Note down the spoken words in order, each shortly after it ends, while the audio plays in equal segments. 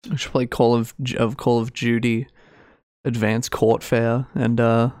I should play Call of Duty Advanced Court Fair and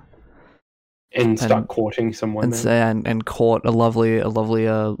start courting some women and court a lovely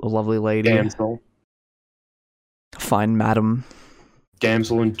lady. Damsel. Fine madam.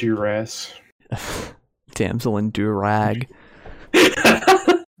 Damsel in duress. Damsel in durag.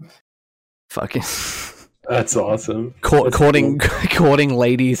 Fucking. That's awesome. Courting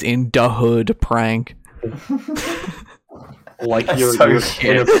ladies in the hood prank. Like That's you're so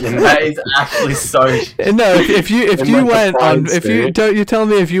shit. That is actually so shit. No, if you In like went on, Pride if you State. don't, you tell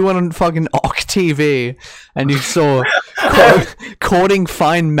me if you went on fucking Ock TV and you saw courting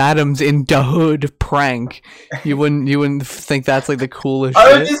fine madams in the hood prank, you wouldn't think that's like the coolest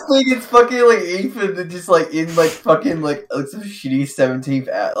I would shit. just think it's fucking like Ethan just like in like fucking like some shitty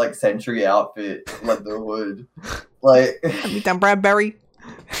 17th like century outfit, like the hood. Like Meet them Bradbury.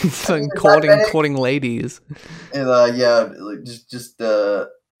 Fucking Bradbury. courting ladies. and yeah, like just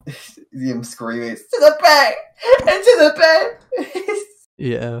him screaming to the bed and to the bed.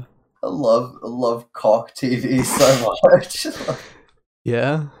 Yeah. I love cock TV so much.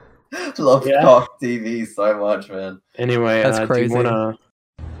 Yeah. Love Yeah. cock TV so much, man. Anyway, That's do crazy. you wanna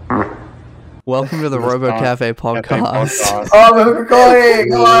Welcome to the Let's Robo-Café podcast. Oh, we're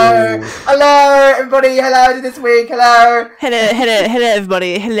recording! Hello! Hello, everybody! Hello to this week! Hello! Hello,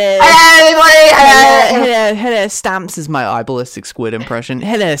 everybody. Hello. Hello, everybody! Hello! Hello, Stamps is my eyeballistic squid impression.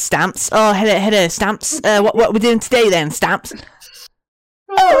 Hello, Stamps. Oh, hello, Stamps. What we're doing today then, Stamps?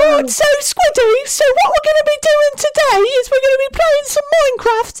 Oh, so Squiddy, so what we're going to be doing today is we're going to be playing some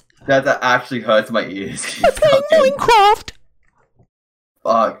Minecraft. That actually hurts my ears. We're playing Minecraft.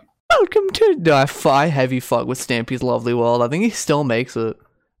 Fuck. Welcome to... No, I heavy fuck with Stampy's Lovely World. I think he still makes it.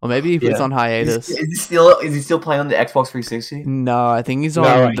 Or maybe it's on hiatus. Is he still playing on the Xbox 360? No, I think he's on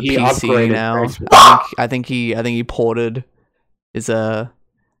No, the he PC upgraded now. for I think he ported his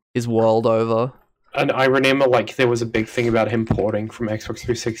world over. And I remember, like, there was a big thing about him porting from Xbox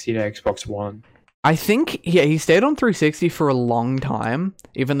 360 to Xbox One. I think he stayed on 360 for a long time,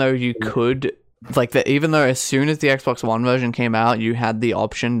 even though you could even though as soon as the Xbox One version came out, you had the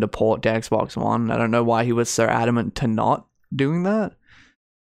option to port to Xbox One. I don't know why he was so adamant to not doing that.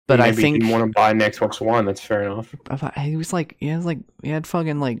 But Maybe I think he didn't want to buy an Xbox One. That's fair enough. he had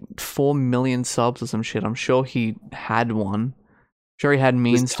fucking like 4 million subs or some shit. I'm sure he had one. Sure, he had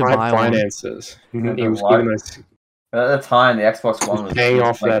means to Tight buy one. finances. He Yeah, was why? giving us At the time, the Xbox One was paying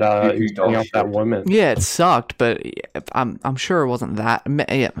off like that he was $50 paying off that shit. woman. Yeah, it sucked, but I'm sure it wasn't that.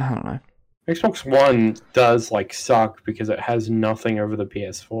 Yeah, I don't know. Xbox One does like suck because it has nothing over the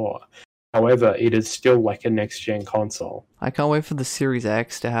PS4. However, it is still like a next gen console. I can't wait for the Series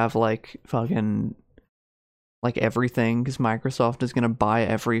X to have like fucking like everything, because Microsoft is gonna buy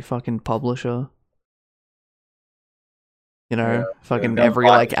every fucking publisher. You know, Yeah, fucking they're every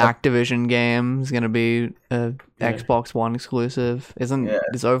gonna buy like Activision game is gonna be a Yeah. Xbox One exclusive. Is Yeah.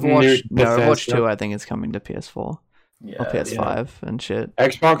 Overwatch? No, Overwatch Bethesda. 2 I think is coming to PS4 Yeah, or PS5 and shit.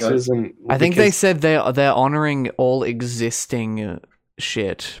 Xbox Yeah. isn't. I think they because- said they're honoring all existing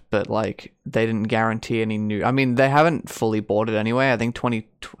shit, but like they didn't guarantee any new. I mean, they haven't fully bought it anyway. I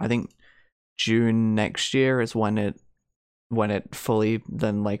think June next year is when it fully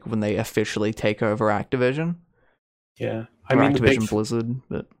when they officially take over Activision. Yeah, Or I mean, Activision Blizzard,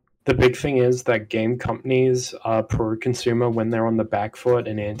 but the big thing is that game companies are pro-consumer when they're on the back foot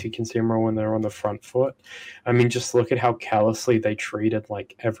and anti-consumer when they're on the front foot. I mean, just look at how callously they treated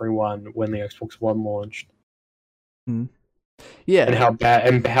like everyone when the Xbox One launched, yeah, and how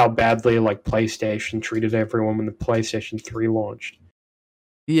badly like PlayStation treated everyone when the PlayStation 3 launched,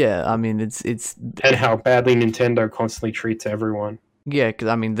 yeah. I mean, it's and how badly Nintendo constantly treats everyone. yeah, because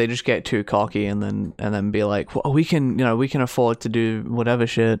I mean, they just get too cocky and then be like, well, we can afford to do whatever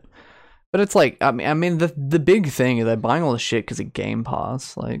shit. But it's like, I mean, the big thing is they're buying all this shit because of Game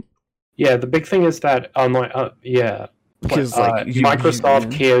Pass, like. Yeah, the big thing is that Because like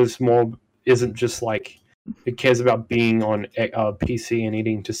Microsoft cares more. Isn't just like it cares about being on PC and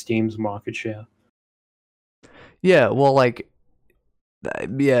eating to Steam's market share. Yeah, well, like,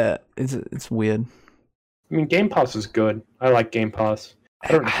 yeah, it's weird. I mean, Game Pass is good. I like Game Pass. I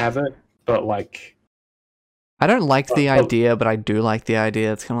don't have it, but like, I don't like the idea, but I do like the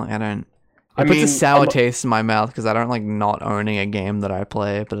idea. It's kind of like I It puts mean, a sour taste in my mouth because I don't like not owning a game that I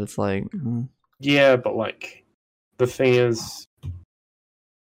play. But it's like, yeah, but like, the thing is,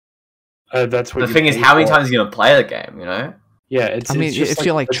 that's what The you thing is, pay how many for. times are you gonna play the game? You know, Yeah, it's. I mean, it's just if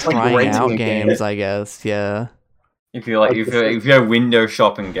you're like it's trying renting out a game. games, I guess, if you're like if you're window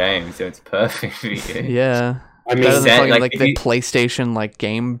shopping games, so it's perfect for you. yeah. I mean, Better than fucking, like, like if the you- PlayStation like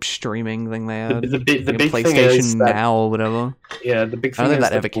game streaming thing they had. the big Fucking thing PlayStation is that, Now or whatever. yeah, the big I thing don't think is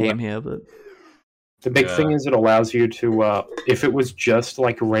that ever that came here, but the big Yeah. thing is it allows you to, if it was just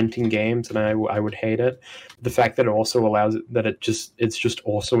like renting games, and I would hate it. The fact that it also allows it, that it's just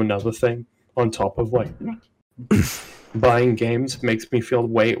also another thing on top of like buying games makes me feel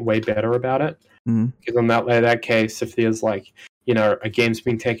way better about it. Mm. Because on that case, if there's like, you know, a game's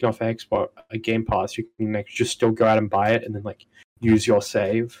being taken off Xbox, a Game Pass, you can like just still go out and buy it and then like use your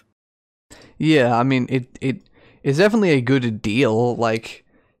save. yeah, I mean it is definitely a good deal. Like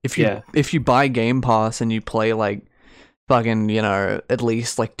if you buy Game Pass and you play like fucking, you know, at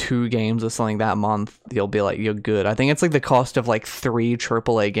least like 2 games or something that month, you'll be like, you're good. I think it's like the cost of like 3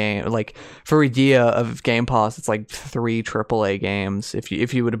 AAA games. Like for a year of Game Pass, it's like 3 AAA games. If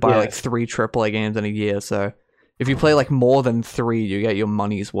you were to buy like 3 AAA games in a year, so if you play like more than 3, you get your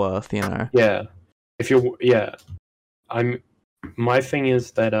money's worth. You know. Yeah. If you're my thing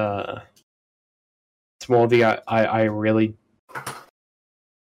is that it's more the I really.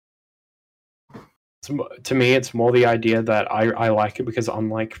 To me, it's more the idea that I like it because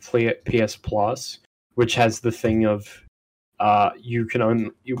unlike PS Plus, which has the thing of you can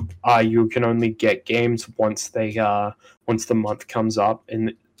only get games once the month comes up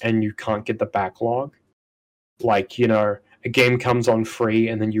and you can't get the backlog. Like, you know, a game comes on free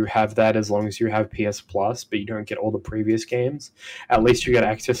and then you have that as long as you have PS Plus, but you don't get all the previous games. At least you get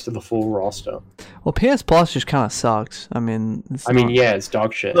access to the full roster. Well, PS Plus just kind of sucks. I mean, yeah, it's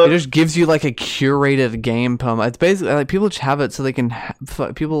dog shit. It just gives you like a curated game per month. It's basically like people just have it so they can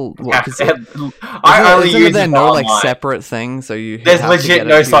people. I only use there it no online. like separate things, so you There's have to legit get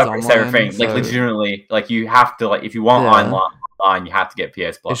no it to use separate online, thing. Like so legitimately, like you have to if you want Yeah. online, you have to get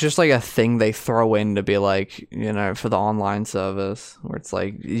PS Plus. it's just like a thing they throw in to be like, you know, for the online service, where it's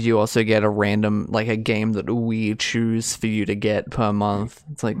like you also get a random like a game that we choose for you to get per month.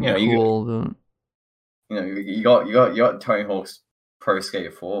 It's like Yeah, cool. but- You know, you got Tony Hawk's Pro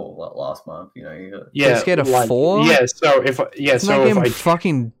Skater 4 last month. You know, you got... Yeah, Skater like, 4? Yeah, so if Isn't that game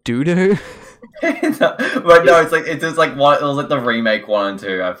fucking doo doo? But no, it's like one. It was like the remake 1 and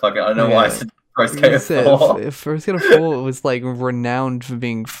 2. I don't know why I said Pro Skater 4. First Skater 4 was like renowned for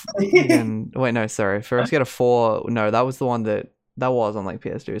being. Wait, no, sorry. First Skater 4. No, that was the one that was on like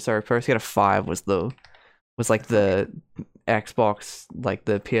PS2. Sorry, First Skater 5 was like the Xbox, like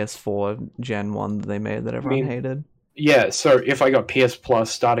the PS4 Gen 1 that they made that everyone hated. Yeah, so if I got PS Plus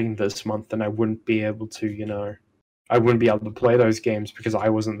starting this month, then I wouldn't be able to, you know, I wouldn't be able to play those games because I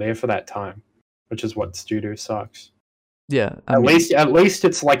wasn't there for that time, which is what Studio sucks. Yeah, At least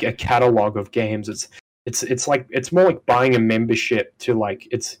it's like a catalog of games. It's more like buying a membership to like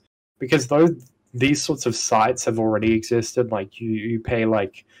it's because these sorts of sites have already existed. Like you pay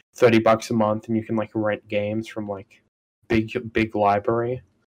like $30 a month and you can like rent games from like big library.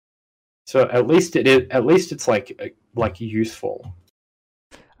 So at least it's like useful.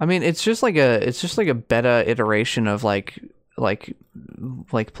 I mean, it's just like a better iteration of like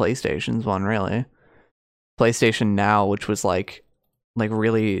PlayStation's one, really. PlayStation Now, which was like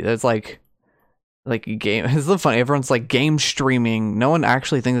really, it's like game. It's so funny. Everyone's like game streaming. No one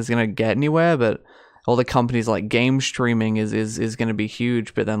actually thinks it's gonna get anywhere, but all the companies like game streaming is gonna be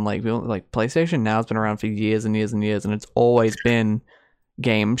huge. But then like PlayStation Now has been around for years and years and years, and it's always been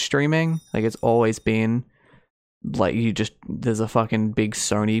game streaming. Like it's always been like there's a fucking big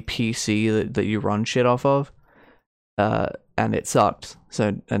Sony PC that you run shit off of, and it sucked.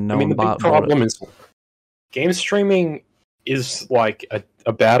 So and no one the bought big problem it. is game streaming is like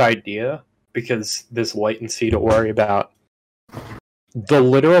a bad idea because there's latency to worry about. The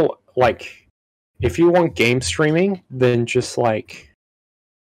literal like, if you want game streaming, then just like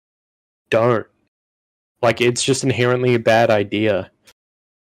don't. Like it's just inherently a bad idea.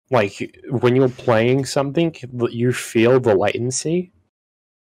 Like, when you're playing something, you feel the latency.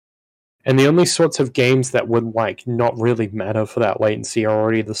 And the only sorts of games that would, like, not really matter for that latency are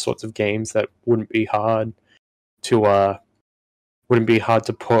already the sorts of games that wouldn't be hard to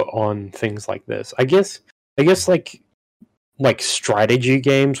put on things like this. I guess like strategy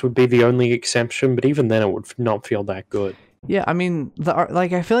games would be the only exception, but even then it would not feel that good. Yeah, I mean,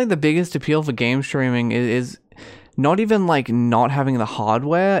 I feel like the biggest appeal for game streaming is not even like not having the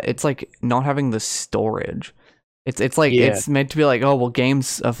hardware, it's like not having the storage. It's like it's meant to be like, oh well,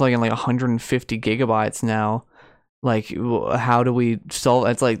 games are fucking like 150 gigabytes now. Like, how do we solve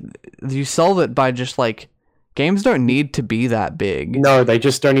it? It's like you solve it by just like games don't need to be that big. No, they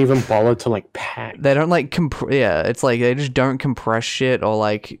just don't even bother to like pack. They don't like it's like they just don't compress shit or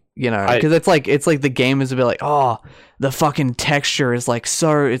like you know, because it's like the game is a bit like, oh, the fucking texture is like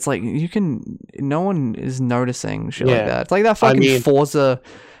so. It's like no one is noticing shit like that. It's like that fucking Forza,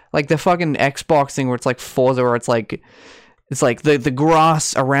 like the fucking Xbox thing where it's like Forza, where it's like the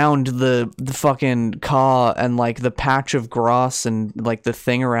grass around the fucking car and like the patch of grass and like the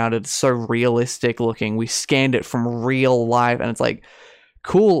thing around it's so realistic looking. We scanned it from real life, and it's like.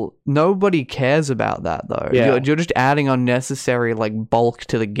 Cool. Nobody cares about that though. Yeah. You're just adding unnecessary like bulk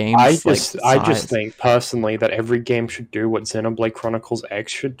to the game. I just think personally that every game should do what Xenoblade Chronicles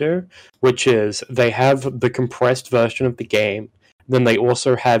X should do, which is they have the compressed version of the game, then they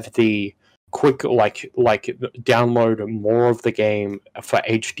also have the quick like download more of the game for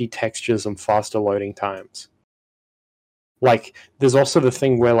HD textures and faster loading times. Like there's also the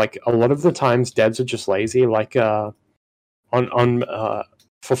thing where like a lot of the times devs are just lazy, like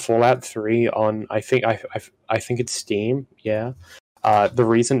for Fallout 3 on I think it's Steam, yeah. The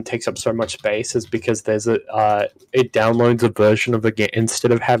reason it takes up so much space is because there's it downloads a version of the game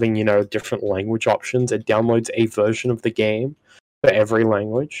instead of having, you know, different language options, it downloads a version of the game for every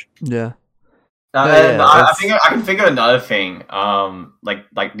language. Yeah. I think I can think of another thing.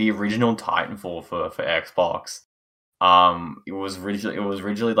 Like the original Titanfall for Xbox. It was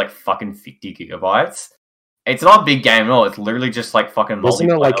originally like fucking 50 gigabytes. It's not a big game at all. It's literally just like fucking. Wasn't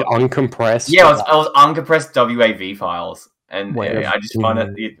it like uncompressed? Yeah, it was uncompressed WAV files, and WAV. I just find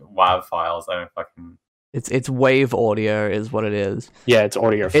it WAV files. I don't fucking. It's wave audio is what it is. Yeah, it's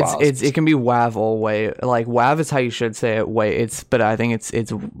audio files. It can be WAV or wave. Like WAV is how you should say it. But I think it's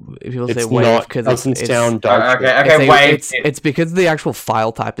people say wave because it doesn't sound dark. Okay, wave. It's because the actual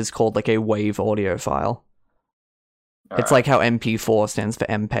file type is called like a wave audio file. It's like how MP4 stands for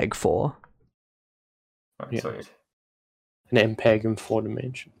MPEG-4. Yeah. An MPEG in 4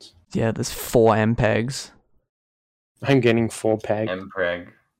 dimensions. Yeah, there's 4 MPEGs. I'm getting 4 PEG. MPEG.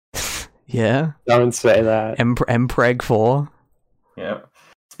 Yeah. Don't say that. MPEG 4. Yep.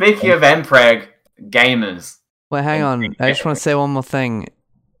 Speaking of MPEG, gamers. Wait, hang on. I just want to say one more thing.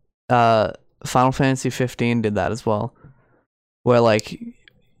 Final Fantasy 15 did that as well. Where like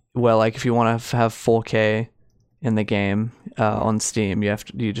if you want to have 4K in the game on Steam,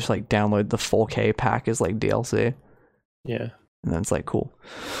 you just like download the 4K pack as like DLC. Yeah. And then it's like cool.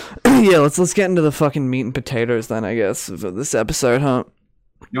 Yeah, let's get into the fucking meat and potatoes then, I guess, for this episode, huh?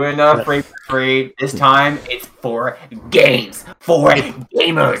 Doing another free. This time it's for games. For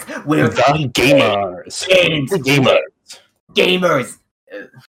gamers. We're the gamers. Games. Gamers.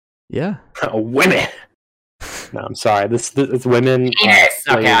 Yeah. Women. No, I'm sorry. This women. Yes.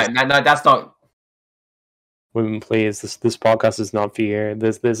 Okay. No, that's not. Women, please. This podcast is not for you.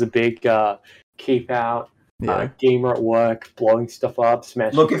 There's a big keep out. Gamer at work, blowing stuff up,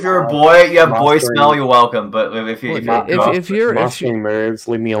 smashing. Look, if you're a boy, you have boy smell. You're welcome. But if you're mastering moves,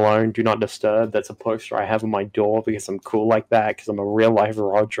 leave me alone. Do not disturb. That's a poster I have on my door because I'm cool like that. Because I'm a real life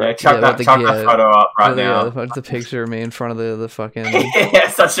Roderick. Chuck that photo up right now. It's a picture of me in front of the fucking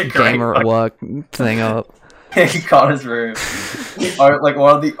such a great gamer at work thing up. Connor's room. Like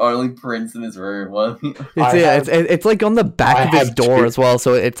one of the only prints in his room. It's like on the back of his door as well,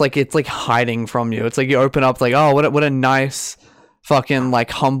 so it's like hiding from you. It's like you open up, like, oh, what a nice fucking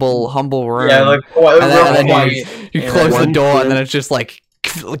like humble room. Yeah, like and then you close the door, and then it's just like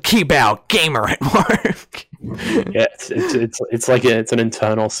keep out gamer at work. Yeah, it's like it's an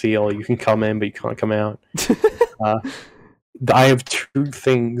internal seal. You can come in, but you can't come out. I have 2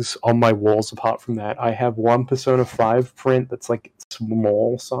 things on my walls apart from that. I have one Persona 5 print that's like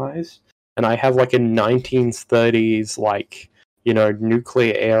small size, and I have like a 1930s like, you know,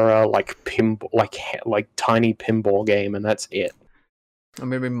 nuclear era like like tiny pinball game, and that's it. I'm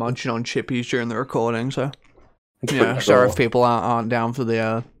gonna be munching on chippies during the recording, so it's sorry if people aren't down for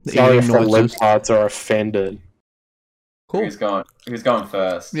the sorry if the limp parts are offended. Cool. Who's going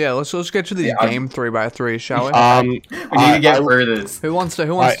first? Yeah, let's get to the game 3x3, shall we? We need to get through this. Who wants to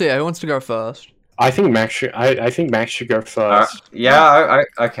go first? I think Max should go first.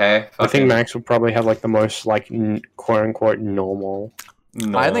 Okay. I think Max will probably have like the most like quote unquote normal.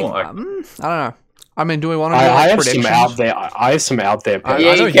 I think I don't know. I mean, do we want to? I have some out there. I have some out there. I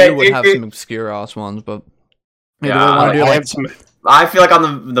know you would have some obscure ass ones, but I feel like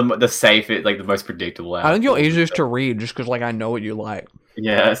I'm the safe, like the most predictable. I think you're easiest to read just because like I know what you like.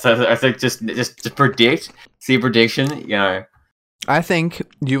 Yeah, so I think just predict, see a prediction. You know, I think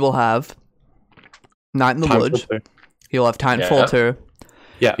you will have Night in the Woods. You'll have Titanfall 2.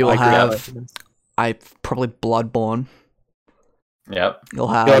 Yeah, you'll have probably Bloodborne. Yep. You'll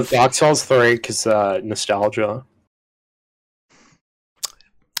have Dark Souls 3 because nostalgia.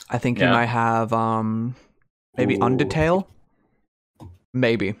 I think you might have maybe Undertale.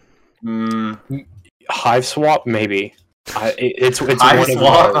 Maybe. Hive Swap, maybe. It's Hive one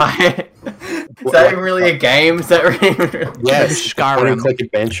Swap. of Is that even really a game? Is that really? yes, Skyrim. Click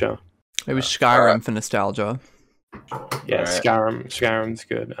adventure. It was Skyrim for nostalgia. Yeah, Alright. Skyrim's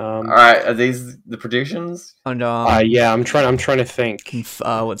good. All right, are these the predictions? And yeah, I'm trying to think.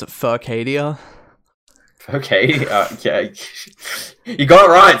 what's it, Furcadia? Okay, yeah, you got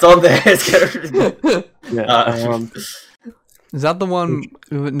it right. It's on there. Yeah, Is that the one?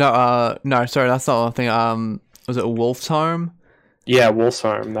 No, sorry, that's not the thing. Was it Wolf's Home? yeah,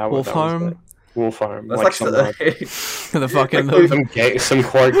 Wolfsheim. Wolfhome? Wolfheim. That's Like The fucking some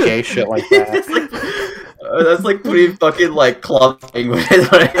core gay shit like that. that's like putting fucking like clubbing with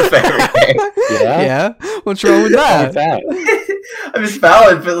one of your favorite games. Yeah. yeah. What's wrong with Like that? that. I mean, it's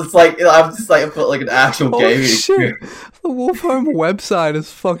valid, but it's like I'm just like put like an actual Holy game. shit! The Wolfhome website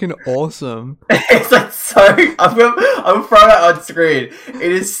is fucking awesome. It's like so. I'm throwing it on screen. It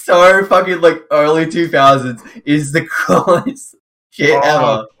is so fucking like early 2000s. Is the coolest shit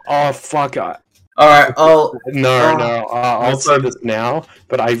ever. Oh fuck! All right, I'll say this now,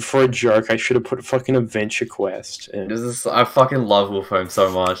 but for a joke, I should have put fucking Adventure Quest in. I fucking love Wolfhome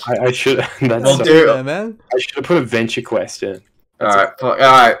so much. I should. Well, dude, Yeah, man. I should have put Adventure Quest in. All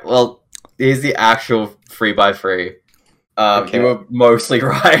right. Well, here's the actual 3x3. Okay. You were mostly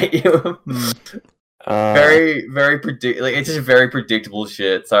right. You were very it's just very predictable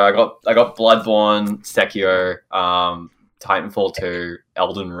shit. So I got Bloodborne, Sekiro, Titanfall 2,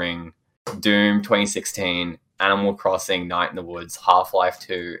 Elden Ring, Doom 2016, Animal Crossing, Night in the Woods, Half-Life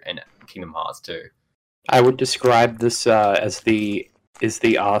 2, and Kingdom Hearts 2. I would describe this as the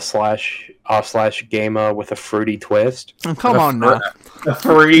r/r/ gamer with a fruity twist. Oh, come on now. A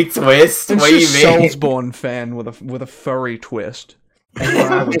fruity twist? It's What do you just mean? Soulsborne fan with a furry twist. That's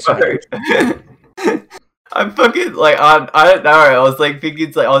what I would say. I'm fucking like I don't know. I was like thinking,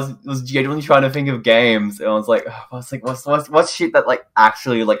 it's like I was genuinely trying to think of games, and I was like, what's shit that like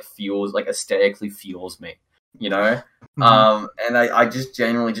actually like fuels, like aesthetically fuels me, you know? Mhm. And I just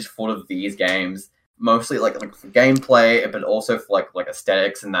genuinely just thought of these games mostly like for gameplay, but also for like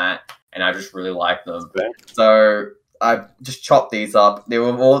aesthetics and that, and I just really like them. Okay. So I just chopped these up. I've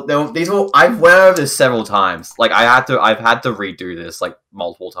went over this several times. Like I've had to redo this like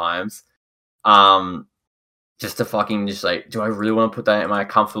multiple times. Just to fucking just like, do I really want to put that? Am I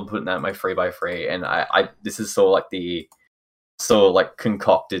comfortable putting that in my 3x3? And I this is sort of like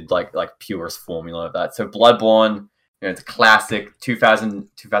concocted like purest formula of that. So Bloodborne, you know, it's a classic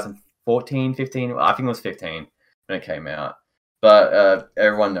 2014, 15. I think it was 15 when it came out. But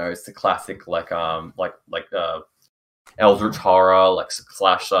everyone knows the classic Eldritch horror, like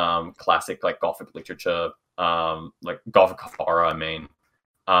slash classic like Gothic literature, like Gothic horror. I mean.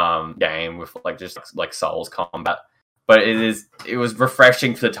 Game with like just like Souls combat, but it was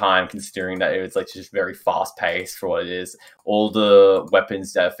refreshing for the time, considering that it was like just very fast paced for what it is. All the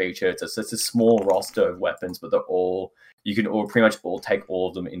weapons that are featured, it's a small roster of weapons, but you can pretty much take all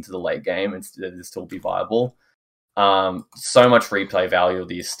of them into the late game and still be viable. So much replay value.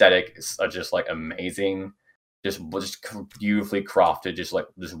 The aesthetics are just like amazing, just beautifully crafted, just like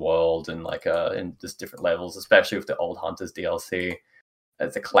this world and like in just different levels, especially with the Old Hunters DLC.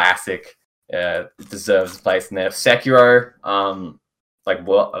 It's a classic. It deserves a place in there. Sekiro,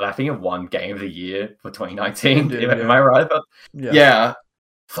 I think it won Game of the Year for 2019. Am I right about? Yeah.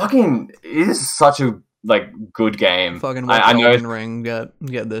 Fucking, it is such a like good game. Fucking I know. Elden Ring get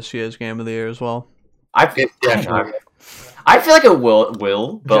this year's Game of the Year as well. I feel like it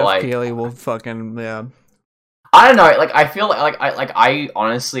will, but Jeff like Keighley will fucking I don't know. Like I feel I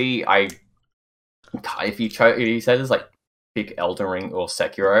honestly if you said this like. Pick Elden Ring or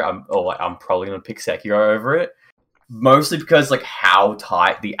Sekiro, I'm probably gonna pick Sekiro over it, mostly because like how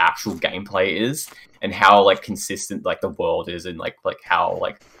tight the actual gameplay is and how like consistent like the world is and like how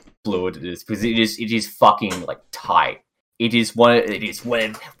like fluid it is, because it is fucking like tight. It is one of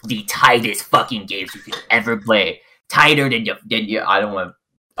the tightest fucking games you could ever play. Tighter than your I don't want.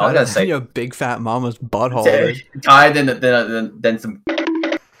 I was gonna say your big fat mama's butthole. Tighter than some.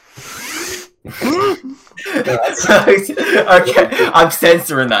 Okay, I'm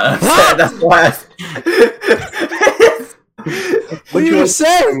censoring that. That's why. What are you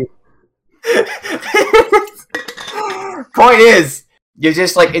saying? Point is, you're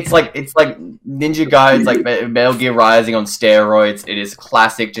just like it's like Ninja Gaiden. It's like Metal Gear Rising on steroids. It is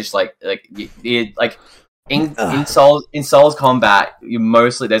classic. Just like in Souls combat, you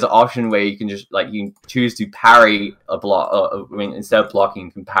mostly there's an option where you can just like you can choose to parry a block. Instead of blocking,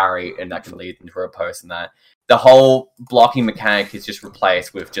 you can parry, and that can lead into a post. And that the whole blocking mechanic is just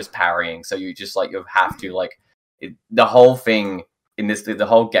replaced with just parrying. So you just like you have to like the whole thing in this, the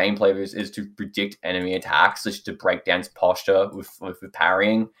whole gameplay is to predict enemy attacks, just to break down its posture with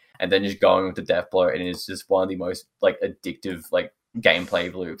parrying, and then just going with the death blow. And it's just one of the most like addictive like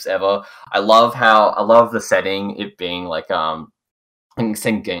gameplay loops ever. I love the setting, it being like in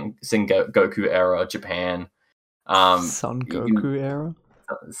Sengoku era Japan. Son Goku era.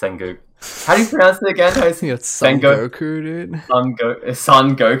 Sengoku. How do you pronounce it again? It's Son Goku, dude.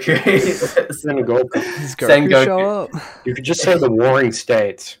 Son Goku. Sengoku. Does Goku show up? You could just say the Warring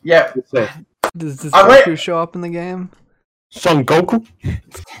States. Yeah. Does Goku show up in the game? Son Goku.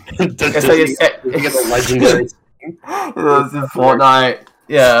 Does he get the legendary? This is Fortnite.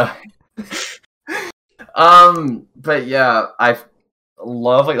 Yeah. But yeah, I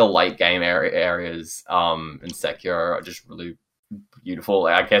love like the late game areas. In Sekiro are just really beautiful.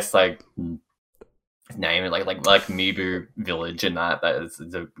 I guess like name it like Mibu Village and that is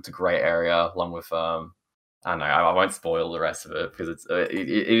it's a great area, along with I don't know, I won't spoil the rest of it, because it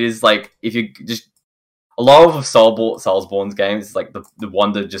is like, if you just, a lot of Soulsborne's games is like the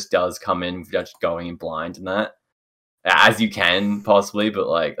wonder just does come in without just going in blind and that, as you can possibly, but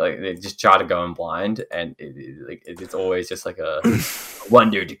like they just try to go in blind, and it's always just like a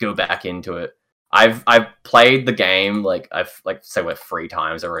wonder to go back into it. I've played the game I've 3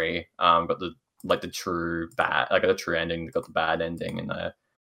 times already. Got the true ending, got the bad ending, and I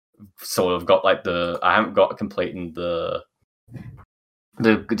sort of got I haven't got completing the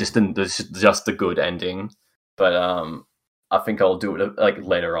good ending, but I think I'll do it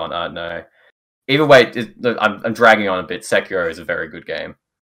later on. I don't know. Either way, I'm dragging on a bit. Sekiro is a very good game.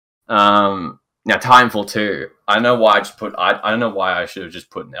 Now Titanfall 2. I don't know why I don't know why I should have just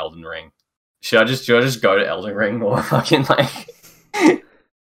put an Elden Ring. Should I just go to Elden Ring, or fucking I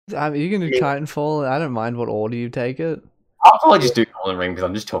mean, you can do Titanfall. I don't mind what order you take it. I'll probably just do Elden Ring, because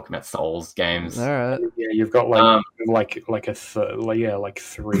I'm just talking about Souls games. All right. Yeah, you've got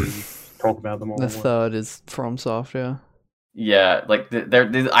three. Talk about them all. The third is From Software. Yeah, I got 3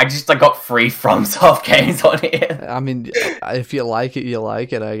 FromSoft games on here. I mean, if you like it, you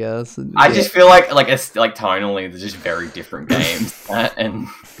like it, I guess. I just feel like it's tonally, they're just very different games, and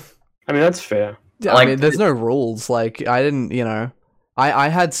I mean, that's fair. Yeah, I mean, there's no rules. Like, I didn't, I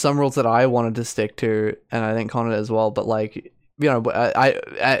had some rules that I wanted to stick to, and I think Connor as well. But like,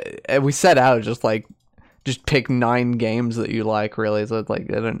 I we set out just pick 9 games that you like, really. So it's like,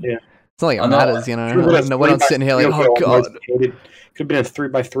 they don't. Yeah. It's not like it matters, We're not sitting here like, oh god. Could have been a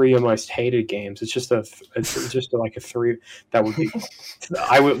 3x3 your most hated games. It's just a 3 that would be.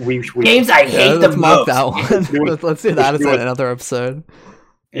 Games I hate the most. That one. Let's do that as another episode.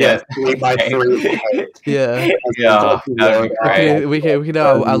 Yeah, 3x3. Yeah. Yeah. We could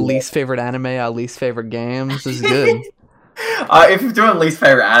have our least favorite anime, our least favorite games. This is good. If you're doing least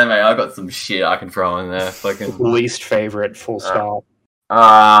favorite anime, I got some shit I can throw in there. Fucking least favorite, full stop.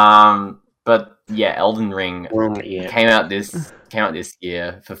 But yeah, Elden Ring came out this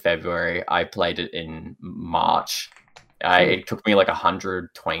year for February. I played it in March. It took me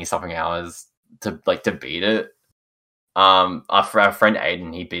 120 something hours to beat it. Our friend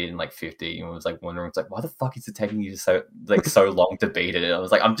Aiden, he beat it in 50 and was wondering, why the fuck is it taking you so long to beat it? And I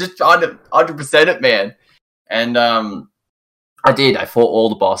was I'm just trying to 100% it, man. And I did. I fought all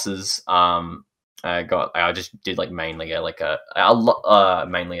the bosses. I just did mainly a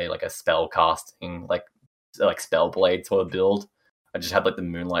spell casting spell blade sort of build. I just had the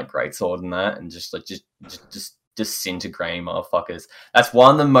Moonlight Greatsword and that, and just disintegrating motherfuckers. That's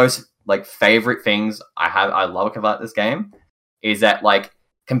one of the most favorite things I love about this game, is that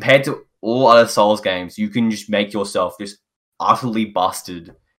compared to all other Souls games, you can just make yourself just utterly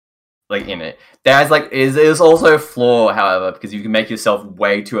busted in it. There's also a flaw, however, because you can make yourself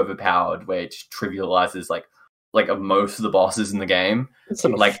way too overpowered, where it just trivializes most of the bosses in the game. It's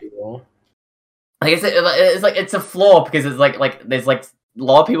not a flaw. It's a flaw because it's there's a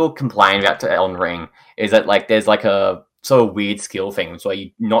lot of people complain about to Elden Ring is that there's a sort of weird skill thing, so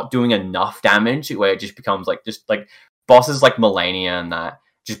you're not doing enough damage, where it just becomes bosses like Melania and that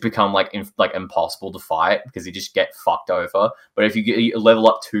just become impossible to fight because you just get fucked over. But if you level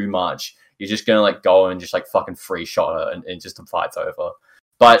up too much, you're just gonna go and just fucking free shot her, and just the fight's over.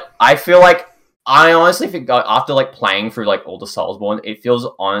 But I feel I honestly think after playing through all the Soulsborne, it feels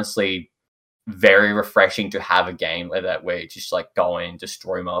honestly very refreshing to have a game like that where you just go in and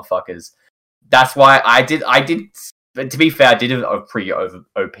destroy motherfuckers. That's why I did. But to be fair, I did a pretty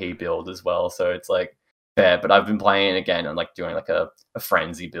OP build as well, so it's fair. But I've been playing it again and doing a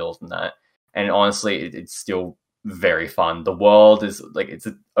frenzy build and that, and honestly, it's still very fun. The world is it's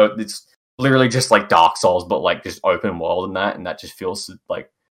literally just Dark Souls, but just open world and that just feels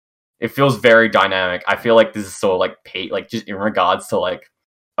It feels very dynamic. I feel like this is sort of like just in regards to like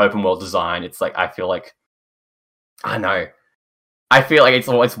open world design. It's like I feel like I don't know. I feel like it's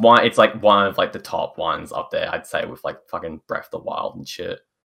like one of like the top ones up there. I'd say with like fucking Breath of the Wild and shit.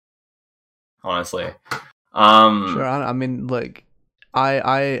 Honestly, Sure. I mean, like,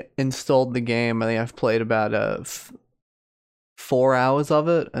 I installed the game. I think I've played about 4 hours of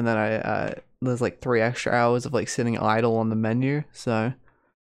it, and then I there's like 3 extra hours of like sitting idle on the menu. So,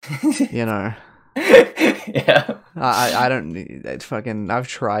 you know, yeah. I don't it's fucking. I've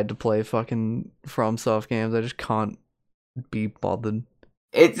tried to play fucking FromSoft games. I just can't be bothered.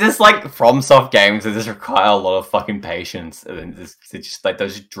 It's just like FromSoft games that just require a lot of fucking patience, and it's just like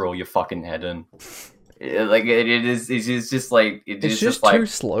those just drill your fucking head in. Like it's just like it's just too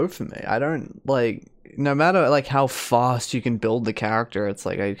slow for me. I don't like, no matter like how fast you can build the character, it's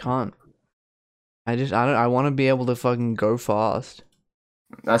like I can't. I want to be able to fucking go fast.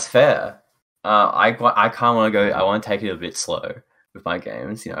 That's fair. I kind of want to go. I want to take it a bit slow with my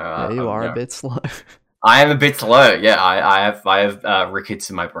games. You know. Yeah, you are a bit slow. I am a bit slow. Yeah, I have rickets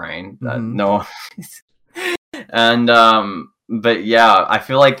in my brain. No, and but yeah, I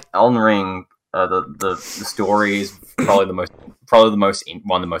feel like Elden Ring. The story is probably one of the most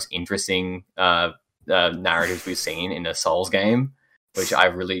interesting narratives we've seen in a Souls game, which I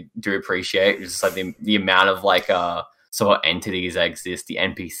really do appreciate. It's just like the amount of like sort of entities that exist, the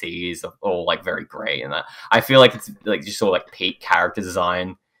NPCs are all like very great, and that I feel like it's like just sort of like peak character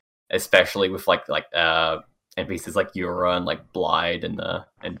design, especially with like NPCs like Yura and like Blyde and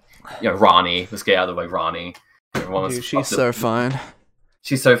you know Rani. Let's get out of the way, Rani. Dude, she's so fine.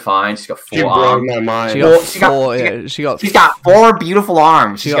 She's so fine. She's got 4 arms. My mind. She's got 4 beautiful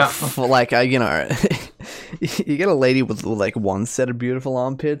arms. She's got like you know, you get a lady with like one set of beautiful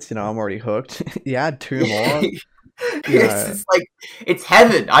armpits. You know, I'm already hooked. You add 2 more. It's like it's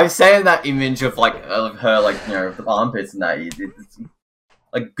heaven. I'm saying that image of like of her like you know the armpits and that. It's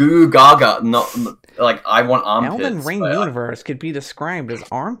like goo gaga. Not like I want armpits. Elden Ring universe could be described as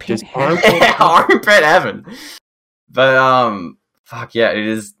armpit heaven. But fuck yeah,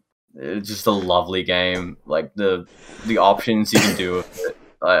 it's just a lovely game. Like the options you can do with it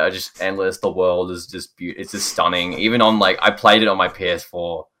are just endless. The world is just it's just stunning. Even on like I played it on my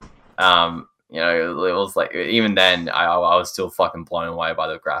PS4. You know, it was like even then I was still fucking blown away by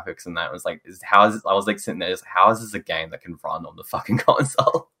the graphics, and that was like I was like sitting there, how is this a game that can run on the fucking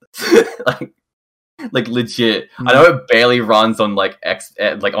console? like legit. I know it barely runs on like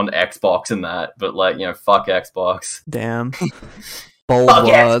on Xbox and that, but like you know, fuck Xbox. Damn. Bold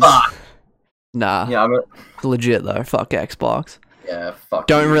words. Nah. Yeah, legit though. Fuck Xbox. Yeah, fuck.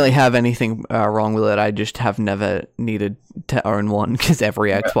 Don't really have anything wrong with it. I just have never needed to own one because every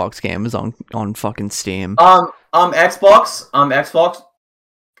Xbox game is on fucking Steam. Xbox.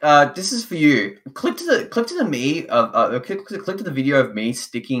 This is for you. Click to the video of me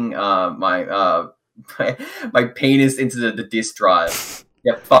sticking my penis into the disc drive.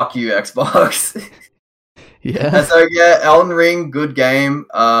 Yeah, fuck you, Xbox. Yeah. So yeah, Elden Ring, good game.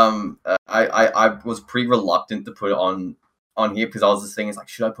 I was pretty reluctant to put it on here because I was just thinking, like,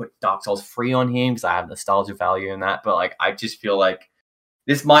 should I put Dark Souls 3 on here because I have nostalgia value in that? But like, I just feel like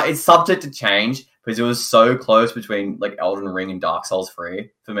it's subject to change because it was so close between like Elden Ring and Dark Souls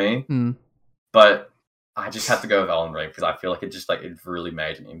 3 for me. But I just have to go with Elden Ring because I feel like it really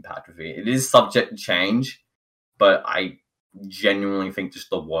made an impact with me. It is subject to change, but I genuinely think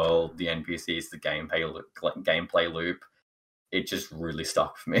just the world, the NPCs, the gameplay loop, it just really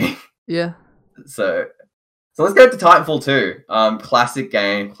stuck with me. Yeah. So let's go to Titanfall 2. Classic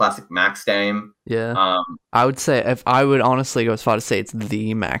game, classic Max game. Yeah. I would say if I would honestly go as far to say it's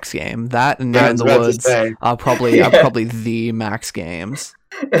the Max game. That and Night in the Woods are probably the Max games.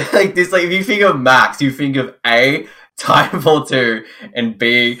 Like this, like if you think of Max, you think of A, Titanfall 2, and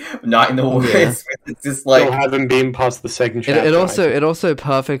B, Night in the Woods. Yeah. It's just like still haven't been past the second chapter. It also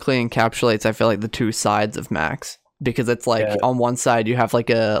perfectly encapsulates, I feel like, the two sides of Max. Because it's like on one side you have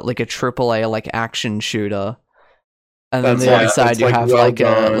like a AAA like action shooter, and then the other side you have like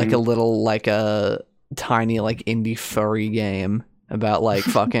a little like a tiny like indie furry game about like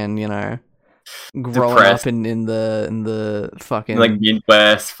fucking you know growing depressed. Up in the fucking like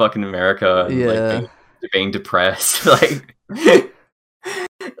Midwest fucking America. Yeah, like, being depressed like like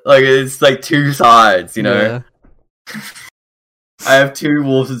it's like two sides, you know. Yeah. I have two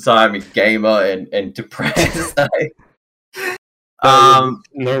wolves inside me, gamer and depressed. Back in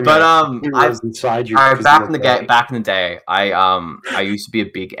the day, I used to be a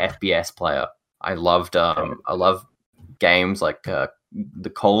big FPS player. I loved games like the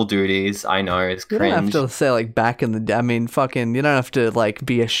Call of Duties. I know it's You cringe. don't have to say like back in the day. I mean, fucking, you don't have to like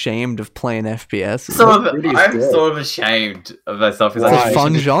be ashamed of playing FPS. I'm sort of ashamed of myself because It's a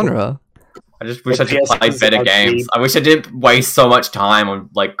fun genre. I just wish I could play better games. I wish I didn't waste so much time on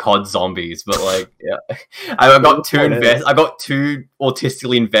like COD Zombies, but like, yeah, I got too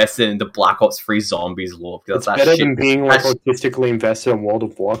autistically invested in the Black Ops 3 Zombies lore. It's better than being like autistically invested in World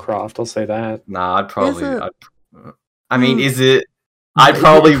of Warcraft. I'll say that. Nah, I'd probably. I mean, is it? I'd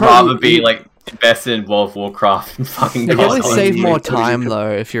probably rather be like invested in World of Warcraft and fucking. You probably save more time though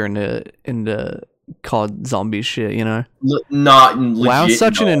if you're into COD zombie shit, you know. WoW's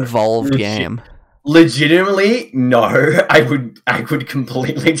such an involved game. Legitimately, no. I would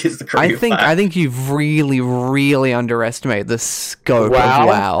completely disagree. I think you've really underestimated the scope of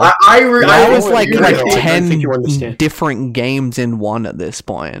WoW. WoW is like 10 different games in one at this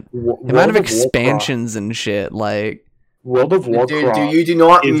point. The amount of expansions and shit, like World of Warcraft. Dude, you do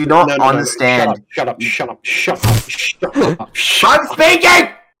not understand. Shut up.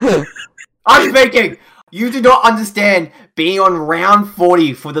 I'm speaking! You do not understand being on round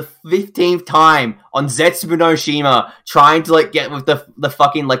 40 for the 15th time on Zetsubu no Shima, trying to like get with the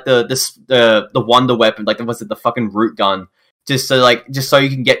fucking like the wonder weapon, like what's it, the fucking root gun, just so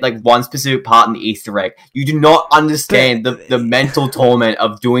you can get like one specific part in the Easter egg. You do not understand the mental torment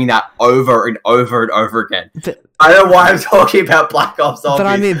of doing that over and over and over again. I don't know why I'm talking about Black Ops Zombies. But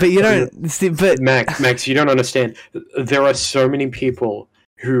I mean, but you don't see, but Max, you don't understand. There are so many people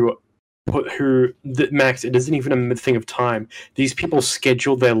Max, it isn't even a thing of time. These people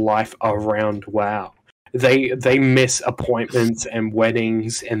schedule their life around WoW. They miss appointments and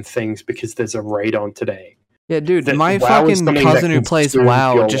weddings and things because there's a raid on today. Yeah, dude, my fucking cousin who plays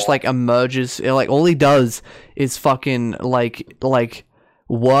WoW just like emerges, like all he does is fucking like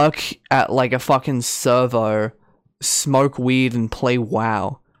work at like a fucking servo, smoke weed and play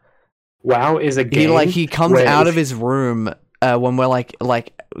WoW. WoW is a game. He comes out of his room when we're like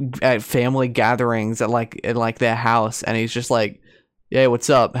at family gatherings at like their house, and he's just like, "Yeah, what's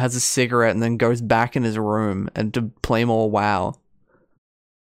up?" Has a cigarette and then goes back in his room and to play more WoW.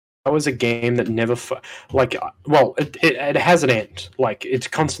 That was a game that never it has an end. Like, it's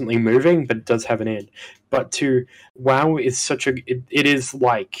constantly moving, but it does have an end. But WoW is such a it is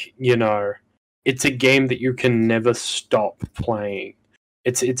like, you know, it's a game that you can never stop playing.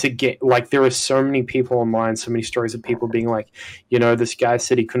 It's a game, like, there are so many people online, so many stories of people being like, you know, this guy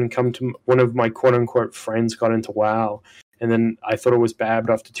said he couldn't come to, one of my quote-unquote friends got into WoW, and then I thought it was bad,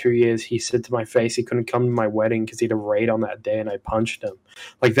 but after 2 years, he said to my face he couldn't come to my wedding because he had a raid on that day, and I punched him.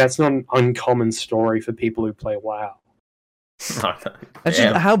 Like, that's not an uncommon story for people who play WoW. That's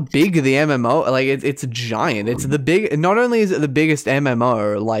just how big the MMO, like, it's giant. It's not only is it the biggest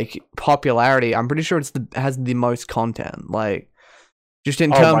MMO, like, popularity, I'm pretty sure it has the most content, like, just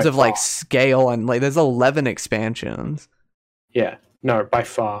in terms of, like, scale, and, like, there's 11 expansions. Yeah, no, by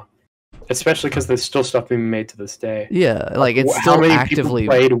far. Especially because there's still stuff being made to this day. Yeah, like, it's still how many actively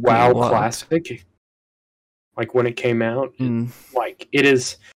people played WoW Classic? Like, when it came out? Like, it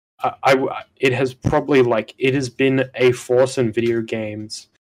is... it has probably, like, it has been a force in video games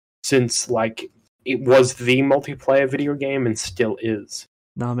since, like, it was the multiplayer video game and still is.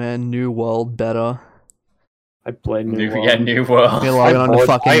 Nah, man, New World better. I played New World. Yeah, New World. You're logging on to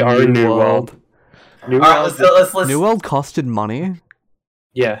fucking I own New World. New World costed money?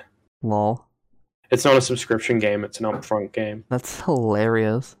 Yeah. Lol. It's not a subscription game, it's an upfront game. That's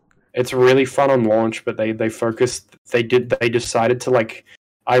hilarious. It's really fun on launch, but they decided to, like,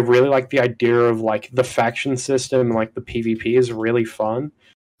 I really like the idea of, like, the faction system, like, the PvP is really fun,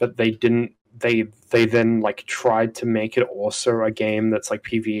 but they then, like, tried to make it also a game that's like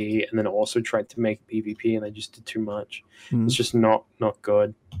PvE, and then also tried to make PvP, and they just did too much. It's just not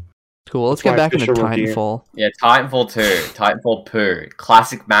good. Cool, let's get back into Titanfall. Yeah, Titanfall 2, Titanfall poo,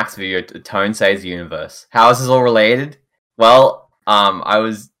 classic Max video, Tone Says universe. How is this all related? Well,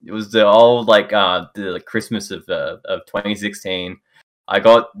 it was the old, like, the Christmas of 2016. I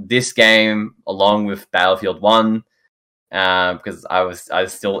got this game along with Battlefield 1, because I was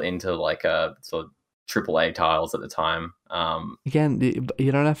still into, like, sort of AAA titles at the time. Again,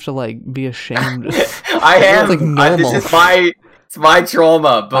 you don't have to, like, be ashamed. I am. Like, normal. It's my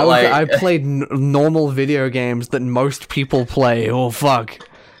trauma, but I played normal video games that most people play. Oh fuck,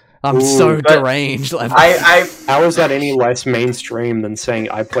 I'm so deranged. How is that any less mainstream than saying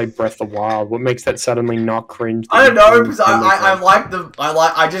I played Breath of the Wild? What makes that suddenly not cringe? I don't know, because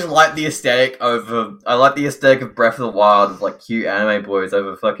I just like the aesthetic of Breath of the Wild, of, like, cute anime boys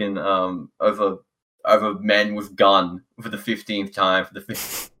over fucking over men with gun for the 15th time for the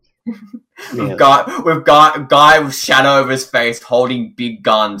Yeah. We've got a guy with shadow over his face holding big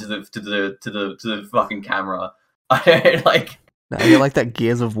gun to the fucking camera. I don't like. Now you like that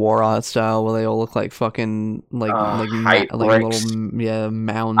Gears of War art style where they all look like fucking like little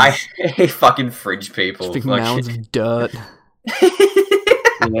mounds. I hate fucking fridge people. Just big mounds of dirt.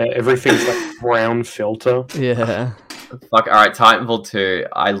 Yeah, everything's like brown filter. Yeah. Fuck. All right, Titanfall 2.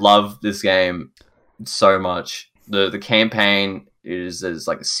 I love this game so much. The campaign is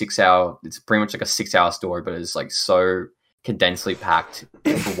like a 6 hour. It's pretty much like a 6 hour story, but it's like so condensely packed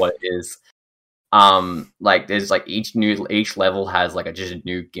for what it is. Like there's like each level has like just a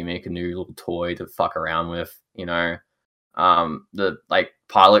new gimmick, a new little toy to fuck around with. You know, the like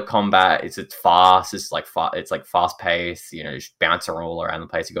pilot combat. It's fast. It's like fast paced. You know, just bouncing all around the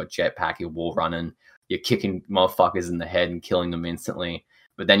place. You got jetpack. You're wall running. You're kicking motherfuckers in the head and killing them instantly.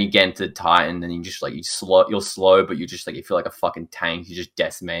 But then you get into Titan, and you just like you're slow, but you just like you feel like a fucking tank. You're just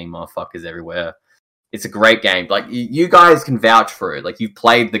decimating motherfuckers everywhere. It's a great game. Like you guys can vouch for it. Like you've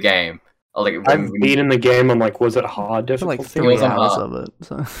played the game. Like I've beaten the game on like, was it hard difficulty? Like 3 hours of it.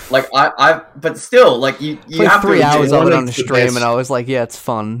 So. Like but still, like you like have 3 hours of it on the the stream, best. and I was like, yeah, it's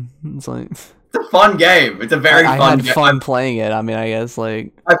fun. It's like it's a fun game. It's a very I fun had game. fun playing it. I mean, I guess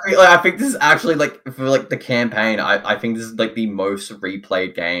like I think this is actually like for like the campaign. I think this is like the most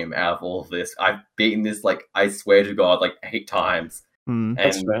replayed game out of all of this. I've beaten this like I swear to God like 8 times.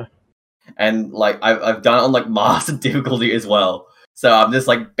 That's fair. And like I've done it on like master difficulty as well. So I'm just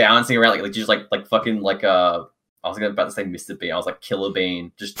like bouncing around like just like fucking like I was about to say Mr. Bean. I was like Killer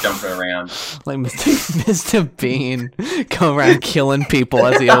Bean, just jumping around. like Mr. Bean going around killing people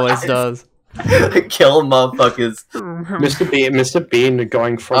as he always does. Kill motherfuckers. Mr. Bean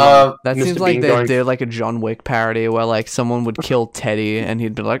going from That Mr. seems like Bean they going did like a John Wick parody where like someone would kill Teddy and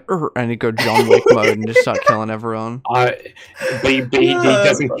he'd be like, and he'd go John Wick mode and just start killing everyone. but he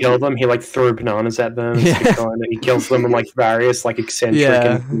doesn't kill them. He like threw bananas at them. And keep going, and he kills them in like various like eccentric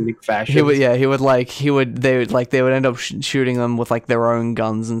and comedic fashions. They would end up shooting them with like their own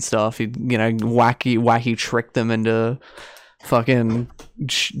guns and stuff. He'd wacky trick them into fucking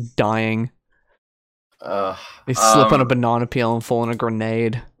dying. They slip on a banana peel and fall in a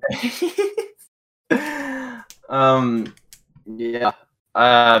grenade. Yeah.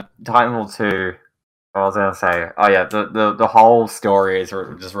 Titanfall 2. What was I gonna say? Oh yeah, the whole story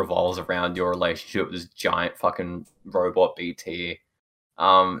just revolves around your relationship with this giant fucking robot BT. It's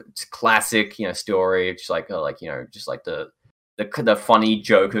a classic, story. Just like the funny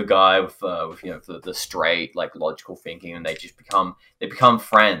Joker guy with the straight like logical thinking, and they become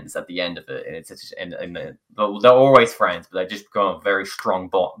friends at the end of it, and but they're always friends, but they just become a very strong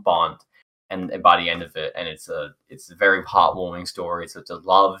bond, and by the end of it, and it's a very heartwarming story. So it's a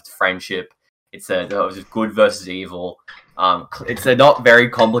loved friendship. It's good versus evil. It's a not very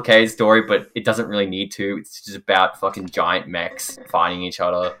complicated story, but it doesn't really need to. It's just about fucking giant mechs fighting each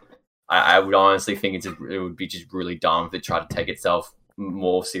other. I would honestly think it would be just really dumb if it tried to take itself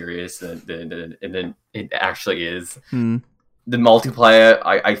more serious than it actually is. The multiplayer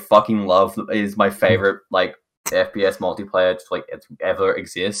I fucking love. It is my favorite like FPS multiplayer to ever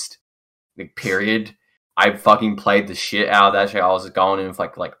exist. Like, period. I fucking played the shit out of that shit. I was going in with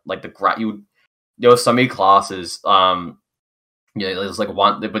like the there were so many classes. There's like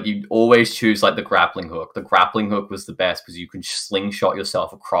one, but you always choose like the grappling hook. The grappling hook was the best because you can slingshot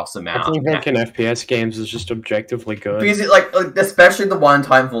yourself across the map. Grappling hook in FPS games is just objectively good. Because it especially the one in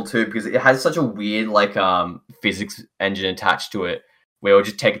Titanfall 2, because it has such a weird physics engine attached to it, where it'll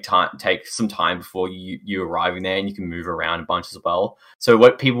just take some time before you arriving there, and you can move around a bunch as well. So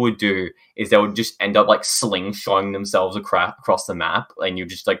what people would do is they would just end up like slingshotting themselves across the map, and you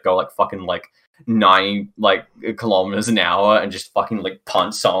just like go like fucking like 90 like kilometers an hour and just fucking like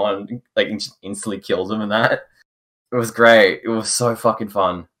punch someone like and just instantly kills them. And that it was great. It was so fucking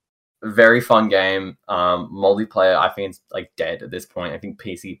fun. Very fun game. Multiplayer I think it's like dead at this point. I think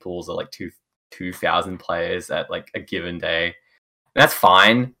PC pools are like 2,000 players at like a given day. And that's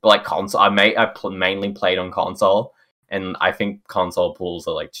fine, but like console I mainly played on console, and I think console pools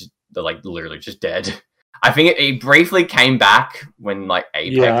are they're literally just dead. I think it briefly came back when like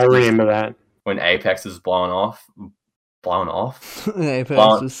Apex. Yeah, I remember that. When Apex was blown off. Apex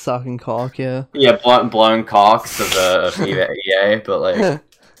was sucking cock, yeah. Yeah, blown cocks of EA, but like,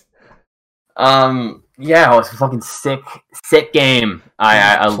 yeah, it was a fucking sick game.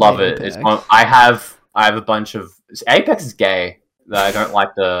 I love it. It's I have a bunch of Apex is gay. I don't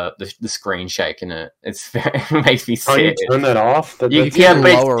like the screen shake in it. It makes me sick. Oh, you turn that off? You can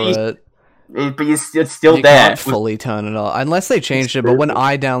lower it. But it's still you there. Can't fully turn it off unless they changed it. But when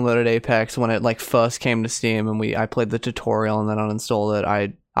I downloaded Apex, when it like first came to Steam, and I played the tutorial and then uninstalled it,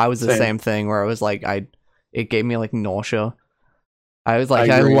 I was the Same. same thing where I was like, it gave me like nausea. I was like,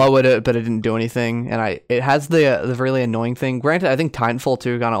 I I agree. lowered it, but it didn't do anything, and it has the really annoying thing. Granted, I think Titanfall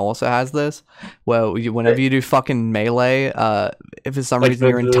 2 kind of also has this, where whenever you do fucking melee, if for some Like reason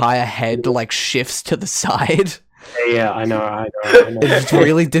your entire head like shifts to the side, Yeah, I know. it's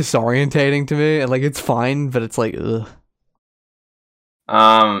really disorientating to me. And like, it's fine, but it's like, ugh.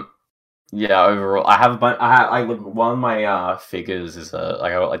 Yeah, overall, I have a bunch. I look, one of my figures is like I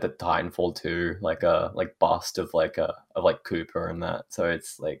got like the Titanfall 2, like like bust of like Cooper and that. So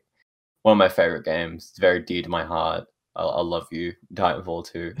it's like one of my favorite games. It's very dear to my heart. I love you,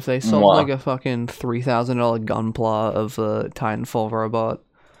 Titanfall 2. If they sold Mwah. like a fucking $3,000 gunpla of the Titanfall robot,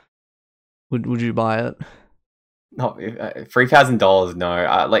 would you buy it? No, $3,000.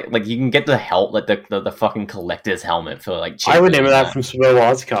 No, like you can get the like the fucking collector's helmet for like. I cheaper remember than that from Super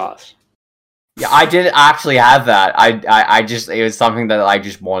Wars Cast. Yeah, I did actually have that. I just, it was something that I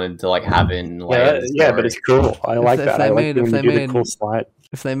just wanted to like have in like. Yeah, but it's cool. I like if that. they I like made- when if you they do the made- cool slide.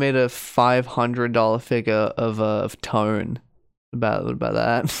 If they made a $500 figure of Tone, about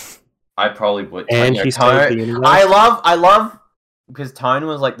that. I probably would. And like, he Tone, saved the universe. I love because Tone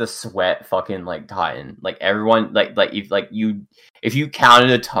was like the sweat fucking like Titan. Like everyone like if you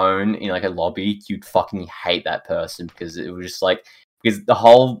counted a Tone in like a lobby, you'd fucking hate that person because it was just like because the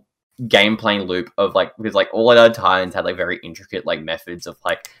whole gameplay loop of like because like all other Titans had like very intricate like methods of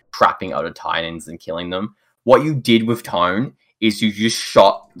like trapping other Titans and killing them. What you did with Tone is you just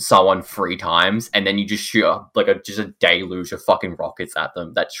shot someone 3 times and then you just shoot just a deluge of fucking rockets at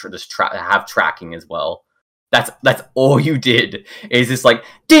them that just have tracking as well. That's all you did. Is just like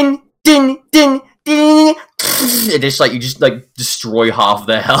din din din din. It just like you just like destroy half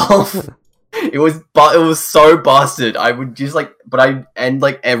their health. It was so busted. I would just like, but I end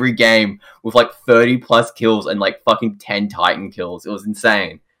like every game with like 30 plus kills and like fucking 10 Titan kills. It was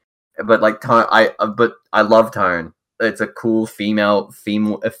insane. But like Tone, but I love Tone. It's a cool female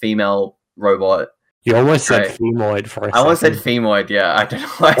robot. You almost said Right. femoid for a second. I almost said femoid. Yeah, I don't know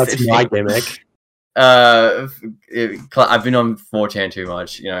why. I That's said my femoid. gimmick. I've been on 4chan too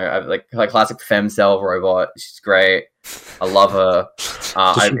much. You know, I like classic femcell robot. She's great. I love her. If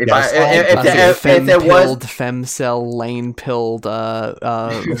there was femcell lane pilled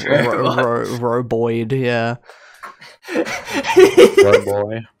roboid, yeah. Road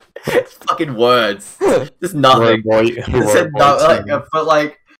boy. fucking words, just nothing. Road boy. It said no, like, but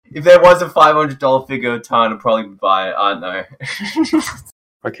like, if there was a $500 figure of Tone, I'd probably buy it. I don't know.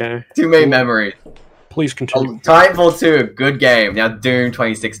 Okay. Too many memories. Please continue. Titanfall 2, good game. Now Doom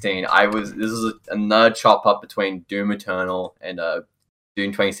 2016. This is another chop up between Doom Eternal and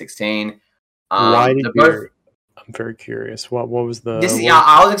Doom 2016. Why did they're you? both- I'm very curious. What was the? This, what- yeah,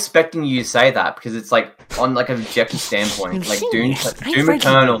 I was expecting you to say that because it's like on like an objective standpoint, like Doom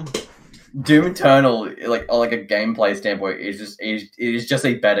Eternal, like on like a gameplay standpoint, it is just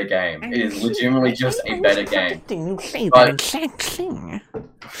a better game. It is legitimately just a better game. But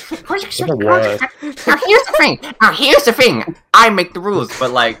What a word. Here's the thing. I make the rules, but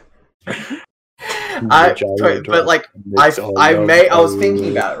like, I was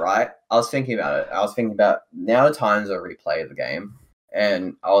thinking about it, right? I was thinking about now the times I replay the game,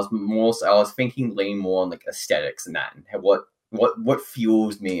 and I was thinking lean more on like aesthetics and that, and what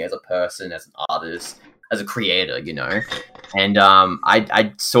fuels me as a person, as an artist, as a creator, you know. And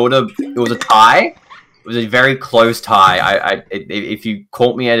I sort of, it was a tie. It was a very close tie. If you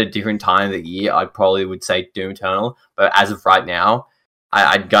caught me at a different time of the year, I probably would say Doom Eternal. But as of right now,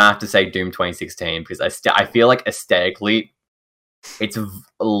 I'd gonna have to say Doom 2016 because I feel like aesthetically, it's a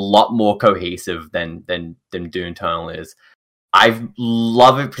lot more cohesive than Doom Eternal is. I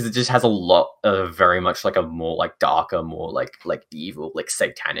love it because it just has a lot of very much like a more like darker, more like evil, like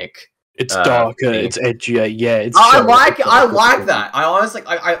satanic. It's darker. thing. It's edgier. Yeah, it's. I Shadow like the that. I honestly,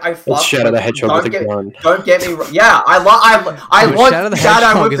 I fuck It's Shadow with- the Hedgehog with a gun. Don't get me wrong. Yeah, I Dude, want Shadow the Shadow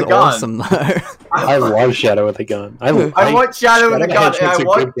Hedgehog with is the gun. awesome though. I love Shadow with a gun. I want Shadow with the gun. Hedgehog's I a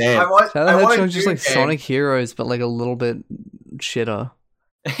want. good game. I want. Shadow I the want a Hedgehog's just Doom like game. Sonic Heroes, but like a little bit shitter.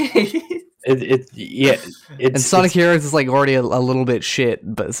 And Sonic Heroes is like already a little bit shit,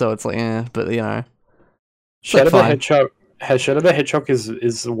 but so it's like, but you know. Shadow like the fine. Hedgehog. Shadow the Hedgehog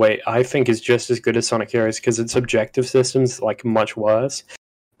is the way I think is just as good as Sonic Heroes because its objective system's like much worse.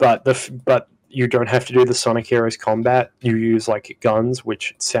 But you don't have to do the Sonic Heroes combat. You use like guns,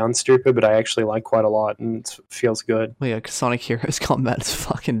 which sounds stupid, but I actually like quite a lot and it feels good. Well, yeah, 'cause Sonic Heroes combat is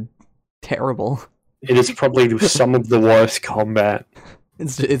fucking terrible. It is probably some of the worst combat.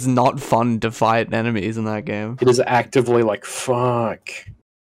 It's not fun to fight enemies in that game. It is actively like fuck.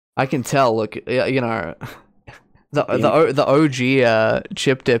 I can tell. Look, you know, The OG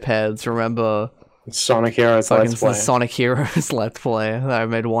chip dip heads remember Sonic Heroes fucking Let's Play. the Sonic Heroes Let's Play that I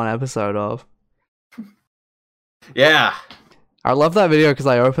made one episode of. Yeah. I love that video because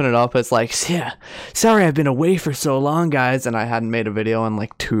I open it up. It's like, yeah, sorry I've been away for so long, guys, and I hadn't made a video in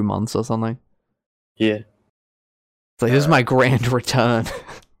like 2 months or something. Yeah. It's like, this is my grand return.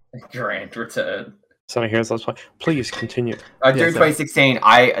 Grand return. Sonic Heroes Let's Play. Please continue. During 2016,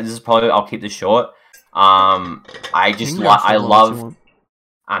 I'll keep this short. I love.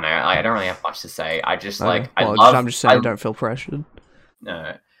 I don't know. I don't really have much to say. I just I'm just saying, don't feel pressured.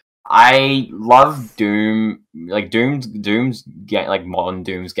 No, I love Doom. Like Doom's like modern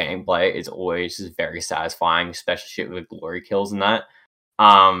Doom's gameplay is always just very satisfying, especially shit with glory kills and that.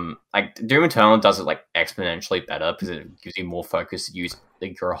 Like Doom Eternal does it like exponentially better because it gives you more focus to use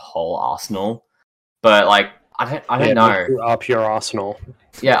like your whole arsenal. But like I don't know. Up your arsenal.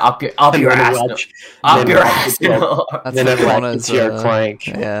 Yeah, up your arsenal. Up your arsenal. That's Then for it Connor's to your clank.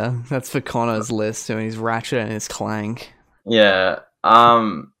 Yeah, that's for Connor's list. And he's Ratchet and his Clank. Yeah.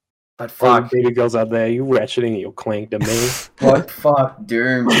 But fuck, baby girls out there, you ratcheting your clank to me. What fuck,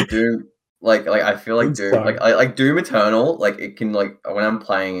 Doom. Like I feel like Doom, like Doom Eternal. Like it can like when I'm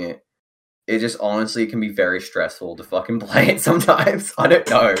playing it, it just honestly can be very stressful to fucking play it sometimes. I don't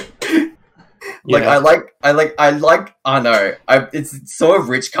know. Like Yeah. I know. It's sort of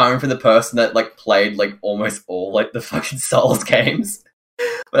rich coming from the person that like played like almost all like the fucking Souls games.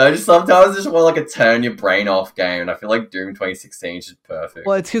 But I just sometimes just want like a turn your brain off game, and I feel like Doom 2016 is just perfect.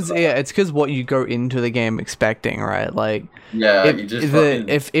 Well, it's because what you go into the game expecting, right? Like, yeah, you just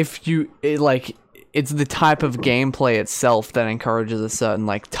it's the type of gameplay itself that encourages a certain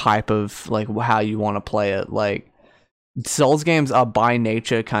like type of like how you want to play it. Like, Souls games are by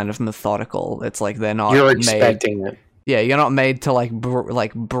nature kind of methodical. It's like they're not. You're expecting it. Yeah, you're not made to like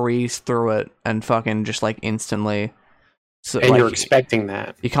breeze through it and fucking just like instantly. So, And like, you're expecting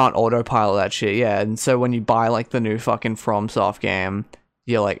that. you can't autopilot that shit, yeah. And so when you buy like the new fucking FromSoft game,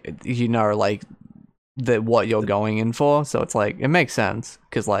 you're like, you know, like what you're going in for. So it's like it makes sense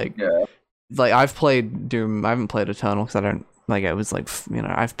because like I've played Doom. I haven't played Eternal because I don't like. It was like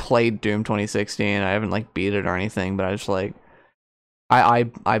I've played Doom 2016. I haven't like beat it or anything, but I just like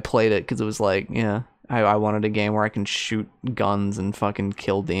I played it because it was like I wanted a game where I can shoot guns and fucking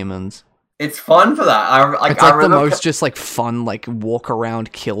kill demons. It's fun for that. It's like the most just like fun, like walk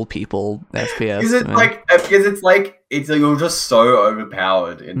around, kill people FPS. Because it's like you're just so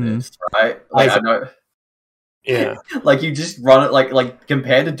overpowered in this, right? Like I know. Yeah. Like you just run it like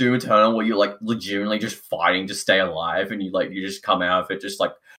compared to Doom Eternal, where you're like legitimately just fighting to stay alive, and you just come out of it just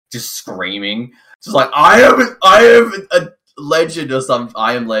screaming, just like I am a legend or something.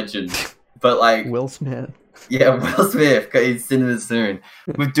 I am legend, but like Will Smith. Yeah, Will Smith. He's cinemas soon.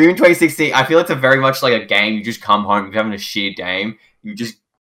 With Doom 2016, I feel it's a very much like a game. You just come home, you're having a shit game. You just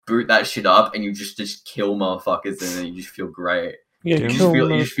boot that shit up, and you just kill motherfuckers, and then you just feel great. Yeah,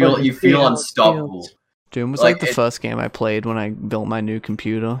 You feel unstoppable. Doom was like the first game I played when I built my new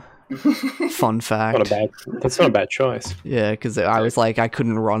computer. Fun fact. That's not a bad choice. Yeah, because I was like, I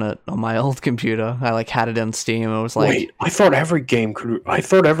couldn't run it on my old computer. I like had it on Steam. It was like, wait, I thought every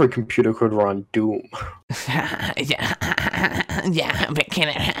computer could run Doom. yeah, but can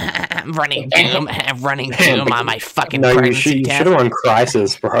it running Doom on my fucking You should have run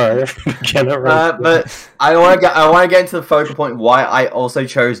Crysis, bro. But I want to get into the focal point why I also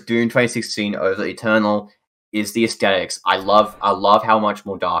chose Doom 2016 over Eternal. Is the aesthetics. I love how much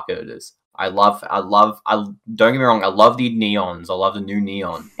more darker it is. Don't get me wrong, I love the neons. I love the new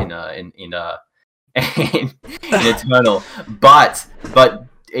neon in Eternal. But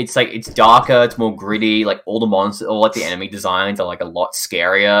it's like it's darker, it's more gritty, like all the monsters or like the enemy designs are like a lot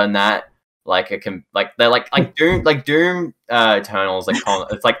scarier and that. Like it can they're like Doom Eternals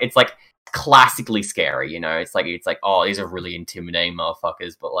it's like classically scary, you know. It's like oh, these are really intimidating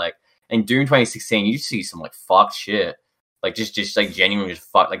motherfuckers, but like in Doom 2016, you see some like fucked shit, like just like genuinely just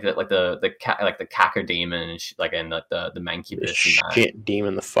fuck like the Cacker demon and like and the Mancubus shit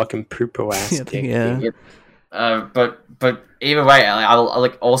demon, the fucking poopo ass dick. Yeah. But either way, I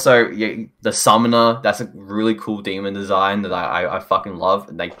like also the Summoner. That's a really cool demon design that I fucking love.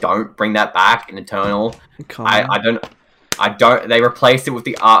 And they don't bring that back in Eternal. I don't. They replaced it with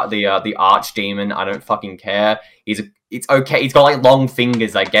the Arch Demon. I don't fucking care. It's okay. He's got like long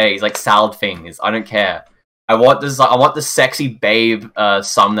fingers. I get it. He's like salad fingers. I don't care. I want the sexy babe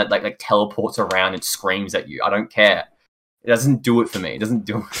some that like teleports around and screams at you. I don't care. It doesn't do it for me. It doesn't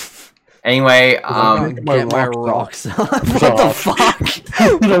do it. Anyway, get my rocks. What the fuck?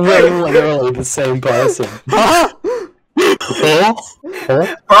 Literally the same person.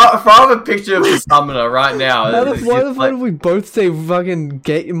 From a picture of the summoner right now. Why the fuck did we both say fucking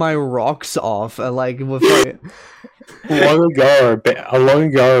get my rocks off? Like, we're fucking... Long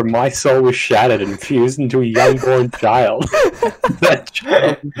ago, my soul was shattered and fused into a young-born child. That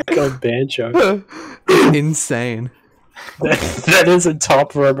child got Banjo. Insane. That is a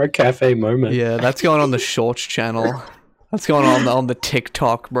top Robo-Cafe moment. Yeah, that's going on the Shorts channel. That's going on the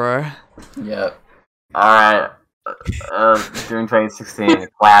TikTok, bro. Yeah. Alright. June 2016,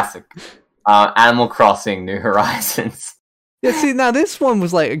 classic. Animal Crossing: New Horizons. Yeah, see, now this one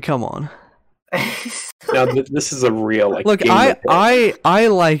was like, come on. Now this is a real like. Look, I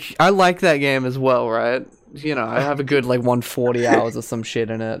like that game as well, right? You know, I have a good like 140 hours or some shit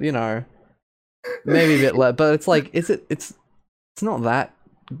in it. You know, maybe a bit less, but it's like, it's not that.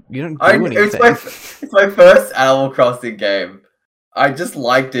 You don't do anything. It's my first Animal Crossing game. I just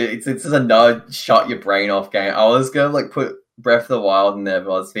liked it. It's just another shut your brain off game. I was gonna like put Breath of the Wild in there,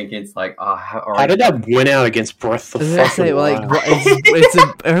 but I was thinking it's like, how did that win out against Breath of the Wild? Breath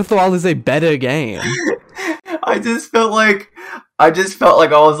of the Wild is a better game. I just felt like I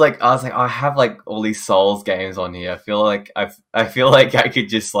was like I have like all these Souls games on here. I feel like I could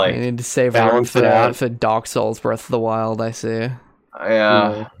just like, you need to save room for Dark Souls Breath of the Wild. I see.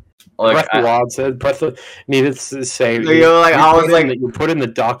 Yeah. Like, Breath of the Wild said needed to say. So you put in the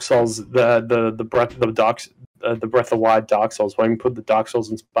Dark Souls, the Breath of the Wild Dark Souls. Why don't you put the Dark Souls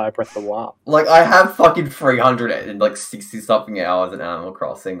inspired Breath of the Wild? Like, I have fucking 360 something hours in Animal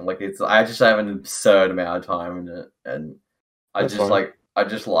Crossing. Like, I just have an absurd amount of time in it, and I just like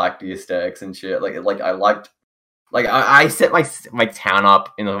the aesthetics and shit. I set my town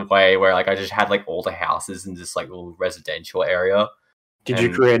up in a way where like I just had like all the houses in this like little residential area. Did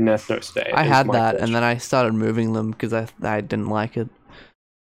you create an ethno state? I had that, and then I started moving them because I didn't like it.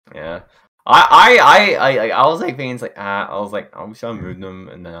 Yeah, I was like being like I was like I wish I moved them,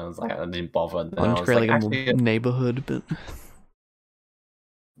 and then I was like I didn't bother. And then I was like a neighborhood, but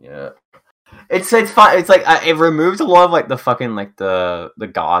yeah, it's fun. It's like it removes a lot of like the fucking like the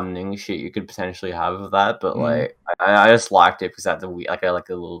gardening shit you could potentially have of that, but like I just liked it because that I like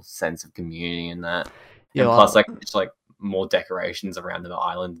a little sense of community in that. Yeah, and plus like just like more decorations around the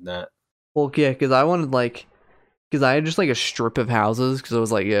island and that. Well, yeah, because I wanted like, because I had just like a strip of houses because I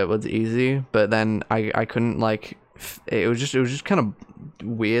was like, yeah, it was easy, but then I couldn't like, it was just kind of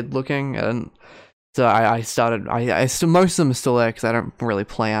weird looking, and so I started, most of them are still there because I don't really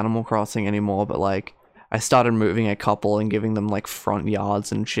play Animal Crossing anymore, but like I started moving a couple and giving them like front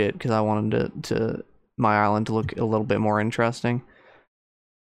yards and shit because I wanted to my island to look a little bit more interesting.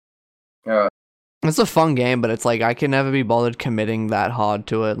 Yeah. It's a fun game, but it's like I can never be bothered committing that hard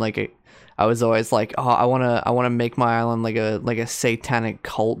to it. Like I was always like, oh, I wanna make my island like a satanic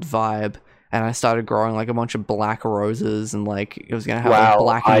cult vibe, and I started growing like a bunch of black roses, and like it was gonna have like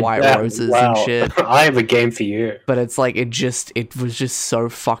black and white roses and shit. I have a game for you. But it's like it was just so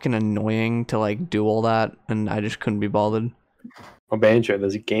fucking annoying to like do all that, and I just couldn't be bothered. Oh, Banjo,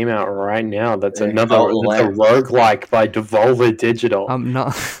 there's a game out right now that's a roguelike by Devolver Digital. I'm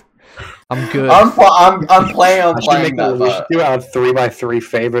not. I'm good. I'm playing that. We should do our 3x3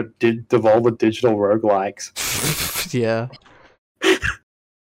 favorite Devolver Digital roguelikes. Yeah.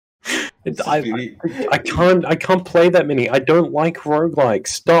 I can't play that many. I don't like roguelikes.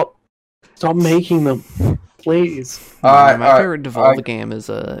 Stop making them, please. My favorite Devolver game is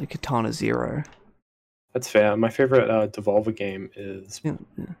Katana Zero. That's fair. My favorite Devolver game is. Yeah.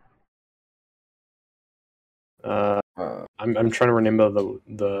 I'm trying to remember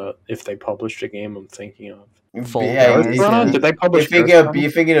the if they published a game I'm thinking of. Did they publish?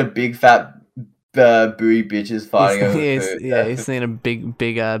 You're thinking of big fat booty bitches fighting over food. Yeah, he's seen a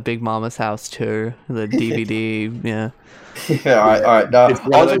big mama's house too. The DVD, yeah. Yeah, all right. No,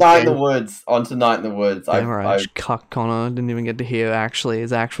 on to Night in the Woods. Yeah, right. Cuck Connor didn't even get to hear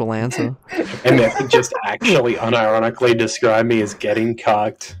his actual answer. And they just actually unironically describe me as getting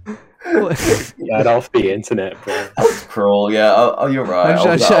cucked. Get off the internet, bro. That's cruel. Yeah. Oh, you're right.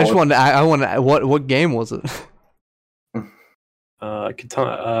 I just wanted. I wanted. What game was it?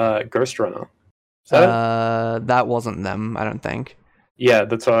 Ghost Runner. That wasn't them. I don't think. Yeah,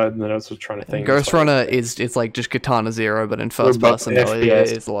 that's what I was trying to think. Ghost Runner it's like just Katana Zero, but in first person.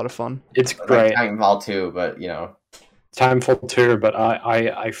 It's a lot of fun. It's great. Titanfall 2, but you know. Titanfall 2, but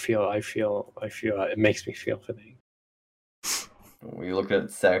I feel it makes me feel for things. We look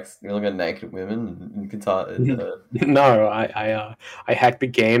at sex. We look at naked women in Katana. No, I hacked the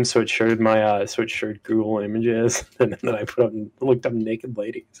game so it showed Google Images, and then I looked up naked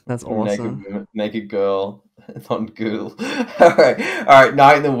ladies. That's awesome. Naked girl on Google. All right.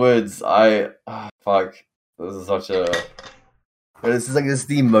 Night in the Woods. Fuck. This is such a. But this is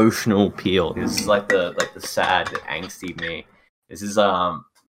the emotional appeal. This is like the sad, angsty me. This is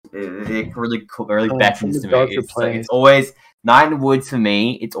it really cool, really beckons to me. It's always Night in the Woods for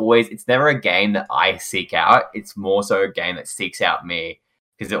me. It's never a game that I seek out. It's more so a game that seeks out me.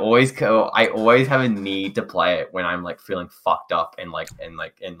 Because I always have a need to play it when I'm like feeling fucked up and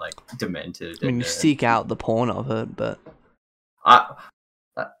demented. I mean, you seek out the porn of it, but we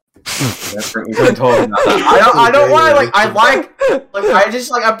don't talk about that. I don't want to I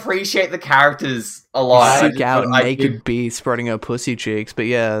just appreciate the characters a lot. You seek out naked bee spreading her pussy cheeks, but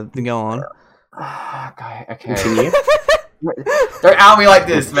yeah, go on. Okay. Don't out me like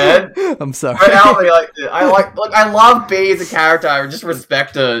this, man. I'm sorry. Don't out me like this. I love Bee as a character. I just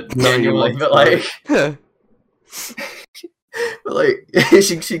respect her genuinely, but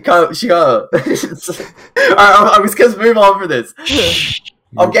she can't. I'm just gonna move on from this.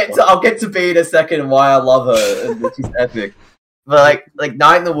 I'll get to Bee in a second and why I love her and she's epic. But like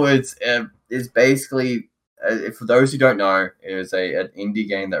Night in the Woods is basically, for those who don't know, it was an indie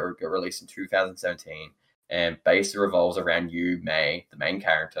game that got released in 2017. And basically revolves around you, May, the main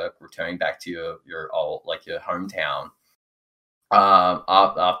character, returning back to your hometown,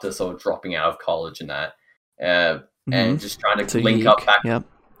 after sort of dropping out of college and that, and just trying to link up back. Yep.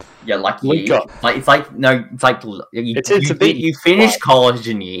 Yeah, link up. You finish college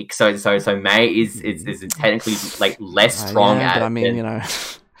in Yeek, so May is technically less strong at. But I mean,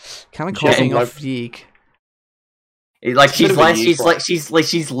 kind of calling off Yeek.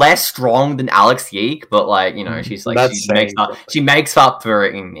 She's less strong than Alex Yeek, but she makes up for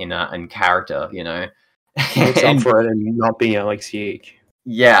it in character, Makes up for it and not being Alex Yeek.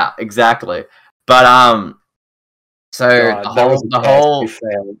 Yeah, exactly. But you're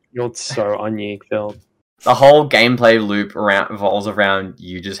so un-Yeek, Phil. The whole gameplay loop revolves around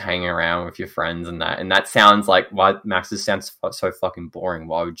you just hanging around with your friends and that sounds like why Max. This sounds so fucking boring.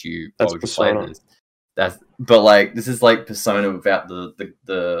 Why would you play this? This is like Persona without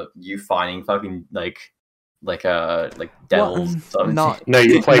the you finding fucking devils. No,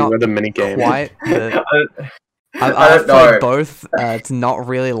 you play with a minigame. Quite. I've played both. It's not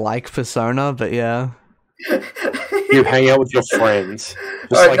really like Persona, but yeah. You hang out with your friends.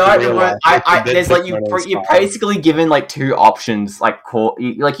 You're basically given two options.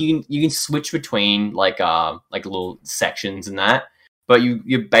 You can switch between little sections and that. But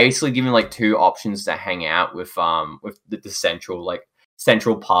you're basically given two options to hang out with the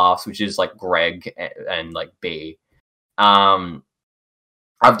central paths, which is Greg and B. I've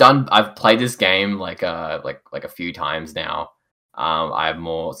played this game a few times now. I've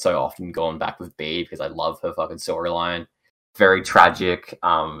more so often gone back with B because I love her fucking storyline. Very tragic.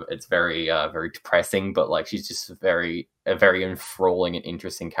 It's very very depressing, but she's just a very enthralling and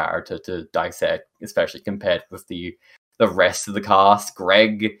interesting character to dissect, especially compared with the rest of the cast.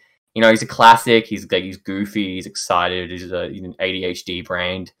 Greg, he's a classic. He's goofy. He's excited. He's an ADHD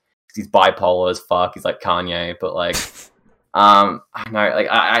brained. He's bipolar as fuck. He's like Kanye, but I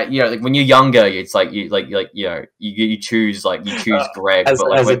know, when you're younger, it's you choose Greg,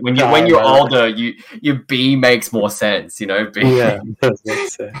 but when you're older, your B makes more sense. B. Yeah, that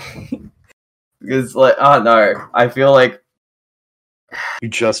makes sense. Because I don't know. I feel like. You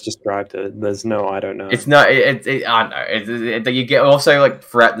just described it. There's no, I don't know. It's not. I don't know. You get also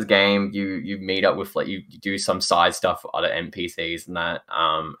throughout the game, you meet up with you do some side stuff with other NPCs and that.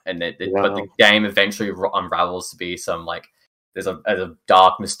 But the game eventually unravels to be some there's a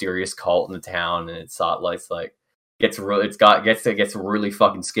dark, mysterious cult in the town, and it gets really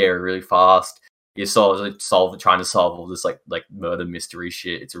fucking scary really fast. You're trying to solve all this murder mystery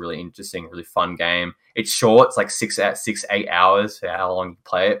shit. It's a really interesting, really fun game. It's short. It's 6-8 hours for how long you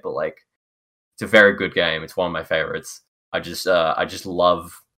play it, but it's a very good game. It's one of my favorites. I just really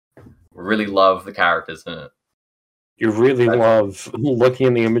love the characters in it. You really love looking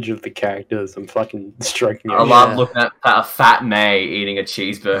at the image of the characters and fucking striking. I love looking at a fat May eating a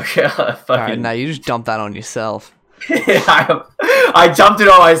cheeseburger. Alright, now you just dump that on yourself. I jumped it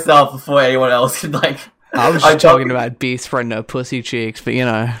on myself before anyone else could I was just talking about B spreading her pussy cheeks, but go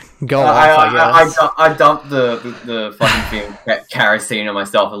off. I guess. I dumped the fucking thing, kerosene on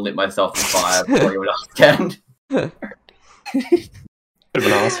myself and lit myself on fire before anyone else can. Bit of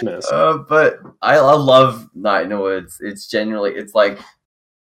an awesomeness. But I love Night in the Woods. It's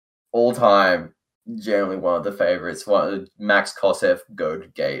all time. Generally one of the favorites. One of the Max Koseff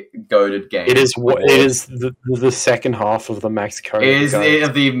goated game. It is the second half of the Max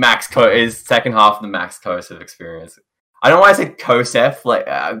Koseff. Is second half of the Max Koseff experience. I don't know why I said Koseff,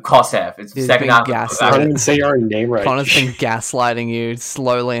 Koseff. It's the second half. I can't even say your own name right. Connor's been gaslighting you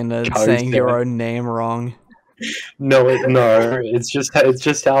slowly into saying your own name wrong. No, it's just how it's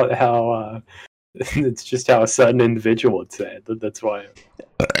just how a certain individual would say it. That's why.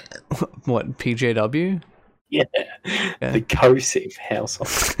 What, PJW? Yeah, the Kosef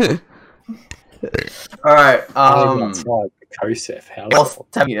household. All right. The Kosef Else household.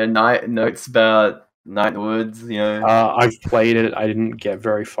 tell me notes about Night in the Woods. You know, I've played it. I didn't get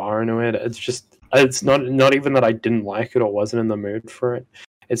very far into it. It's not even that I didn't like it or wasn't in the mood for it.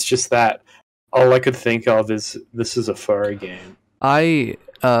 It's just that all I could think of is this is a furry game. I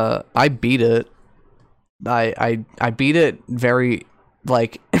beat it. I beat it very,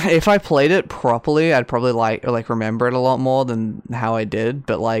 like, if I played it properly, I'd probably like remember it a lot more than how I did.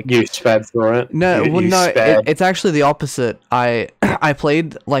 But like, You sped through it. no, You well, no, sped. it's actually the opposite. I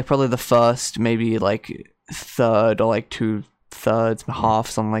played like probably the first maybe like third or like 2/3, half,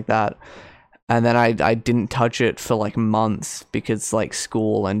 something like that. And then I didn't touch it for like months because like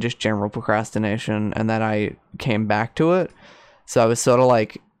school and just general procrastination. And then I came back to it. So I was sort of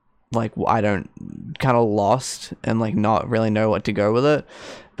like I don't, kind of lost and like not really know what to go with it.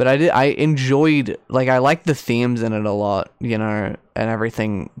 But I enjoyed, like, I liked the themes in it a lot, you know, and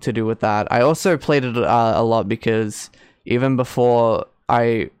everything to do with that. I also played it a lot because even before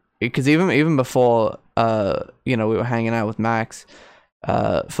even before you know, we were hanging out with Max,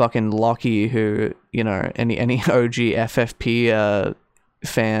 fucking Lockie, who, you know, any OG FFP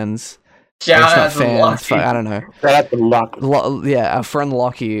fans, shout it's out not to fans, Lucky. I don't know. Shout out to Luck. Yeah, our friend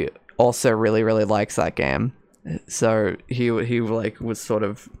Lockie also really, really likes that game. So he like was sort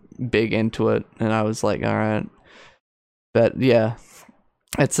of big into it, and I was like, all right. But yeah,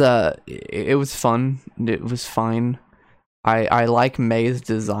 it's it was fun. It was fine. I like May's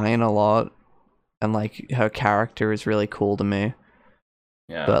design a lot, and like her character is really cool to me.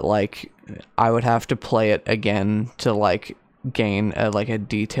 Yeah. But like, I would have to play it again to like gain a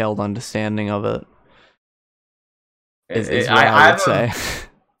detailed understanding of it. Is what I would say.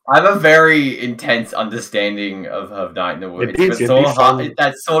 I have a very intense understanding of Night in the Woods. It'd be fun.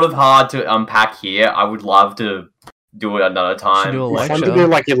 That's sort of hard to unpack here. I would love to do it another time. do a It's fun lecture. to do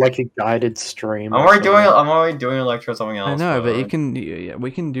like a guided stream. I'm already doing a lecture or something else. I know, but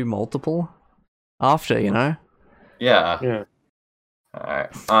we can do multiple after, you know. Yeah. Yeah. All right.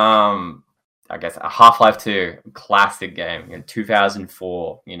 I guess Half-Life 2, classic game.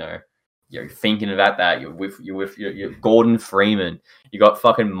 2004. You know, you're thinking about that. You're with your Gordon Freeman. You got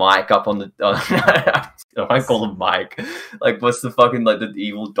fucking Mike up on the. I call him Mike. Like, what's the fucking, like, the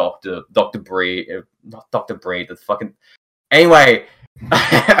evil doctor, Dr. Bree? Not Dr. Bree. The fucking. Anyway.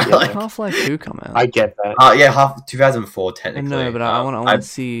 Like, Half-Life 2 come out. I get that. Yeah, 2004 technically. No, but I want to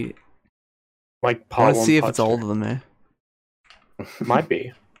see. Like, I want part to one, see if part it's two. older than me. Might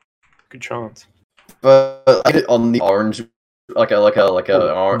be. Good chance. But I did it on the orange, like a No, the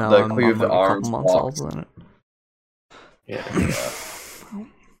I'm copy of the like a orange couple months box. older than it. Yeah.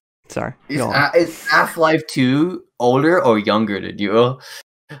 Sorry. Is Go on. is Half-Life 2 older or younger than you?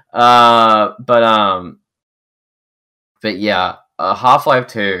 But yeah, Half-Life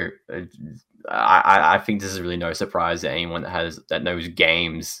 2. I think this is really no surprise to anyone that knows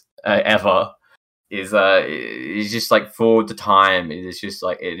games ever. Is just like, for the time, it's just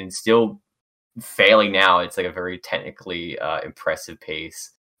like, it's still fairly now. It's like a very technically impressive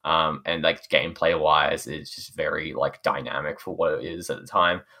piece. And like, gameplay wise, it's just very like dynamic for what it is at the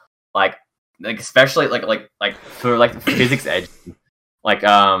time. Like especially like for like the physics edge. Like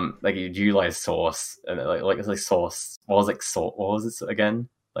you utilize source and like source. What was it again?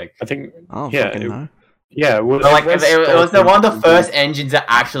 Like, I think. Oh, Yeah. fucking know. Yeah. it was one of the first engines that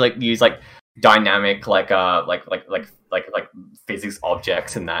actually like use like dynamic like physics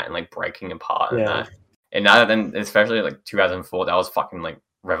objects and that, and like breaking apart and Yeah. that. And now then, especially like 2004, that was fucking like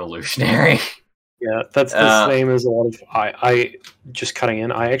revolutionary. Yeah, that's the same as a lot of. I just cutting in.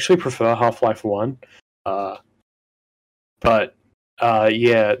 I actually prefer Half-Life 1, but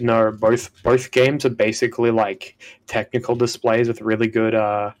yeah, no, both games are basically like technical displays with really good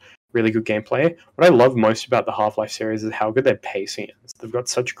gameplay. What I love most about the Half-Life series is how good their pacing is. They've got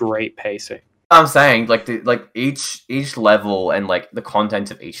such great pacing. I'm saying like each level and like the content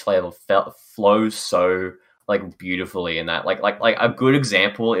of each level flows so like beautifully in that. Like a good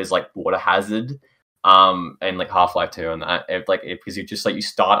example is like Water Hazard, and like Half-Life 2 and that. Because you just like, you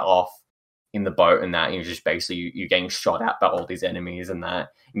start off in the boat and that, and you're just basically you're getting shot at by all these enemies and that,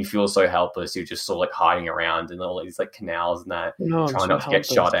 and you feel so helpless. You're just sort of like hiding around in all these like canals and that, trying not to get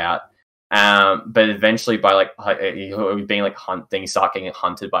shot at. But eventually, by like you being like hunting, you start getting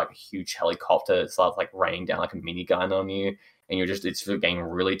hunted by like a huge helicopter. It starts like raining down like a minigun on you, and it's getting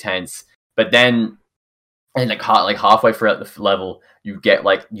really tense. But then and like halfway throughout the level, you get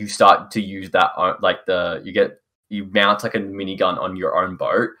like you start to use that like you mount like a minigun on your own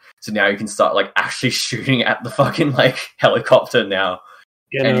boat, so now you can start like actually shooting at the fucking like helicopter now,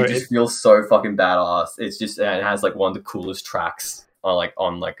 and it just feels so fucking badass. It's just it has like one of the coolest tracks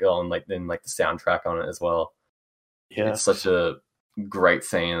on the soundtrack on it as well. Yeah, it's such a great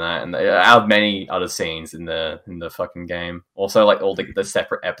scene in that, and out of many other scenes in the fucking game. Also, like all the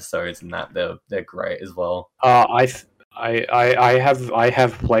separate episodes in that, they're great as well. I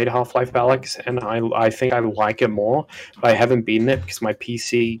have played Half-Life Alyx, and I think I like it more. But I haven't beaten it because my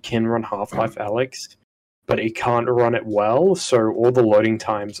PC can run Half-Life Alyx, but it can't run it well. So all the loading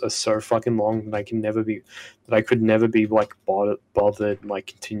times are so fucking long that I could never be like bothered like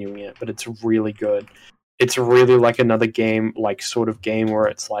continuing it. But it's really good. It's really like another game, like sort of game where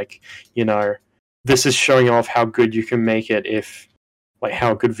it's like, you know, this is showing off how good you can make it if, like,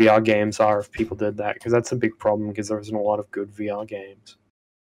 how good VR games are if people did that, because that's a big problem because there isn't a lot of good VR games.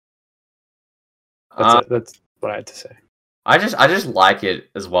 That's what I had to say. I just like it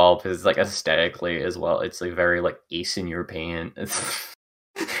as well because like aesthetically as well, it's like very like Eastern European.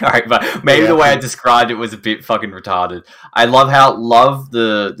 Alright, but maybe the way I described it was a bit fucking retarded. I love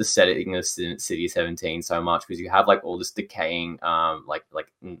the setting of City 17 so much because you have like all this decaying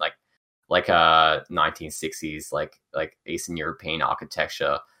 1960s like Eastern European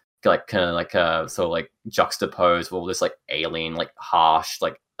architecture, like kind of like sort of like juxtaposed with all this like alien like harsh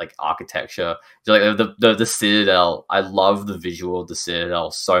like architecture. So, like the Citadel, I love the visual of the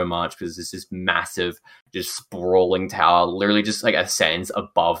Citadel so much because it's this massive, just sprawling tower, literally just like ascends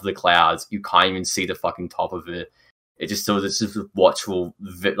above the clouds. You can't even see the fucking top of it. It just sort of this watchful,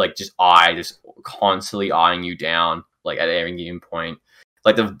 like just constantly eyeing you down, like at every given point.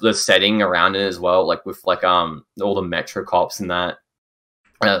 Like the setting around it as well, like with like all the Metro cops and that,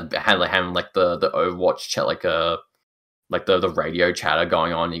 having like the Overwatch chat, like the radio chatter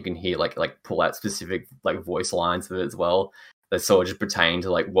going on. You can hear like pull out specific like voice lines of it as well that sort of just pertain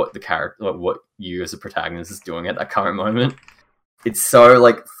to like what the character, like, what you as a protagonist is doing at that current moment. It's so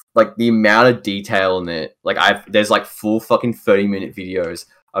like the amount of detail in it. Like there's like full fucking 30-minute videos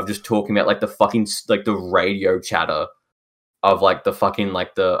of just talking about like the fucking like the radio chatter of like the fucking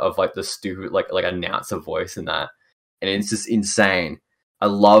like the stupid like announcer voice and that, and it's just insane. I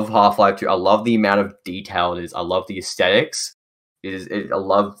love Half-Life 2. I love the amount of detail it is. I love the aesthetics. I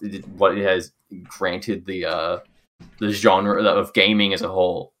love what it has granted the genre of gaming as a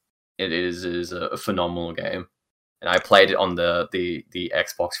whole. It is a phenomenal game, and I played it on the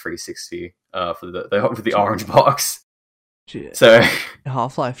Xbox 360 for the orange box. So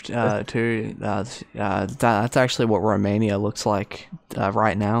Half-Life 2. That's actually what Romania looks like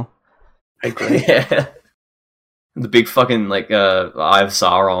right now. I agree. Yeah. The big fucking like Eye of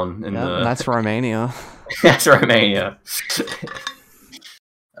Sauron and that's Romania. That's Romania.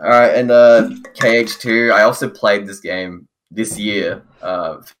 Alright, and KH2, I also played this game this year.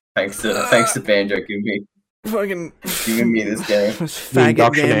 Thanks to Banjo giving me this game.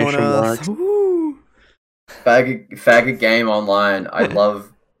 Faggot game on Earth. Faggot game online. I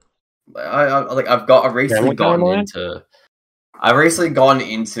love I've recently gone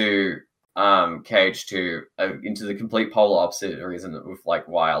into KH2 into the complete polar opposite reason with like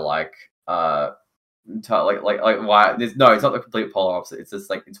why I like why it's not the complete polar opposite. It's just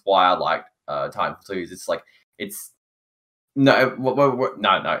like it's why I like Titanfall 2. It's like it's no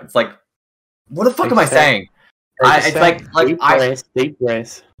it's like what the fuck am I saying? Deep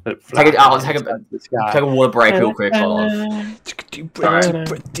breath. Take a water break real quick. Hold on. Deep breath.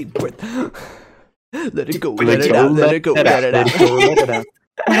 Let it go. Let it go.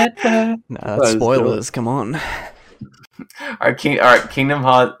 No, that's spoilers. Come on. All right, Kingdom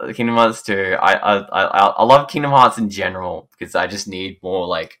Hearts 2. I love Kingdom Hearts in general because I just need more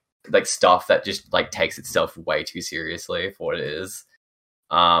like stuff that just like takes itself way too seriously for what it is.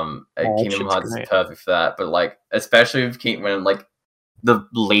 Kingdom Hearts is perfect for that, but like especially when like the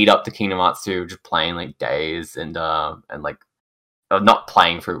lead up to Kingdom Hearts 2, just playing like days and like not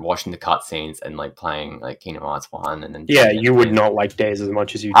playing through, watching the cutscenes and like playing like Kingdom Hearts 1 and then you would not like Days as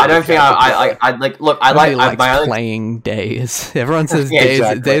much as you. I don't think I like. Look, I like playing Days. Everyone says Days.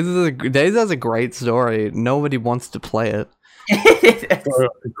 Exactly. Days has a great story. Nobody wants to play it. For a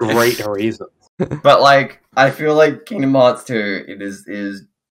great reason. But like, I feel like Kingdom Hearts 2, it is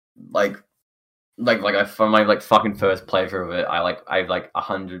like from my like fucking first playthrough of it, I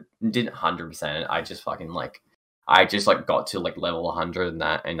 100%. I just like got to like level 100 and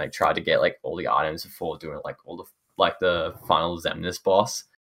that, and like tried to get like all the items before doing like all the like the final Xemnas boss,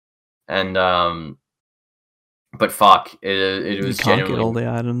 and but fuck, it was you can't get all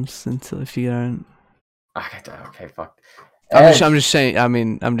the items until if you don't. Okay, fuck. I'm just saying. I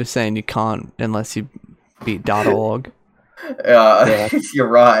mean, I'm just saying you can't unless you beat .org. Yeah, you're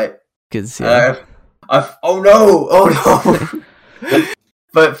right. Because yeah. Oh no!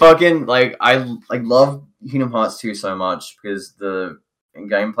 But fucking like I love Kingdom Hearts 2 so much because the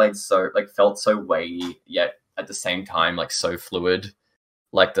gameplay felt so weighty yet at the same time like so fluid.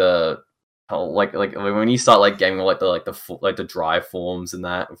 Like when you start like gaming the drive forms and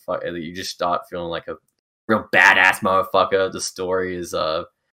that, you just start feeling like a real badass motherfucker. The story is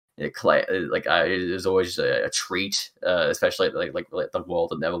it is always a treat, especially like the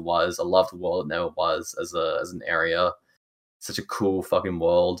world that never was. I love the world that never was as an area. Such a cool fucking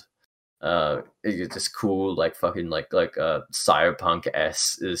world. It's just cool, like fucking like cyberpunk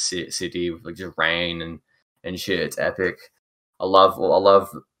city with like just rain and shit. It's epic. I love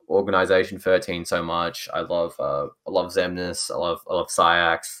Organization 13 so much. I love Xemnas. I love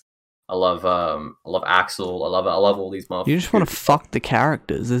Syax. I love Axel. I love all these motherfuckers. You just want to fuck the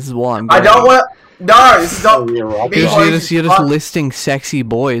characters. This is why I'm. I don't want. No, this is not. You're just listing sexy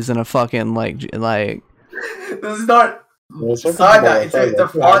boys in a fucking like. This is not. It's a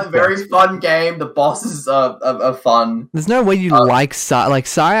fun, very fun game. The bosses are fun. There's no way you like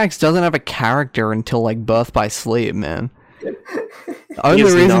Syax doesn't have a character until like Birth by Sleep, man. The only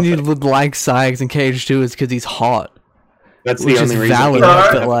reason you would like Syax in KH2 is because he's hot. That's the only reason. Valid,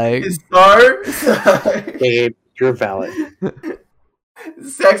 but like, Gabe, you're valid.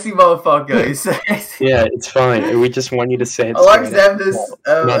 Sexy motherfucker. He's sexy. Yeah, it's fine. We just want you to say it. I like Xemnas.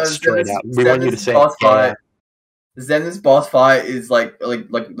 Not straight out. We want you to say it. Xemnas boss fight is like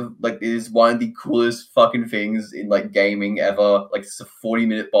it is one of the coolest fucking things in like gaming ever. Like it's a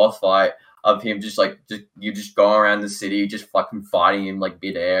 40-minute boss fight of him just going around the city just fucking fighting him like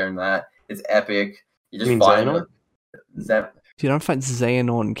midair and that. It's epic. You just fight him. You don't fight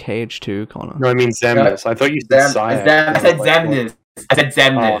Xehanort in KH2, Connor. No, I mean Xemnas. I thought you said Syax. I said Xemnas. I said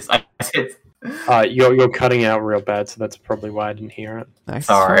Xemnas. You're cutting out real bad, so that's probably why I didn't hear it.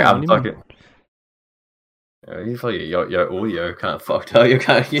 Sorry, I'm fucking. Your audio kind of fucked up. I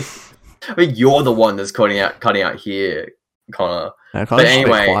mean, you're the one that's cutting out here, Connor. No, but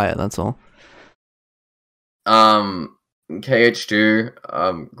anyway, quiet. That's all.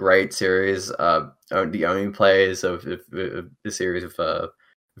 KH2, great series. The only players of the series of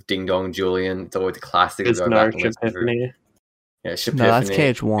Ding Dong Julian. It's always a classic. There's no Shipiphany. Yeah, Shipiphany. No, that's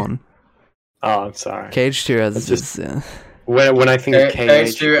KH1. Oh, I'm sorry. KH2 has just. When I think of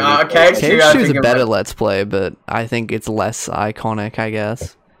KH2 is a better Let's Play, but I think it's less iconic, I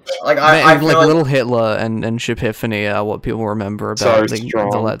guess. I like Little Hitler and Shipiphany are what people remember about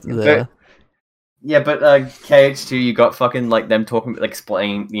Yeah, but KH2, you got fucking like them talking, like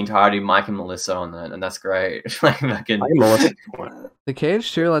explaining the entirety of Mike and Melissa on that, and that's great. Like fucking the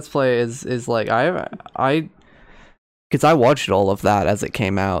KH2 Let's Play is like I because I watched all of that as it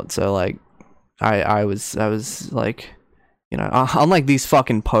came out, so like I was like, you know, unlike these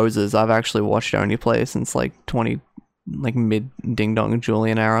fucking posers, I've actually watched Only Play since like mid Ding Dong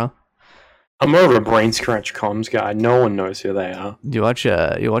Julian era. I'm more of a brain scratch comms guy. No one knows who they are. You watch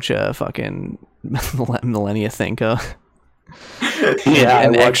a fucking Millennia Thinker. Yeah,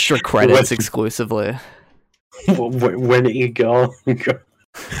 and extra credits exclusively. When Eagle, I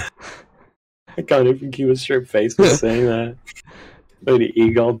can't even keep a straight face with saying that. When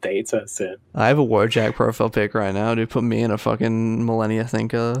Eagle dates us in. I have a Wojak profile pic right now. Dude, put me in a fucking Millennia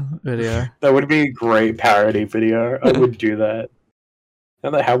Thinker video. That would be a great parody video. I would do that.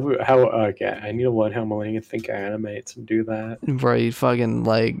 Okay, I need to learn how Millennia Thinker animates and do that. Bro, you fucking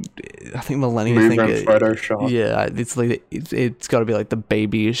like, I think Millennia Thinker. Photoshop. Yeah, it's like it's got to be like the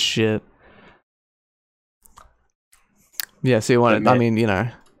babyest shit. Yeah, so you want to? I mean, you know.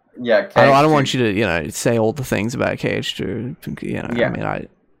 Yeah, KH2. I don't want you to, you know, say all the things about KH2. You know, yeah. I mean,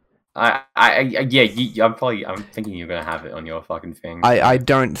 I'm thinking you're gonna have it on your fucking thing. I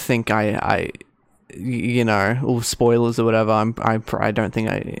don't think you know, all spoilers or whatever. I don't think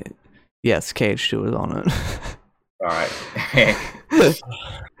yes, KH2 is on it. All right.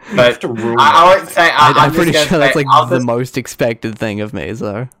 But I would say I'm pretty sure that's like the most expected thing of me.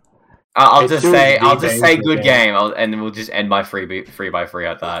 So I'll just say good game, and we'll just end my free by free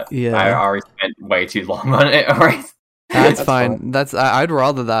at that. Yeah, I already spent way too long on it. Alright, that's fine. I'd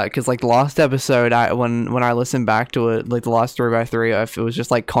rather that because like last episode, when I listened back to it, like the last 3x3, it was just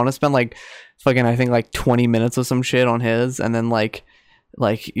like Connor spent like fucking I think like 20 minutes or some shit on his, and then like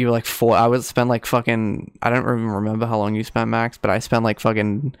you were like 4. I would spend like fucking I don't even remember how long you spent, Max, but I spent like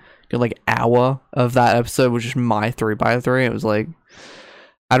fucking good like hour of that episode was just my 3x3. It was like.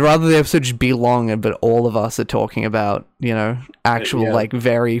 I'd rather the episode just be longer, but all of us are talking about, you know, actual, like,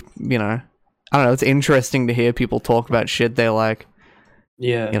 very, you know, I don't know, it's interesting to hear people talk about shit they like.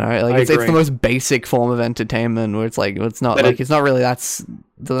 Yeah, you know, like it's the most basic form of entertainment where it's like it's not like it's not really doesn't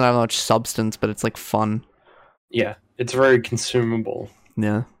have much substance, but it's like fun. Yeah, it's very consumable.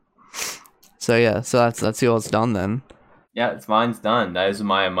 Yeah. So yeah, so that's yours done then. Yeah, mine's done. Those are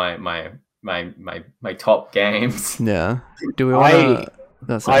my top games. Yeah. Do we want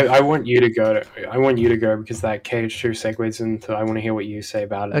to? I want you to go. I want you to go because that KH2 segues into. I want to hear what you say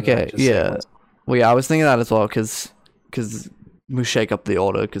about it. Okay. Yeah. Well, yeah, I was thinking that as well because we shake up the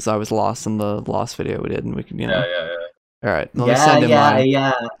order because I was last in the last video we did, and we can Yeah. All right. Let me send in mine.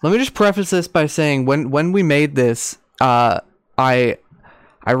 Yeah. Let me just preface this by saying when we made this, I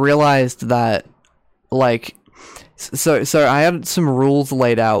realized that like so I had some rules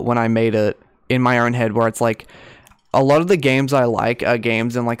laid out when I made it in my own head where it's like a lot of the games I like are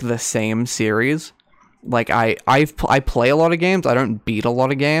games in like the same series. Like I play a lot of games. I don't beat a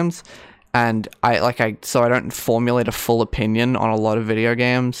lot of games. And so I don't formulate a full opinion on a lot of video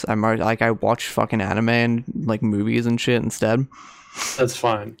games. I watch fucking anime and like movies and shit instead. That's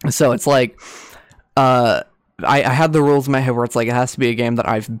fine. So it's like, I had the rules in my head where it's like it has to be a game that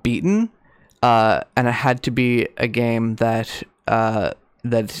I've beaten, and it had to be a game that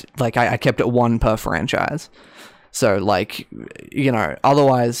like I kept it one per franchise. So like, you know,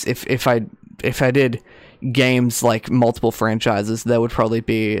 otherwise if I did games like multiple franchises, there would probably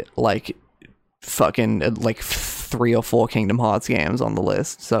be like fucking like 3 or 4 Kingdom Hearts games on the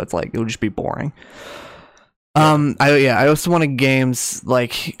list, so it's like it would just be boring. I also wanted games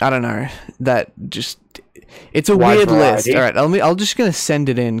like, I don't know, that just it's a weird list. All right, I'll just gonna send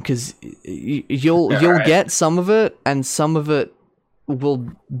it in because you'll get some of it, and some of it will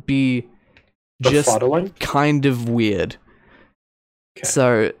be just kind of weird. Okay.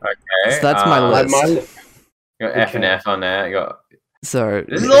 So that's my list. You got F and F on there. You got. So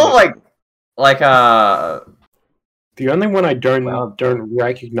this is all like the only one I don't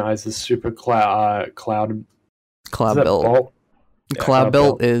recognize is Super Cloud Build. Cloud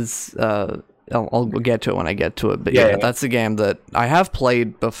Build is I'll get to it when I get to it, but yeah, that's a game that I have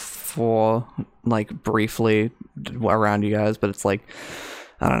played before, like briefly around you guys, but it's like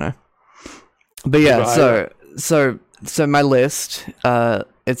I don't know. But yeah, so my list,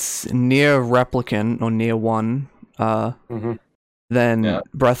 it's Nier Replicant or Nier 1, then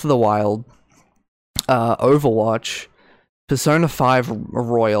Breath of the Wild, Overwatch, Persona 5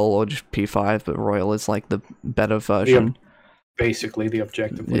 Royal, or just P5, but Royal is like the better version. Basically the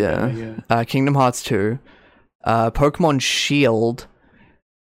objective. Kingdom Hearts 2, Pokemon Shield,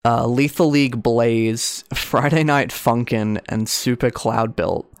 Lethal League Blaze, Friday Night Funkin', and Super Cloud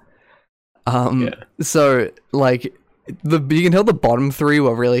Built. So like you can tell the bottom 3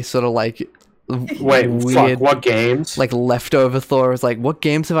 were really sort of like weird. What games? Like leftover thoughts. Like what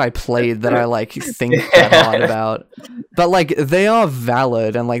games have I played that I like think that hard about? But like they are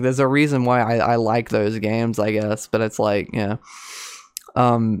valid, and like there's a reason why I like those games, I guess. But it's like but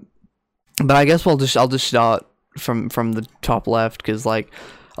I guess I'll just start from the top left, because like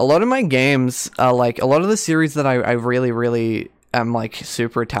a lot of my games, like a lot of the series that I really am like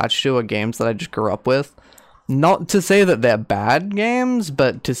super attached to are games that I just grew up with. Not to say that they're bad games,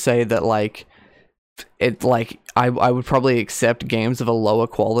 but to say that like it like I would probably accept games of a lower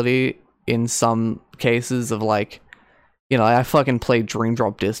quality in some cases of like, you know, I fucking played Dream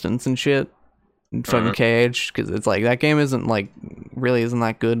Drop Distance and shit in fucking KH, because it's like that game isn't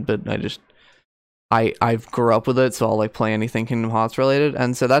that good, but I've grew up with it, so I'll like play anything Kingdom Hearts related.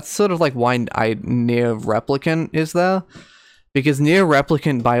 And so that's sort of like why Nier Replicant is there, because Nier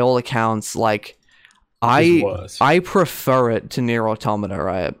Replicant by all accounts, like I prefer it to Nier Automata,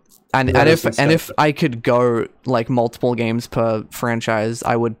 right? And if I could go like multiple games per franchise,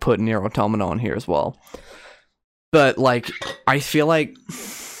 I would put Nier Automata on here as well. But like I feel like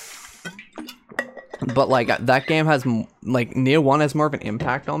that game has like Nier 1 has more of an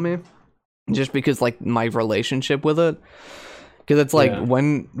impact on me, just because like my relationship with it. Because it's like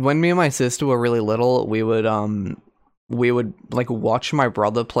when me and my sister were really little, we would like watch my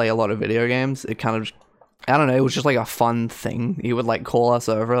brother play a lot of video games. It kind of, I don't know, it was just like a fun thing. He would like call us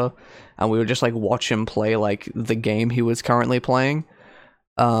over and we would just like watch him play like the game he was currently playing.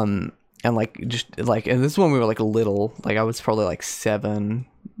 And like just like, and this is when we were like little, like I was probably like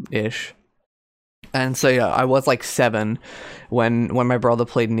 7-ish. And so yeah, I was like 7 when my brother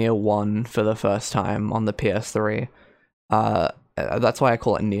played Nier 1 for the first time on the PS3. That's why I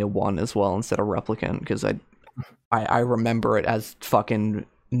call it Nier 1 as well instead of Replicant, because I remember it as fucking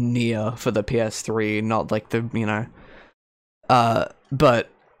Nier for the PS3, not like the, you know. But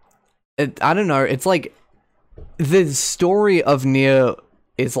I don't know, it's like the story of Nier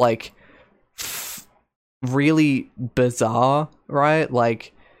is like really bizarre, right?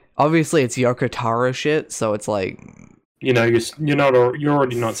 Like, obviously it's Yoko Taro shit, so it's like, you're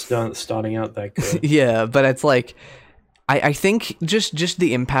already not starting out that good. yeah, but it's like, I think just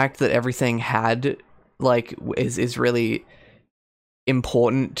the impact that everything had, like, is really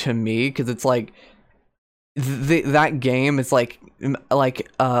important to me, because it's like, that game is like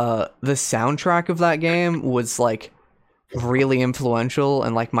the soundtrack of that game was like really influential,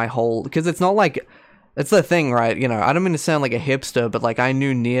 and like my whole, because it's not like, it's the thing, right? You know, I don't mean to sound like a hipster, but like I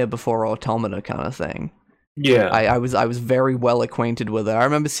knew Nier before Automata, kind of thing. Yeah, I was very well acquainted with it. I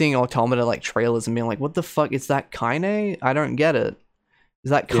remember seeing Automata like trailers and being like, "What the fuck is that, Kaine? I don't get it.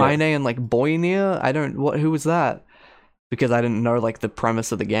 Is that Kaine and like Boy Nier? I don't. Who was that?" Because I didn't know like the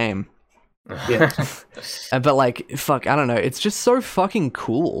premise of the game. Yeah. But like, fuck, I don't know. It's just so fucking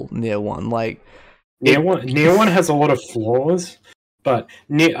cool. Nier 1, like Nier 1 has a lot of flaws, but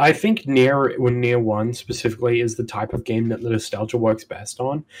I think Nier 1 specifically is the type of game that the nostalgia works best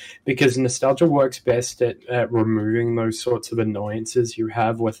on, because nostalgia works best at removing those sorts of annoyances you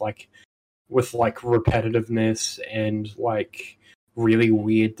have with repetitiveness and like really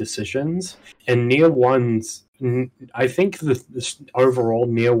weird decisions. And Nier 1's, I think the overall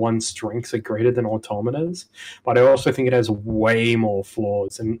Nier 1's strengths are greater than Automata's, but I also think it has way more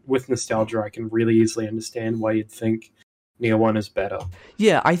flaws. And with nostalgia, I can really easily understand why you'd think Nier 1 is better.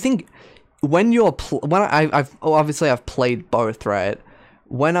 Yeah, I think when you're I've played both, right?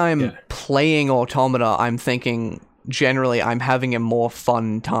 When I'm playing Automata, I'm thinking generally I'm having a more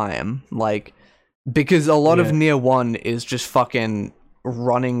fun time, like, because a lot of Nier 1 is just fucking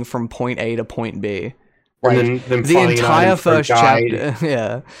running from point A to point B. Like, and then the entire first chapter,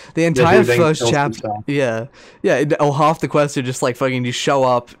 the entire first chapter, or half the quests are just like, fucking, you show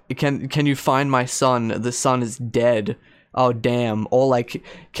up, can you find my son? The son is dead. Oh damn. Or like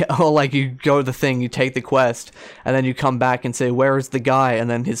you go to the thing, you take the quest, and then you come back and say, where is the guy? And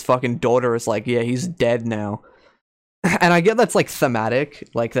then his fucking daughter is like, yeah, he's dead now. And I get that's like thematic,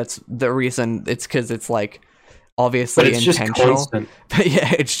 like that's the reason. It's because it's like obviously but it's intentional. Just constant. But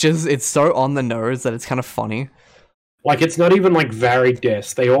yeah, it's so on the nose that it's kind of funny. Like, it's not even like varied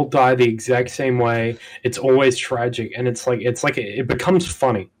deaths. They all die the exact same way. It's always tragic, and it becomes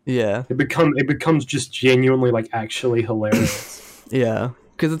funny. Yeah, it becomes just genuinely like actually hilarious. Yeah,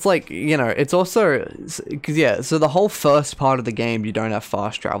 because it's like, you know, it's also because so the whole first part of the game you don't have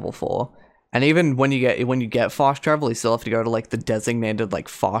fast travel for. And even when you get fast travel, you still have to go to like the designated like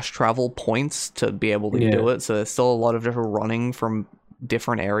fast travel points to be able to do it. So there's still a lot of different running from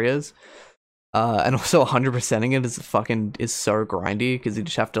different areas. And also 100%ing it is so grindy, because you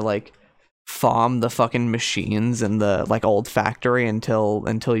just have to like farm the fucking machines in the like old factory until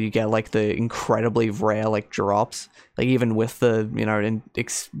you get like the incredibly rare like drops. Like even with the, you know,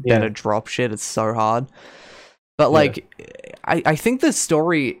 better drop shit, it's so hard. But like I think the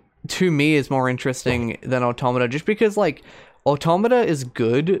story to me is more interesting than Automata, just because like Automata is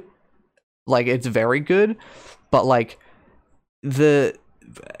good, like it's very good, but like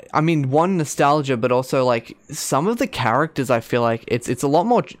one, nostalgia, but also like some of the characters, I feel like it's a lot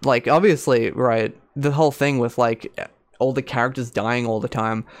more like, obviously, right, the whole thing with like all the characters dying all the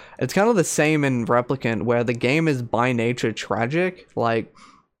time, it's kind of the same in Replicant, where the game is by nature tragic. Like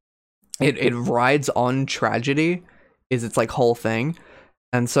it rides on tragedy is its like whole thing.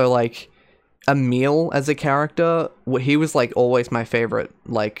 And so like Emil as a character, he was like always my favorite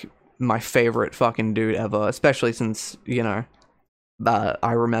fucking dude ever, especially since, you know,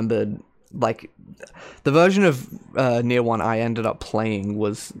 I remembered like the version of Nier 1 I ended up playing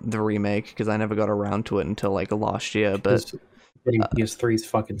was the remake, because I never got around to it until like last year. But getting PS3s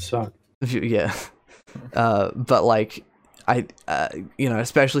fucking suck. Yeah. But like I you know,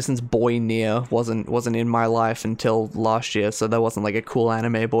 especially since Boy Nier wasn't in my life until last year, so there wasn't like a cool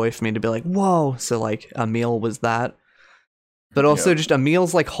anime boy for me to be like, whoa. So like Emil was that. But also just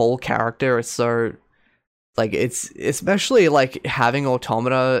Emil's like whole character is so like, it's especially like having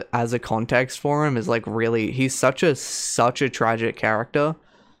Automata as a context for him is like really, he's such a tragic character,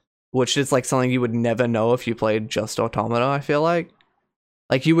 which is like something you would never know if you played just Automata. I feel like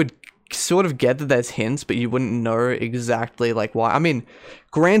you would sort of get that there's hints, but you wouldn't know exactly like why. I mean,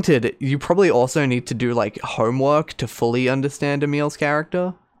 granted, you probably also need to do like homework to fully understand Emil's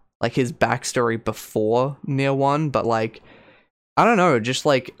character, like his backstory before Nier 1, but like I don't know, just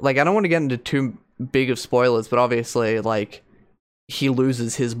like I don't want to get into too big of spoilers, but obviously like he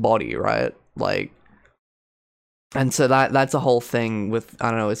loses his body, right? Like, and so that's a whole thing with,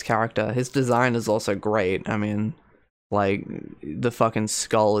 I don't know, his character. His design is also great. I mean, like the fucking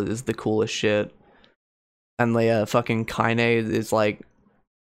skull is the coolest shit, and the fucking Kaine is like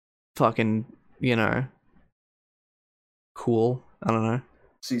fucking, you know, cool. I don't know.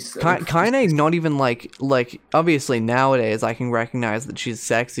 She's so Kaine, not even like obviously nowadays I can recognize that she's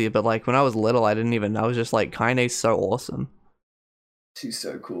sexy, but like when I was little I didn't even know. I was just like, Kaine's so awesome. She's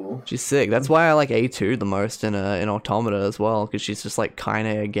so cool. She's sick. That's why I like A2 the most in Automata as well, because she's just like Kaine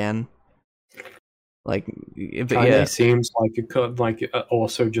again. Like, but Kaine yeah, seems like it could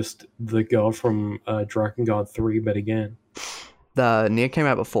also just the girl from Drakengard 3, but again. the Nier came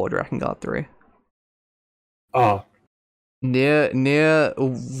out before Drakengard 3. Oh, Nier I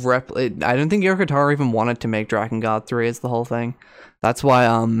don't think Yokotaro even wanted to make Drakengard 3 is the whole thing. That's why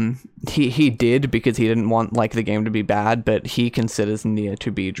he did, because he didn't want like the game to be bad, but he considers Nier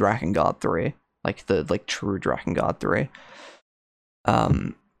to be Drakengard 3, like the true Drakengard 3.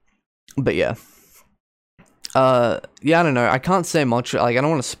 But yeah. Yeah, I don't know. I can't say much. Like, I don't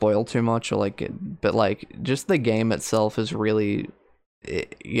want to spoil too much, or like, but like, just the game itself is really,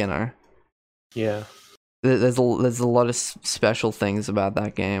 you know, yeah. there's a lot of special things about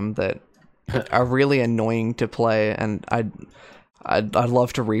that game that are really annoying to play, and I'd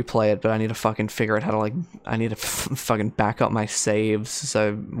love to replay it, but I need to fucking figure out how to like, I need to fucking back up my saves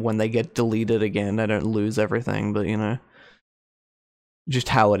so when they get deleted again, I don't lose everything. But you know, just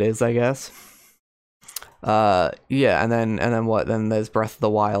how it is, I guess. Yeah, and then what? Then there's Breath of the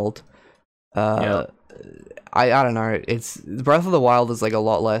Wild. I don't know. It's Breath of the Wild is like a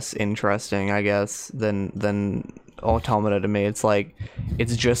lot less interesting, I guess, than Automata to me. It's like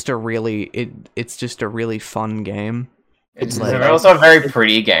it's just a really fun game. It's like, also a very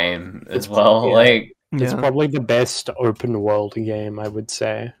pretty game as well. Yeah. Like, It's probably the best open world game, I would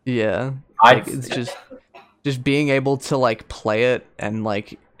say. Yeah, like, it's just being able to like play it and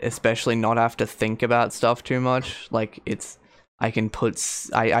like especially not have to think about stuff too much. Like I put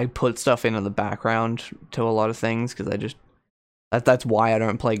stuff into the background to a lot of things because that's why I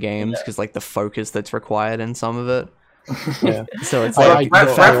don't play games, because like the focus that's required in some of it. Yeah. So it's I- like I-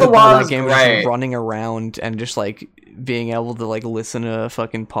 the I- fact I- that Wild the is game is great. just running around and just like being able to like listen to a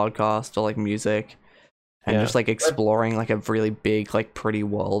fucking podcast or like music and Yeah. just like exploring like a really big like pretty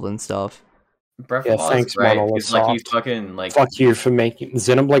world and stuff. Breath Yeah, of the Wild is thanks, great. Monolith It's like you Soft. fucking like. Fuck you for making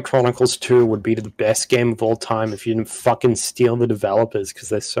Xenoblade Chronicles 2 would be the best game of all time if you didn't fucking steal the developers because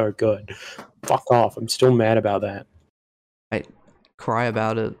they're so good. Fuck off. I'm still mad about that. I cry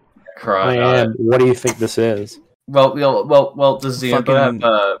about it. Cry. I am. What do you think this is? Well, does Xenoblade Fucking-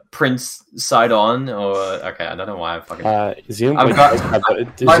 have Prince Sidon or okay? I don't know why I'm fucking. Xenoblade got- does have my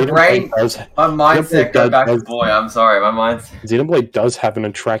Xenoblade brain- does- My mindset go back to does- boy. I'm sorry, my mind's. Xenoblade does have an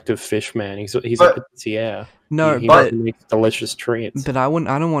attractive fish man. He's But- a patissier. No, he but makes delicious treats. I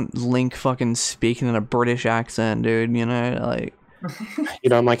don't want Link fucking speaking in a British accent, dude. You know, like. You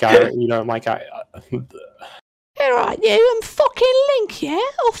don't like Alright, you, I'm fucking Link, yeah?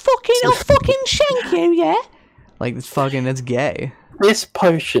 I'll fucking shank you, yeah? Like, it's gay. this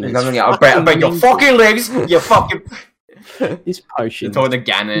potion. Is I'll break your fucking legs. You fucking. This potion. It's talking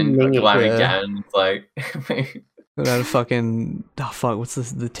to Ganon, Yeah. Ganon. It's like. And then fucking, what's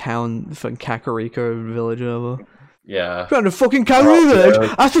this? The town, fucking Kakariko village over. Yeah. Trying to fucking carry yeah.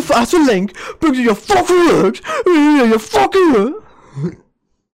 village. As a Link, brings you your fucking legs. Your fucking legs.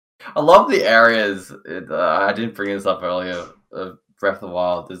 I love the areas. I didn't bring this up earlier. Breath of the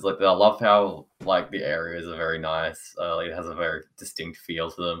Wild. There's like I love how like the areas are very nice. Like it has a very distinct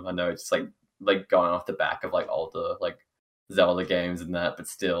feel to them. I know it's like going off the back of like older like Zelda games and that, but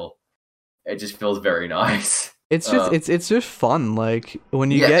still, it just feels very nice. It's just it's just fun. Like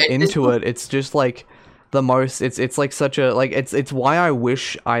when you get into it, it's just like the most. It's like such a like it's why I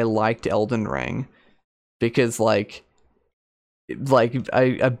wish I liked Elden Ring, because like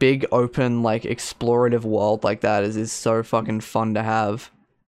a big open like explorative world like that is so fucking fun to have.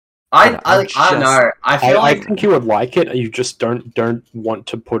 I don't know. I feel I like think you would like it. You just don't want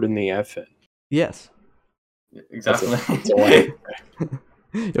to put in the effort. Yes, exactly. That's all I-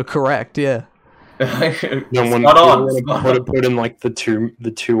 you're correct. Yeah. No one Spot on. put in like the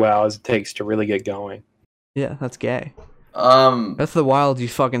 2 hours it takes to really get going. Yeah, that's gay. Um. Breath of the Wild, you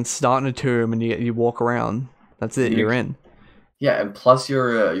fucking start in a tomb and you walk around. That's it. You're in. Yeah, and plus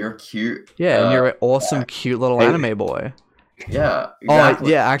you're cute. Yeah, and you're an awesome, cute little Hey. anime boy. Yeah. Exactly.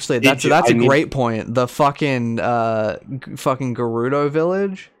 Oh, yeah. Actually, that's I a mean- great point. The fucking fucking Gerudo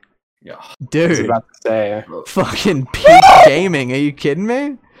village, Yeah. I was dude. about to say. Fucking peak gaming. Are you kidding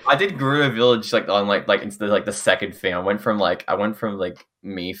me? I did Gerudo Village like on like into the second thing. I went from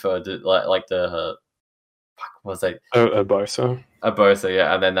Mifa to like the what was I Urbosa. Urbosa,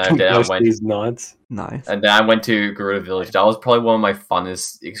 yeah, and then I went These nuts. Nice. and then I went to Gerudo Village. That was probably one of my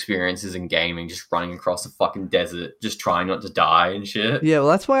funnest experiences in gaming, just running across the fucking desert, just trying not to die and shit. Yeah, well,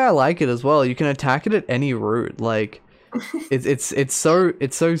 that's why I like it as well. You can attack it at any route. Like, it's so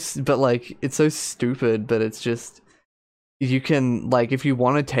but like it's so stupid, but it's just you can like if you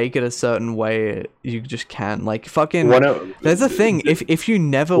want to take it a certain way, you just can. Like fucking there's a thing if you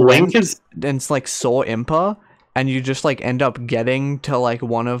never went and like saw Impa and you just like end up getting to like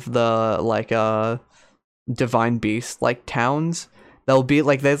one of the like Divine Beast like towns, there'll be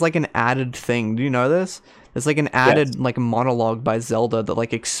like there's like an added thing. Do you know this? There's like an added like monologue by Zelda that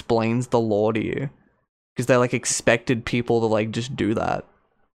like explains the lore to you. Because they like expected people to like just do that.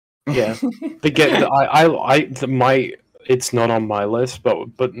 Yeah, it's not on my list, but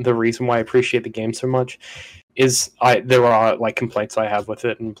the reason why I appreciate the game so much is there are like complaints I have with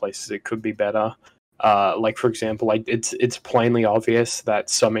it and places it could be better. Like for example, like it's plainly obvious that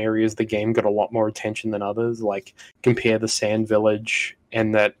some areas of the game got a lot more attention than others. Like compare the Sand Village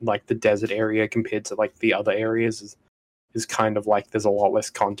and that like the desert area compared to like the other areas is kind of like there's a lot less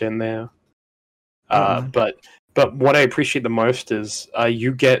content there. But what I appreciate the most is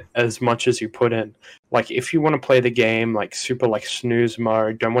you get as much as you put in. Like if you want to play the game like super like snooze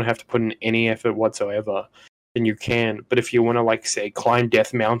mode, don't want to have to put in any effort whatsoever, then you can. But if you want to like say climb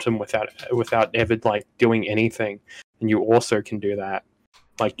Death Mountain without ever like doing anything, then you also can do that.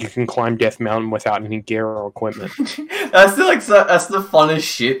 Like you can climb Death Mountain without any gear or equipment. That's the funnest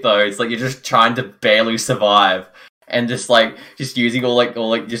shit though. It's like you're just trying to barely survive. And just using all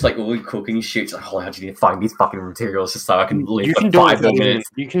the cooking shit. Like, I just need to find these fucking materials just so I can live for 5 more minutes.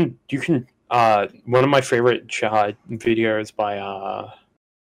 You can. One of my favorite videos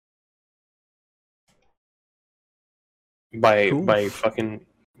by fucking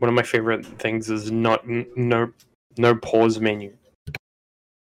one of my favorite things is no pause menu.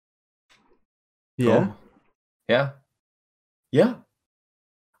 Yeah. Cool. Yeah.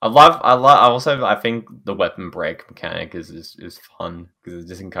 I think the weapon break mechanic is fun because it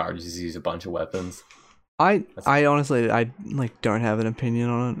just encourages you to use a bunch of weapons. I honestly like don't have an opinion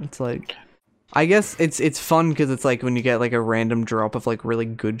on it. It's like I guess it's fun because it's like when you get like a random drop of like really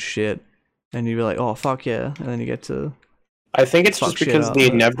good shit and you'd be like, oh fuck yeah, and then you get to I think it's just because the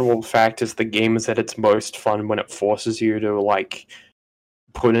inevitable fact is the game is at its most fun when it forces you to like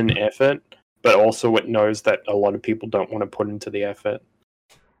put in effort, but also it knows that a lot of people don't want to put into the effort.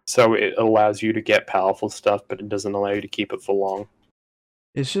 So it allows you to get powerful stuff, but it doesn't allow you to keep it for long.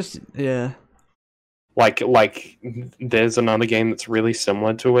 It's just, yeah. Like there's another game that's really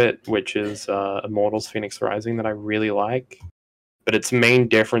similar to it, which is Immortals Phoenix Rising that I really like. But its main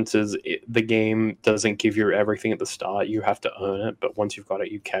difference is the game doesn't give you everything at the start. You have to earn it, but once you've got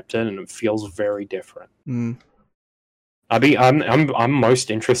it, you kept it, and it feels very different. I'm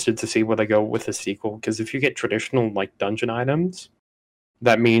most interested to see where they go with the sequel, because if you get traditional like dungeon items,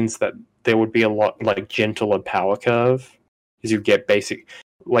 that means that there would be a lot like gentler power curve, because you get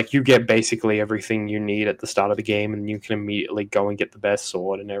basically everything you need at the start of the game, and you can immediately go and get the best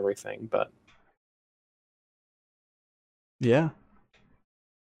sword and everything. But yeah.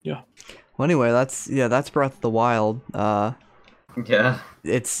 Well, anyway, that's Breath of the Wild. Yeah.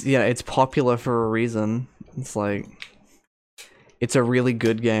 It's popular for a reason. It's like it's a really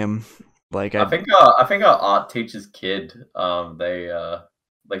good game. Like I think our art teacher's kid,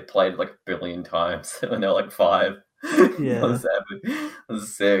 they played like 1 billion times when they were like 5. Yeah. That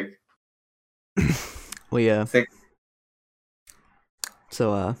was sick. Well, yeah. Sick.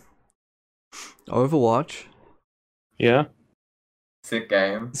 So, Overwatch. Yeah. Sick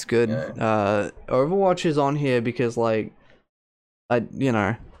game. It's good. Yeah. Overwatch is on here because like, I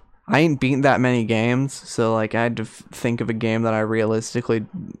ain't beaten that many games, so like I had to think of a game that I realistically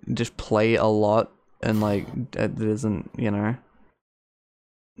just play a lot, and like it isn't,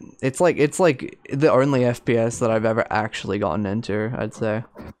 it's like the only FPS that I've ever actually gotten into, I'd say.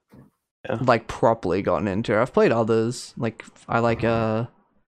 Yeah. Like properly gotten into. I've played others. Like I like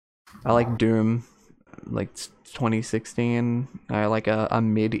Doom, like 2016. I like a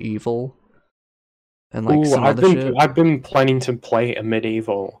Medieval. And like some other shit. I've been planning to play a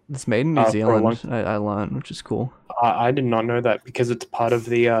Medieval. It's made in New Zealand. I learned, which is cool. I did not know that because it's part of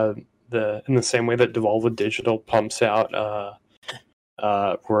the in the same way that Devolver Digital pumps out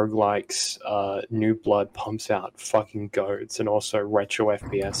roguelikes, New Blood pumps out fucking goats and also retro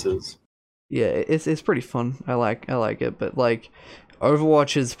FPSs. Yeah, it's pretty fun. I like it, but like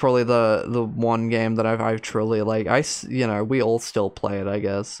Overwatch is probably the one game that I've truly like. We all still play it, I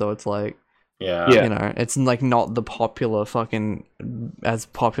guess. So it's like. Yeah. It's like not the popular fucking as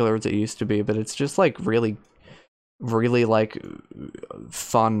popular as it used to be, but it's just like really, really like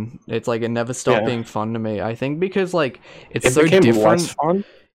fun. It's like it never stopped being fun to me. I think because like it's so different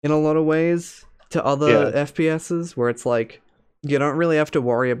in a lot of ways to other FPSs, where it's like you don't really have to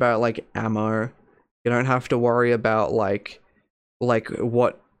worry about like ammo You don't have to worry about like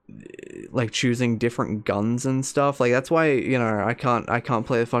what like choosing different guns and stuff. Like that's why, you know, I can't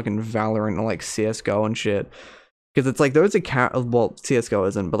play the fucking Valorant or like CS:GO and shit. Because it's like those are well, CS:GO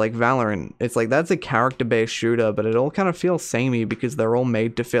isn't, but like Valorant, it's like that's a character-based shooter, but it all kind of feels samey because they're all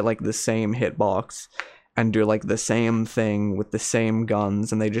made to fit like the same hitbox and do like the same thing with the same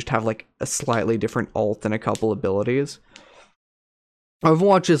guns, and they just have like a slightly different ult and a couple abilities.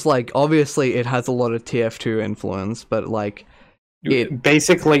 Overwatch is like, obviously it has a lot of TF2 influence, but like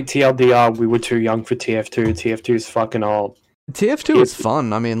basically TLDR, we were too young for TF2. TF2 is fucking old. TF2 is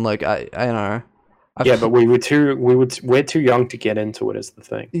fun. I mean, like I know. Yeah, but we're too young to get into it is the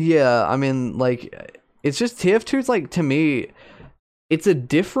thing. Yeah, I mean, like it's just TF2 is like, to me,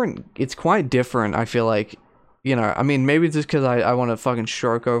 it's quite different. I feel like, you know, I mean, maybe it's just because I want to fucking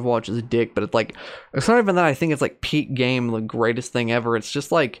stroke Overwatch as a dick, but it's like, it's not even that I think it's like peak game, the greatest thing ever. It's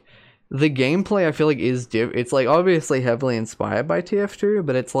just like the gameplay I feel like is it's like obviously heavily inspired by TF2,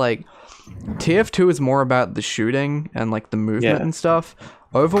 but it's like TF2 is more about the shooting and like the movement and stuff.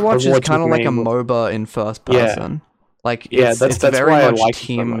 Overwatch is kind of like a MOBA in first person. Like it's very much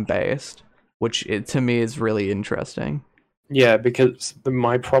team based, which to me is really interesting. Yeah, because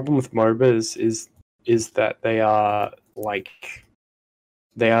my problem with MOBAs is that they are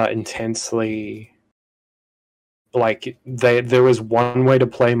intensely like there is one way to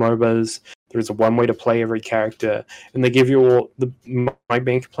play MOBAs. There's one way to play every character, and they give you all my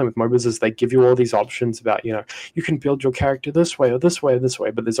main complaint with MOBAs is they give you all these options about, you know, you can build your character this way or this way or this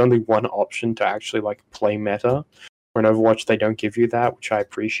way, but there's only one option to actually like play meta. For an Overwatch, they don't give you that, which I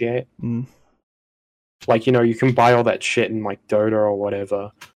appreciate. Like, you know, you can buy all that shit in like Dota or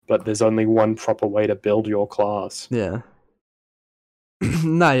whatever, but there's only one proper way to build your class. Yeah.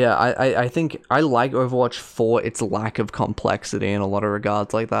 No, yeah, I think I like Overwatch for its lack of complexity in a lot of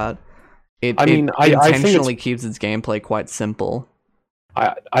regards like that. It intentionally keeps its gameplay quite simple.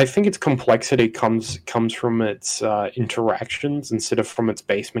 I think its complexity comes from its interactions instead of from its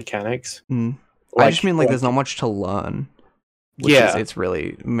base mechanics. Like, I just mean like there's not much to learn. Which it's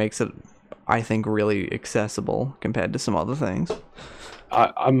really makes it, I think, really accessible compared to some other things.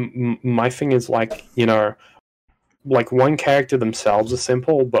 My thing is like, you know, like one character themselves are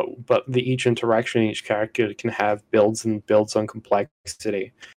simple, but each interaction, each character can have builds on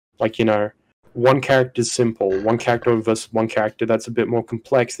complexity. Like, you know, one character is simple, one character versus one character that's a bit more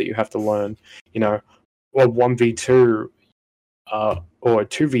complex that you have to learn. You know, or 1v2 or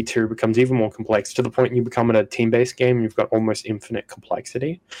 2v2 becomes even more complex to the point you become in a team-based game and you've got almost infinite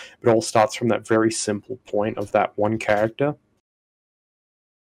complexity. It all starts from that very simple point of that one character.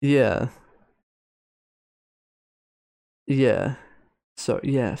 Yeah. Yeah. So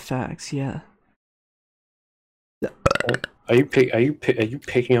yeah, facts. Yeah. Are you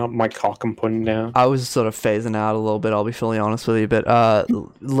picking up my cock and putting down? I was sort of phasing out a little bit. I'll be fully honest with you, but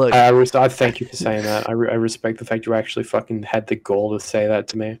look, I thank you for saying that. I respect the fact you actually fucking had the gall to say that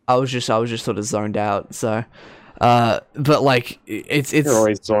to me. I was just sort of zoned out. So, but like it's you're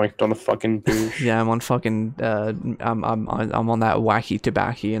always zoinked on the fucking boosh. Yeah, I'm on fucking I'm on that wacky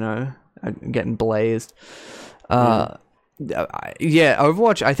tobacco, you know, I'm getting blazed. Yeah,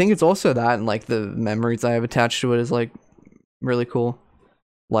 Overwatch, I think it's also that, and like the memories I have attached to it is like really cool.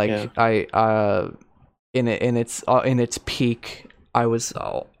 Like in its peak, I was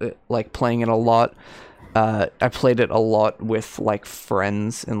like playing it a lot. I played it a lot with like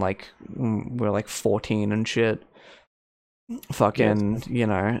friends, and like we're like 14 and shit. Fucking, you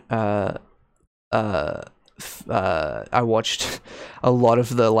know, I watched a lot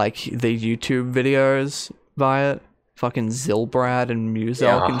of the YouTube videos by it. Fucking Zilbrad and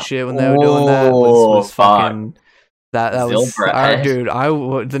Muselk and shit when they were doing that was fucking that was dude.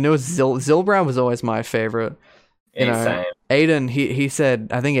 The newest Zilbrad was always my favorite. You know, Aiden, he said,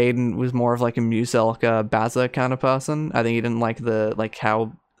 I think Aiden was more of like a Muselk Bazza kind of person. I think he didn't like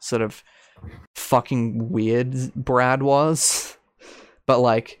how sort of fucking weird Brad was. But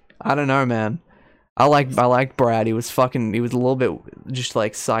like, I don't know, man. I like Brad. He was a little bit just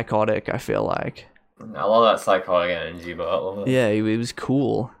like psychotic, I feel like. I love that psychotic energy, but I love it. Yeah, he was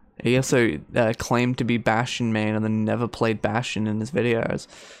cool. He also claimed to be Bastion main and then never played Bastion in his videos.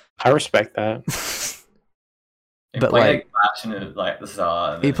 I respect that. But like Bastion at like the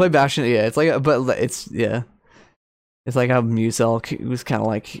start. He played Bastion, yeah. It's like, but it's it's like how Muselk was kind of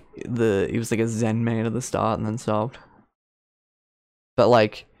like he was like a Zen main at the start and then stopped. But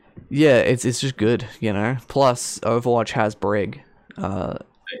like, yeah, it's just good, you know. Plus, Overwatch has Brig.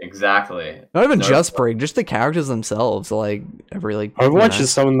 exactly. Not even just Brig, just the characters themselves. Like, really. Overwatch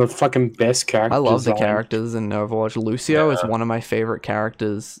is some of the fucking best characters. I love the characters in Overwatch. Lucio is one of my favorite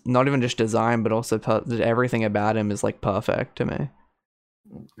characters. Not even just design, but also everything about him is like perfect to me.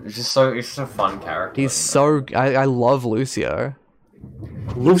 It's just a fun character. He's so. I love Lucio.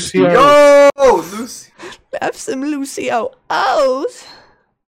 Lucio. Lucio. Have some Lucio. Oh.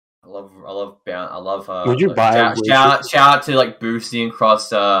 I love Would you buy shout out to like boosting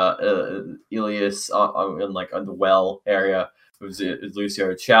across Ilias in like on the well area. It was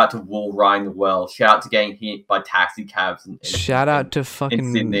Lucio. Shout out to Wool riding the well. Shout out to getting hit by taxi cabs. Shout out to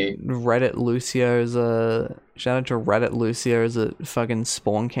fucking Reddit Lucio's shout out to Reddit Lucio's fucking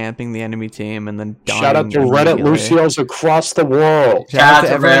spawn camping the enemy team and then dying. Shout out to Reddit Lucio's across the world. Shout out to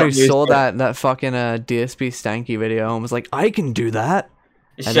everyone who saw that fucking DSP Stanky video and was like, I can do that.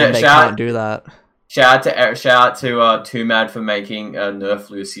 And then they can't do that. Shout out to Too Mad for making Nerf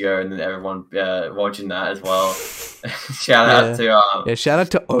Lucio, and then everyone watching that as well. Shout out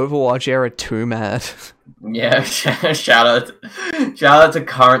to Overwatch era Too Mad. Yeah, shout out to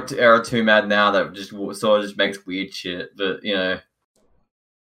current era Too Mad now that just sort of just makes weird shit, but you know.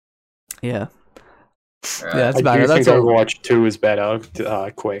 Yeah. Right. Yeah, that's I better. think Overwatch 2 is better.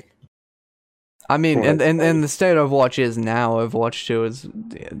 Quick. I mean, and the state Overwatch is now, Overwatch 2 is,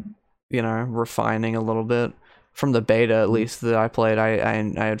 you know, refining a little bit from the beta at least that I played. I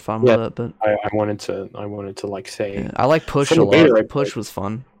had fun with it, but I wanted to like say I like Push a lot. Push was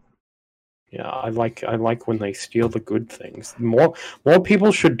fun. Yeah, I like when they steal the good things. More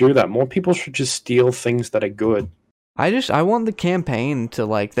people should do that. More people should just steal things that are good. I want the campaign to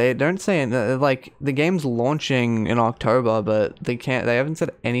like, they don't say like the game's launching in October, but they haven't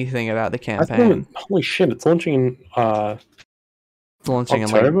said anything about the campaign. Holy shit, it's launching in it's launching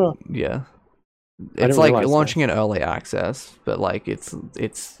October? It's like launching in early access, but like it's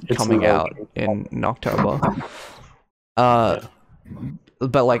coming out in October. But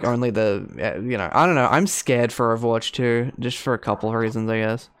like only the you know, I don't know, I'm scared for Overwatch 2 just for a couple of reasons, I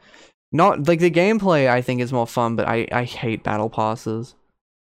guess. Not like the gameplay I think is more fun, but I hate battle passes.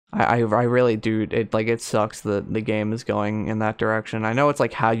 I really do. It sucks that the game is going in that direction. I know it's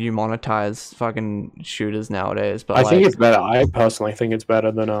like how you monetize fucking shooters nowadays, but I think it's better. I personally think it's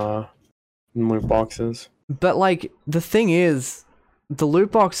better than loot boxes. But like the thing is, the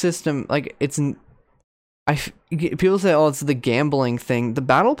loot box system, like people say, oh, it's the gambling thing. The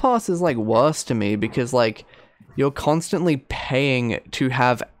battle pass is like worse to me because like you're constantly paying to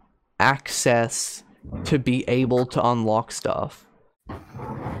have access to be able to unlock stuff,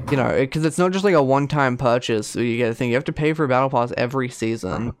 you know, because it's not just like a one-time purchase. So you get a thing, you have to pay for a battle pass every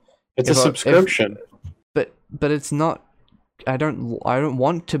season. It's a subscription. But it's not. I don't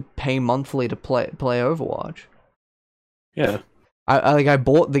want to pay monthly to play Overwatch. Yeah, I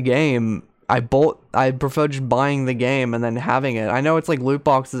bought the game. I prefer just buying the game and then having it. I know it's like loot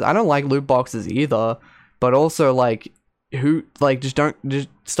boxes. I don't like loot boxes either, but also like just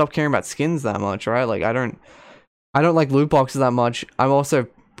stop caring about skins that much, right? Like I don't like loot boxes that much. I'm also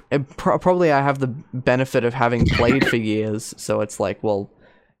probably I have the benefit of having played for years, so it's like, well,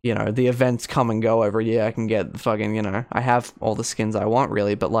 you know, the events come and go every year. I can get fucking, you know, I have all the skins I want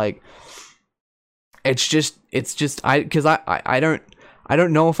really, but like it's just I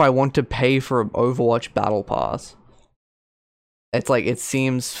don't know if I want to pay for an Overwatch battle pass. It's like, it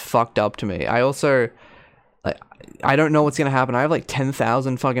seems fucked up to me. I also, like, I don't know what's gonna happen. I have like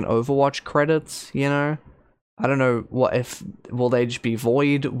 10,000 fucking Overwatch credits, you know? I don't know will they just be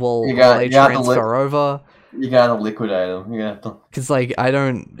void? Will they transfer over? You gotta liquidate them. You have to. Cause like, I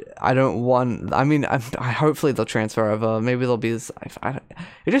don't want, I mean, I hopefully they'll transfer over. Maybe they'll be this,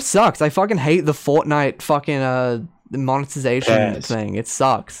 it just sucks. I fucking hate the Fortnite fucking, monetization thing. It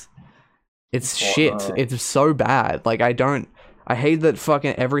sucks. It's shit. It's so bad. Like I hate that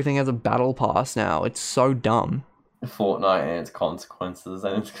fucking everything has a battle pass now. It's so dumb. Fortnite and its consequences.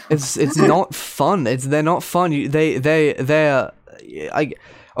 It's not fun. They're not fun. They're like,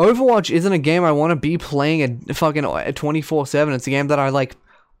 Overwatch isn't a game I want to be playing a fucking 24/7. It's a game that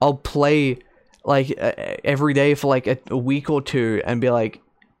I'll play like every day for like a week or two and be like,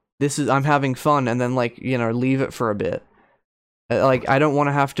 I'm having fun, and then like, you know, leave it for a bit. Like, I don't want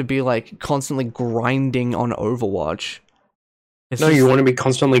to have to be like constantly grinding on Overwatch. You want to be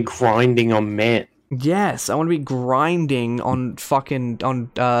constantly grinding on men. Yes, I want to be grinding on fucking on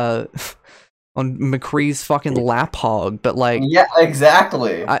McCree's fucking lap hog, but like, yeah,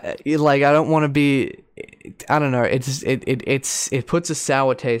 exactly. I don't want to be. I don't know. It puts a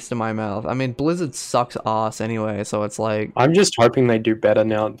sour taste in my mouth. I mean, Blizzard sucks ass anyway, so it's like, I'm just hoping they do better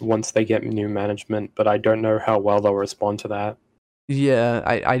now once they get new management, but I don't know how well they'll respond to that. Yeah,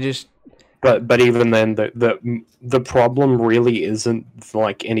 I just. But even then, the problem really isn't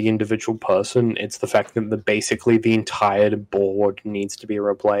like any individual person. It's the fact that basically the entire board needs to be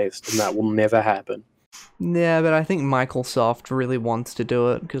replaced, and that will never happen. Yeah, but I think Microsoft really wants to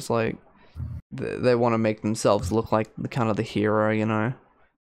do it because like they want to make themselves look like the kind of the hero, you know.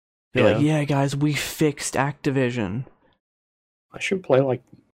 They're like, yeah, guys, we fixed Activision. I should play like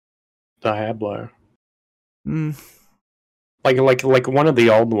Diablo. Hmm. Like one of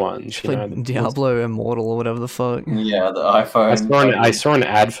the old ones. You know, Diablo Immortal or whatever the fuck. Yeah, the iPhone. I saw an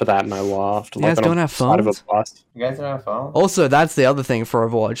ad for that and I laughed. You guys don't have phones? You guys don't have phones? Also, that's the other thing for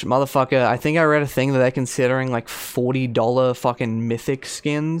Overwatch. Motherfucker, I think I read a thing that they're considering like $40 fucking mythic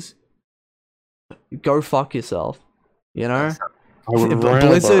skins. Go fuck yourself. You know?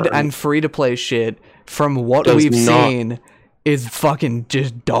 Blizzard and free-to-play shit, from what we've seen, is fucking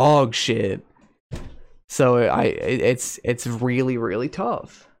just dog shit. So it's really, really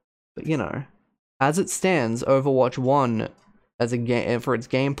tough. But you know, as it stands, Overwatch 1 as a game for its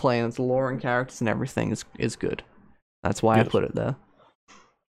gameplay and its lore and characters and everything is good. That's why I put it there.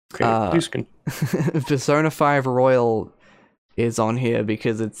 Okay, please continue. Persona 5 Royal is on here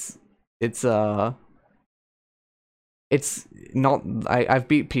because it's not. I've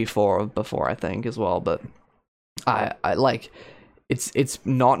beat P4 before, I think, as well, but I like. It's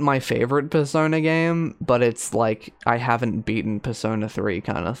not my favorite Persona game, but it's like I haven't beaten Persona 3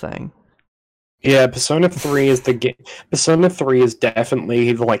 kind of thing. Yeah, Persona 3 is the game. Persona 3 is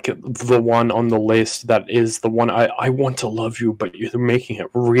definitely like the one on the list that is the one I want to love you, but you're making it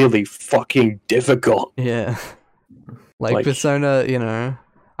really fucking difficult. Yeah. Like Persona, you know.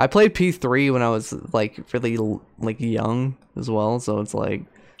 I played P3 when I was like really like young as well, so it's like.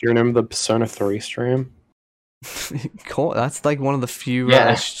 Do you remember the Persona 3 stream? Cool. That's like one of the few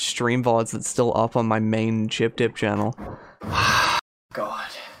stream VODs that's still up on my main Chip Dip channel. God.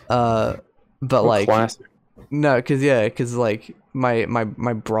 But like, classic. No, cause like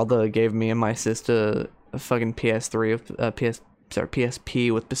my brother gave me and my sister a fucking PS3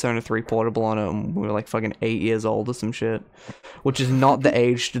 PSP with Persona 3 Portable on it, and we were like fucking 8 years old or some shit, which is not the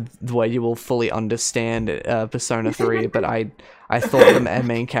age where you will fully understand Persona 3, but I thought the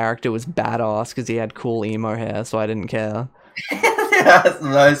main character was badass because he had cool emo hair, so I didn't care.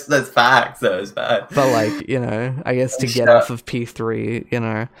 That's facts, those facts. But like, you know, I guess to get off of P3, you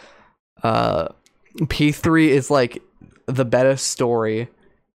know, P3 is like the better story,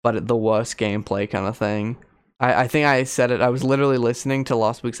 but the worst gameplay kind of thing. I think I said it. I was literally listening to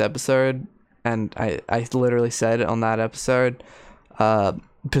last week's episode, and I literally said it on that episode.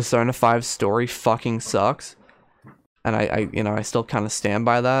 Persona 5 story fucking sucks, and I still kind of stand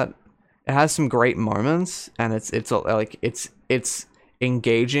by that. It has some great moments, and it's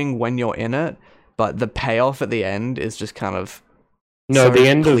engaging when you're in it, but the payoff at the end is just kind of the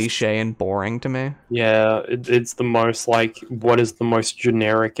end cliche and boring to me. Yeah, it's the most like what is the most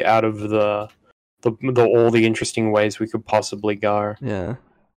generic out of the all the interesting ways we could possibly go. Yeah.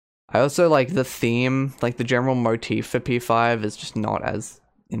 I also like the theme, like the general motif for P5 is just not as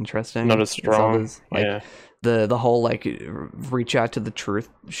interesting. Not as strong. Like, the whole like reach out to the truth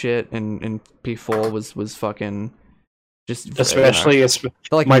shit in P4 was fucking just especially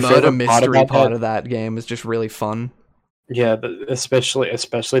like my murder mystery part of that game is just really fun. Yeah, especially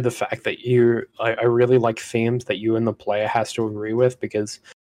the fact that I really like themes that you and the player has to agree with because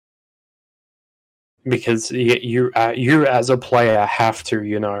you as a player have to,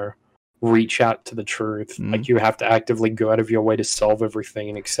 you know, reach out to the truth. Like you have to actively go out of your way to solve everything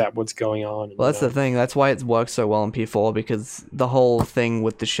and accept what's going on. Well, that's the thing. That's why it works so well in P4, because the whole thing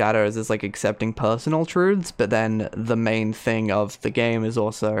with the shadows is like accepting personal truths, but then the main thing of the game is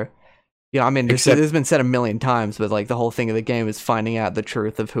also, you know, I mean, this has been said a million times, but like the whole thing of the game is finding out the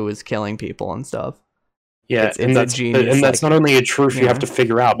truth of who is killing people and stuff. Yeah, it's a genius, and that's not only a truth you have to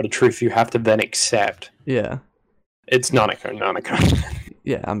figure out, but a truth you have to then accept. Yeah. It's Nanako.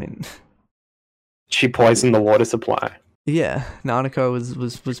 Yeah, I mean, she poisoned the water supply. Yeah, Nanako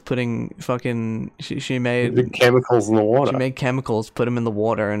was putting fucking she made the chemicals in the water. She made chemicals, put them in the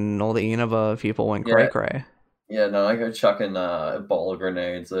water, and all the Inaba people went cray cray. Yeah, Nanako chucking Ebola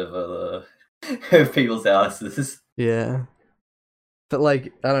grenades over the people's houses. Yeah, but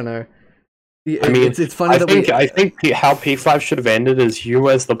like I don't know. I mean, it's funny I think how P5 should have ended is you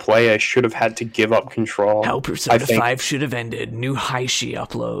as the player should have had to give up control. How Persona 5 should have ended. New Haishi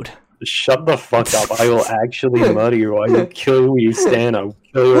upload. Shut the fuck up. I will actually murder you. I will kill you, Stan. I will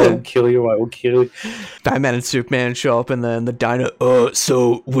kill you. I will kill you. I will kill you. Batman and Superman show up in the diner.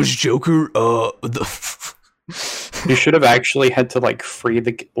 So was Joker, You should have actually had to, like, free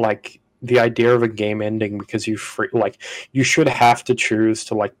the, like, the idea of a game ending because you you should have to choose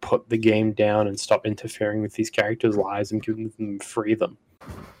to like put the game down and stop interfering with these characters' lives and give them free them.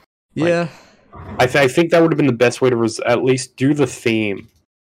 Yeah, I think that would have been the best way to at least do the theme.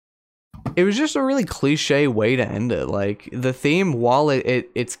 it was just a really cliche way to end it. Like the theme, while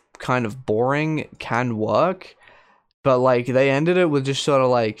it's kind of boring, can work, but like they ended it with just sort of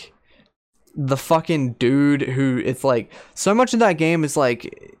like the fucking dude who, it's like so much of that game is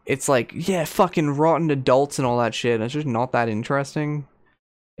like, it's like, yeah, fucking rotten adults and all that shit. And it's just not that interesting.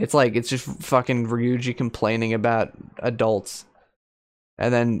 It's like, it's just fucking Ryuji complaining about adults.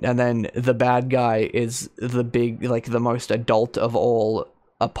 And then the bad guy is the big, like the most adult of all,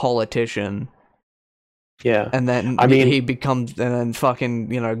 a politician. Yeah. And then I mean, he becomes, and then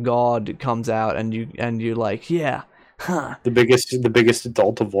fucking, you know, God comes out and you like, yeah. Huh. The biggest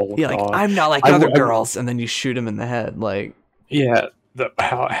adult of all. Yeah, like, I'm not like other girls, and then you shoot him in the head, like. Yeah,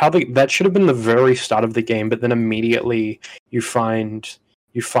 that should have been the very start of the game, but then immediately you find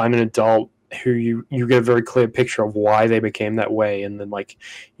an adult who you get a very clear picture of why they became that way, and then like,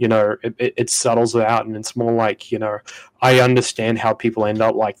 you know, it settles it out, and it's more like, you know, I understand how people end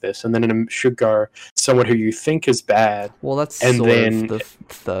up like this, and then it should go someone who you think is bad. Well, that's and sort then of the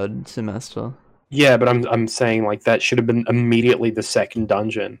third semester. Yeah, but I'm saying like that should have been immediately the second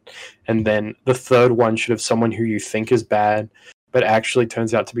dungeon, and then the third one should have someone who you think is bad, but actually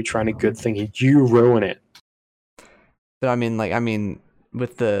turns out to be trying a good thing, and you ruin it. But I mean,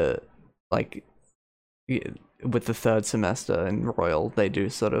 with the third semester in Royal, they do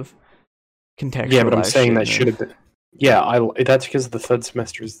sort of contextualize. Yeah, but I'm saying that should have been. Yeah, that's because the third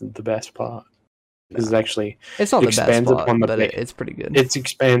semester is the best part. Because actually, it's not the best part, but it's pretty good. It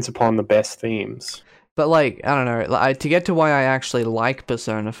expands upon the best themes. But like, I don't know, to get to why I actually like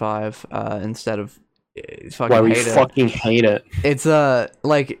Persona 5 instead of fucking hate it. It's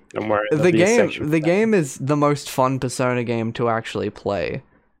like, don't worry, the game is the most fun Persona game to actually play.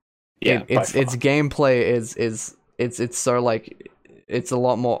 Yeah, its gameplay is it's so like, it's a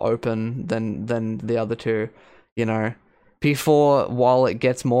lot more open than the other two, you know. P4, while it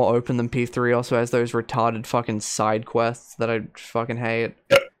gets more open than P3, also has those retarded fucking side quests that I fucking hate.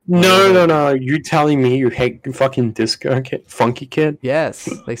 No. You telling me you hate fucking Disco Kid? Funky Kid? Yes,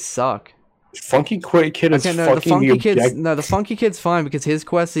 they suck. Funky Kid is fucking the Funky Kid's fine because his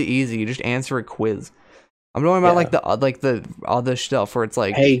quests are easy. You just answer a quiz. I'm talking about like the other stuff where it's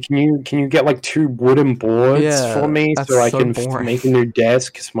like, hey, can you get like 2 wooden boards for me so I can make a new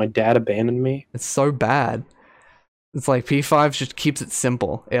desk because my dad abandoned me? It's so bad. It's like P5 just keeps it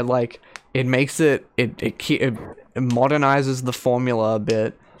simple. It makes it modernizes the formula a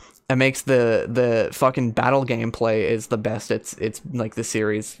bit. It makes the fucking battle gameplay is the best it's like the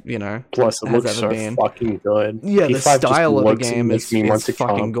series, you know. Plus it looks so fucking good. Yeah, the style of the game is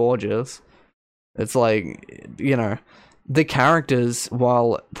fucking gorgeous. It's like, you know, the characters,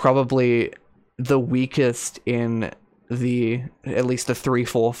 while probably the weakest in at least the 3,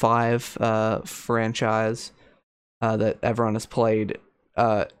 4, 5 franchise that everyone has played,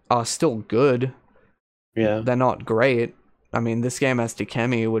 are still good. Yeah, they're not great. I mean, this game has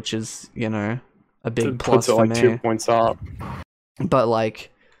Takemi, which is, you know, a big plus for me. 2 points up. But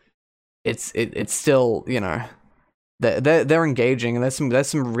like, it's still, you know, they're engaging, and there's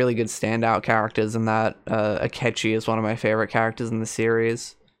some really good standout characters in that. Akechi is one of my favorite characters in the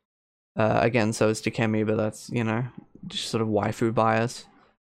series. Again, so is Takemi, but that's, you know, just sort of waifu bias.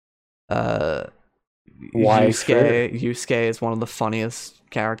 Yusuke is one of the funniest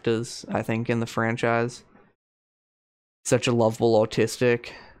characters, I think, in the franchise. Such a lovable autistic,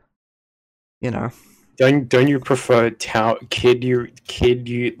 you know. Don't you prefer kid you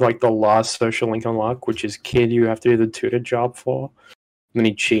like the last social link unlock, which is kid you have to do the tutor job for, and then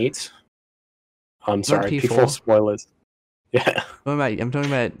he cheats? I'm sorry, P4 spoilers. Yeah, I'm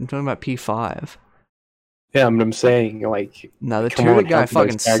talking about P5. Yeah, but I'm saying, like, no, the tutor guy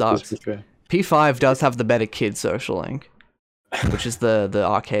fucking sucks. P5 does have the better kid social link, which is the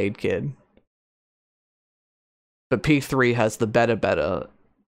arcade kid. But P3 has the better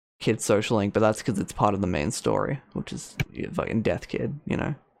kid social link, but that's because it's part of the main story, which is fucking Death Kid, you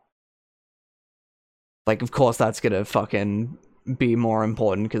know? Like, of course that's gonna fucking be more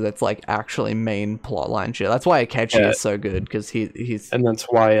important because it's like actually main plotline shit. That's why Akechi is so good, because he's and that's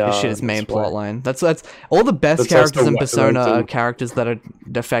why his shit is main plotline. That's all the best characters in Persona are characters that are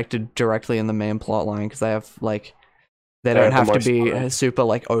affected directly in the main plotline, because they have like they don't have to be super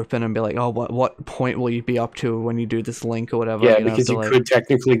like open and be like, oh, what point will you be up to when you do this link or whatever. Yeah, because you could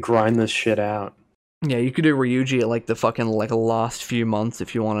technically grind this shit out. Yeah, you could do Ryuji at like the fucking like last few months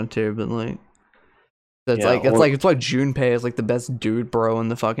if you wanted to, but like So it's it's why Junpei is like the best dude bro in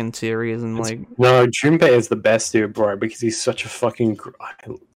the fucking series, and like no, Junpei is the best dude bro because he's such a fucking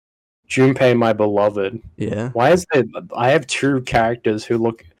Junpei, my beloved. Yeah. Why is there? I have two characters who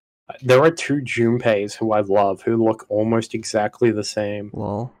look. There are two Junpeis who I love who look almost exactly the same.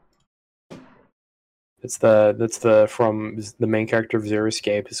 Lol. That's from the main character of Zero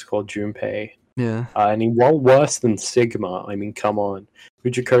Escape is called Junpei. Yeah. And he worse than Sigma. I mean, come on.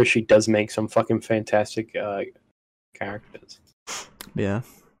 Fujikoshi does make some fucking fantastic characters. Yeah.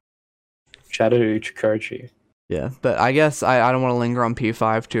 Shout out to Uchikoshi. Yeah, but I guess I don't want to linger on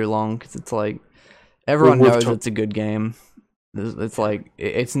P5 too long because it's like everyone knows it's a good game. It's like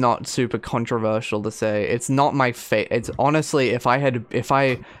it's not super controversial to say. It's not my favorite. It's honestly, I've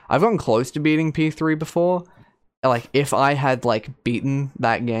gotten close to beating P3 before. Like if I had like beaten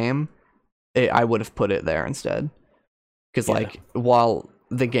that game, I would have put it there instead. Because like while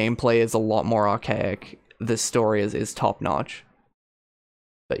the gameplay is a lot more archaic, the story is top notch.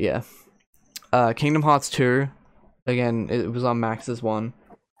 But yeah, Kingdom Hearts 2, again, it was on Max's one.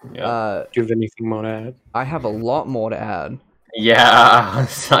 Yeah. Do you have anything more to add? I have a lot more to add. Yeah,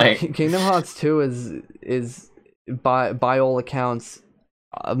 it's like Kingdom Hearts 2 is by all accounts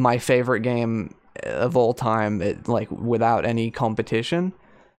my favorite game of all time. Like without any competition.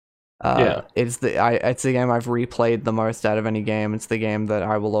 It's the game I've replayed the most out of any game. It's the game that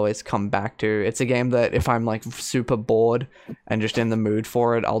I will always come back to. It's a game that if I'm like super bored and just in the mood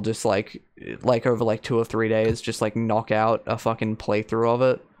for it, I'll just like over like 2 or 3 days just like knock out a fucking playthrough of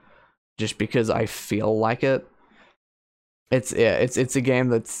it just because I feel like it. It's a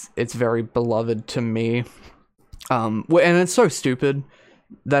game it's very beloved to me. And it's so stupid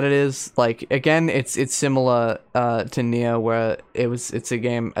that it is. Like again, it's similar to Nier, where it's a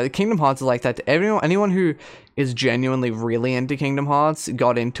game. Kingdom Hearts is like that to anyone who is genuinely really into Kingdom Hearts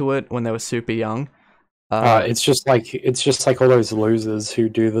got into it when they were super young. It's just like all those losers who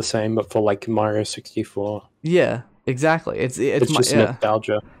do the same but for like Mario 64. Yeah, exactly. It's just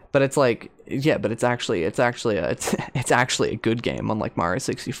nostalgia. But it's like but it's actually a good game, unlike Mario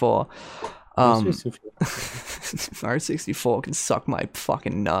 64. Mario 64 can suck my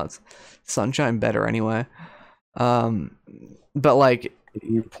fucking nuts. Sunshine better anyway. But like,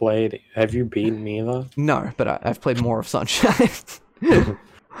 have you beaten either? No, but I've played more of Sunshine. Yeah.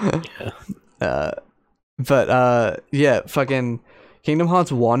 Fucking Kingdom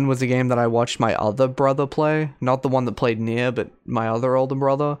Hearts 1 was a game that I watched my other brother play, not the one that played Nier, but my other older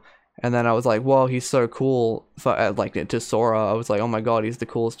brother. And then I was like, "Whoa, he's so cool!" Like to Sora, I was like, "Oh my god, he's the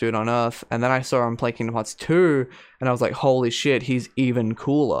coolest dude on earth." And then I saw him play Kingdom Hearts 2, and I was like, "Holy shit, he's even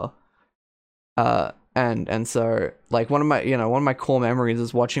cooler." And so like one of my core memories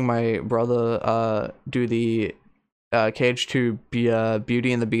is watching my brother do the KH2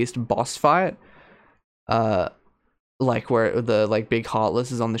 Beauty and the Beast boss fight, like where the like big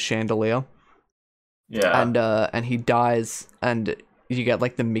Heartless is on the chandelier. Yeah. And he dies, and you get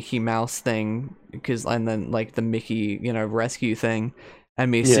like the Mickey Mouse thing, and then like the Mickey, rescue thing, and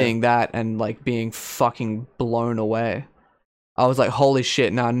me seeing that and like being fucking blown away. I was like, holy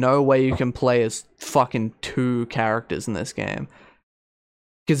shit, now no way you can play as fucking 2 characters in this game.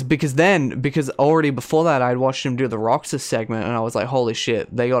 Because already before that I'd watched him do the Roxas segment, and I was like, holy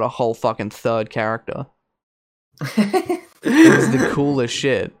shit, they got a whole fucking 3rd character. It was the coolest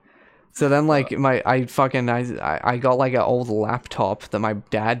shit. So then, like, I got like an old laptop that my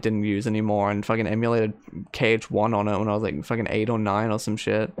dad didn't use anymore, and fucking emulated KH1 on it when I was like fucking 8 or 9 or some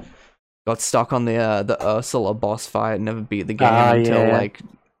shit. Got stuck on the Ursula boss fight, and never beat the game until like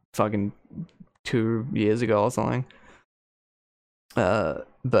fucking 2 years ago or something.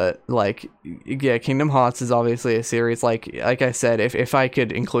 But like, yeah, Kingdom Hearts is obviously a series. Like I said, if I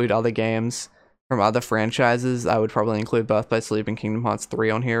could include other games from other franchises, I would probably include Birth by Sleep and Kingdom Hearts 3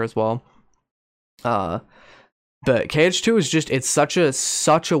 on here as well. But KH2 is it's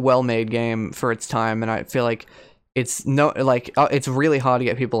such a well-made game for its time, and I feel like it's really hard to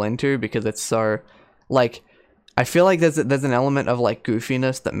get people into because it's so like, I feel like there's an element of like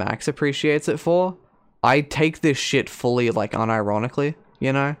goofiness that Max appreciates it for. I take this shit fully like unironically,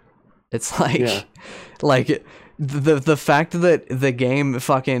 It's like like the fact that the game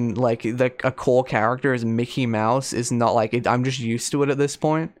fucking like a core character is Mickey Mouse is not like it, I'm just used to it at this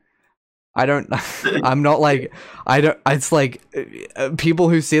point. I'm not like, it's like people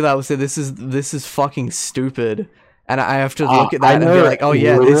who see that will say this is fucking stupid, and I have to look at that and be like, oh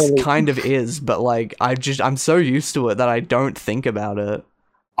yeah, this kind of is, but like I'm so used to it that I don't think about it.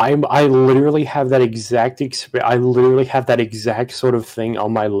 I literally have that exact I literally have that exact sort of thing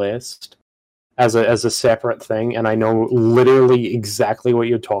on my list as a separate thing, and I know literally exactly what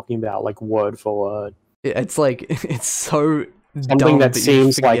you're talking about, like word for word. It's like it's so something dumb that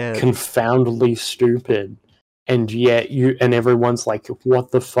seems like forget. confoundedly stupid, and yet everyone's like,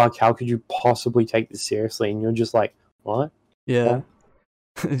 "What the fuck? How could you possibly take this seriously?" And you're just like, "What? Yeah.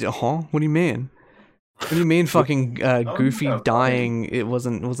 Huh? What do you mean? What do you mean, fucking Goofy dying? It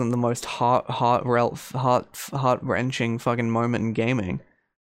wasn't the most heart wrenching fucking moment in gaming.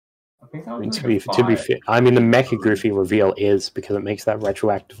 I mean, to be fair, I mean the Mecha Goofy reveal is because it makes that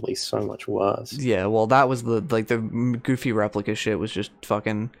retroactively so much worse. Yeah, well, that was the Goofy replica shit was just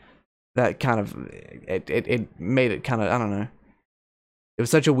fucking that kind of it made it kind of, I don't know. It was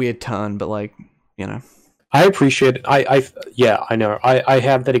such a weird turn, but like, you know. I appreciate it. I know. I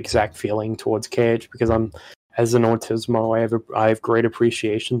have that exact feeling towards KH because I'm, as an autismo, I have great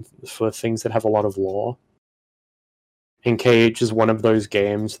appreciation for things that have a lot of lore. And KH is one of those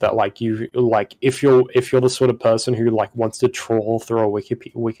games that if you're the sort of person who like wants to trawl through a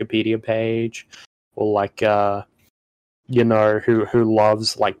Wikipedia page, or who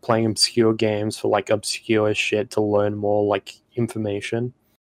loves like playing obscure games for like obscure shit to learn more like information.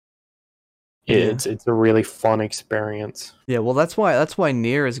 It's a really fun experience. Yeah, well, that's why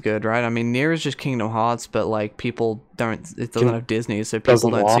Nier is good, right? I mean, Nier is just Kingdom Hearts, but like people it doesn't have Disney, so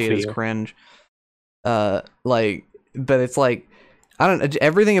people don't see it as cringe. But it's like, I don't know,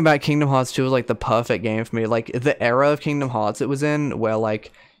 everything about Kingdom Hearts 2 was like the perfect game for me. Like the era of Kingdom Hearts it was in, where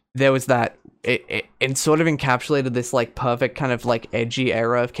like there was that it sort of encapsulated this like perfect kind of like edgy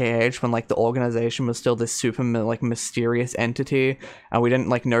era of KH when like the organization was still this super like mysterious entity and we didn't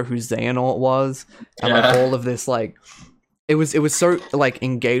like know who Xehanort was, and like all of this like it was so like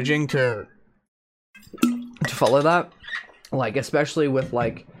engaging to follow that, like especially with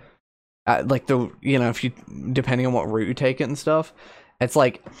like the, you know, if you, depending on what route you take it and stuff, it's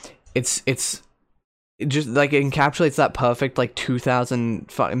like it's just like it encapsulates that perfect like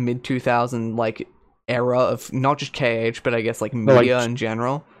 2000 mid 2000 like era of not just KH but I guess like media in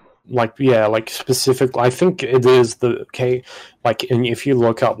general. Like specific, I think it is the and if you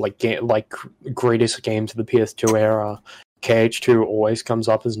look up like greatest games of the PS2 era, KH2 always comes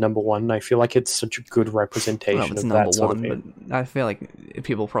up as number one, and I feel like it's such a good representation of that sort of game. But I feel like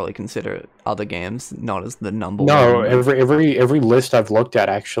people probably consider other games not as the number one. No, every list I've looked at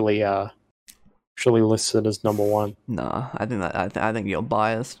actually lists it as number one. Nah, I think you're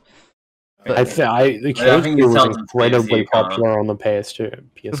biased. But the KH2 was incredibly popular on the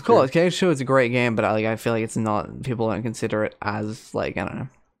PS2. Of course, KH2 is a great game, but I feel like it's not. People don't consider it as like, I don't know,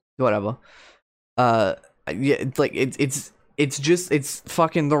 whatever. Yeah, it's like it's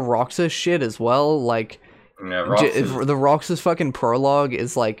fucking the Roxas shit as well. Like, yeah, the Roxas fucking prologue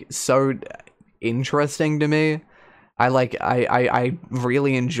is like so interesting to me. I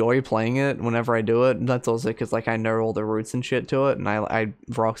really enjoy playing it whenever I do it. That's also because like I know all the roots and shit to it, and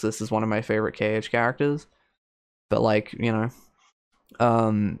Roxas is one of my favorite KH characters. But like, you know,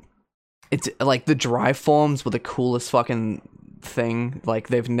 it's like the drive forms were the coolest fucking thing. Like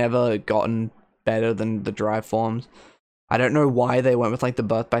they've never gotten better than the drive forms. I don't know why they went with like the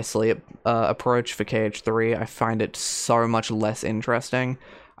birth by sleep approach for KH3. I find it so much less interesting.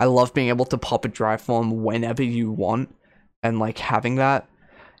 I love being able to pop a drive form whenever you want, and like having that,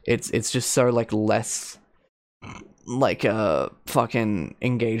 it's just so like less like fucking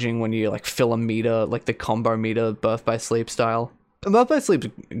engaging when you like fill a meter, like the combo meter birth by sleep style. Birth by sleep's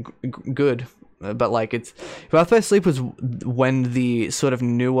good, but like Birth by Sleep was when the sort of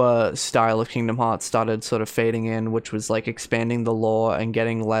newer style of Kingdom Hearts started sort of fading in, which was like expanding the lore and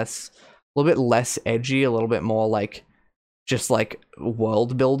getting a little bit less edgy, a little bit more like just like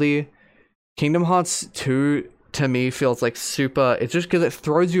world buildy. Kingdom Hearts 2 to me feels like super, it's just because it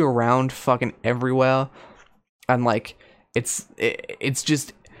throws you around fucking everywhere, and like it's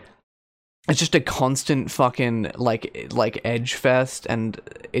just a constant fucking like edge fest, and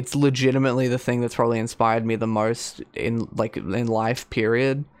it's legitimately the thing that's probably inspired me the most in life,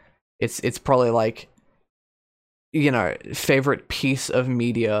 period. It's probably like, you know, favorite piece of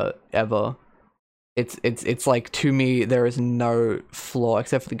media ever. It's like, to me there is no flaw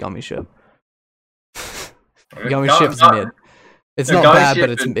except for the gummy ship. Gummy ship's mid. It's not bad, but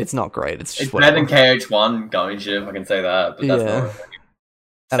it's not great. It's just better than KH1 gummy ship, I can say that, but that's not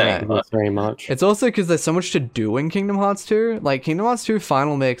I don't know. Not very much. It's also because there's so much to do in Kingdom Hearts 2. Like, Kingdom Hearts 2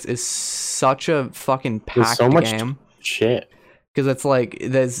 Final Mix is such a fucking packed game. Shit. Because it's like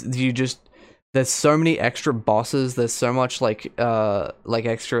there's so many extra bosses. There's so much like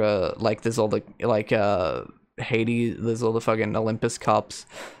extra, like there's all the like Hades. There's all the fucking Olympus cups.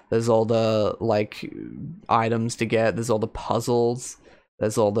 There's all the like items to get. There's all the puzzles.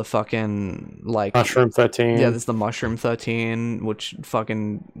 There's all the fucking like Mushroom 13. Yeah, there's the Mushroom 13, which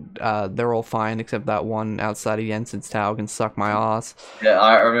fucking they're all fine except that one outside of Jensen's tower can suck my ass. Yeah,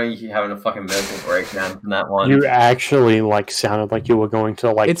 I remember you having a fucking mental breakdown from that one. You actually like sounded like you were going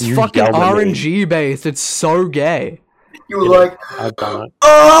to like. It's fucking RNG based. It's so gay. You were like, I've done it.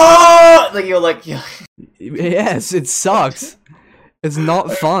 oh, like you're like, yeah. Yes, it sucks. It's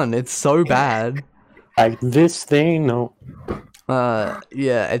not fun. It's so bad. Like this thing, no.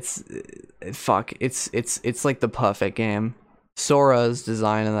 Yeah, it's like the perfect game. Sora's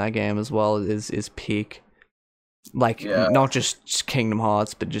design in that game as well is peak. Like not just Kingdom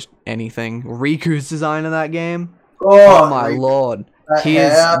Hearts, but just anything. Riku's design in that game. Oh my lord.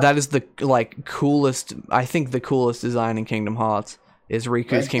 That is the like coolest. I think the coolest design in Kingdom Hearts is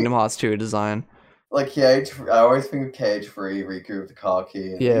Riku's Kingdom Hearts 2 design. Like I always think of KH3 Riku with the car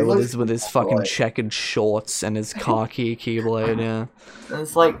key. Yeah, with his fucking checkered shorts and his car key keyblade. Yeah, and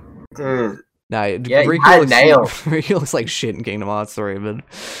it's like, dude. Nah, Riku looks like shit in Kingdom Hearts 3, but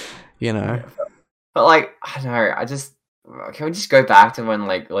you know. But like, I don't know. Can we just go back to when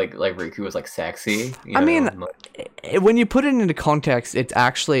like Riku was like sexy? I mean, when you put it into context, it's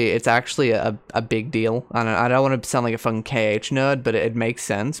actually a big deal. I don't want to sound like a fucking KH nerd, but it makes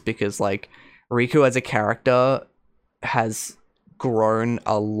sense because like Riku as a character has grown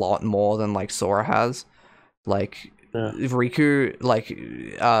a lot more than like Sora has. Like Riku, like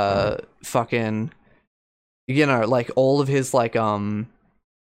fucking, you know, like all of his like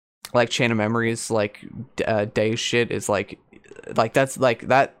Chain of Memories, like day shit is like that's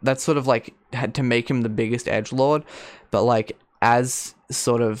sort of like had to make him the biggest edgelord, but like as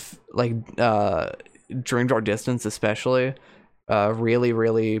sort of like Dream Drop Distance especially,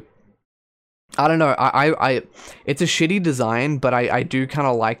 really. I don't know. I it's a shitty design, but I do kind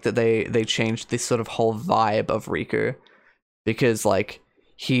of like that they changed this sort of whole vibe of Riku, because like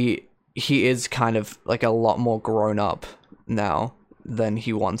he is kind of like a lot more grown up now than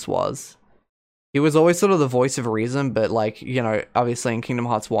he once was. He was always sort of the voice of reason, but like, you know, obviously in Kingdom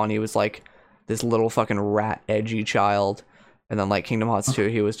Hearts 1 he was like this little fucking rat edgy child, and then like Kingdom Hearts 2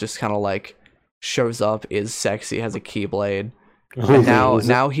 he was just kind of like shows up, is sexy, has a keyblade. And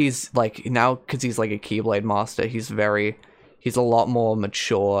now he's like, now because he's like a Keyblade master, he's a lot more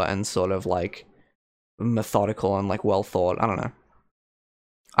mature and sort of like methodical and like well thought. I don't know.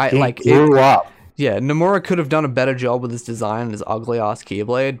 He grew up. Yeah, Nomura could have done a better job with his design and his ugly ass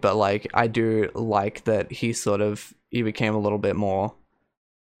Keyblade, but like I do like that he became a little bit more.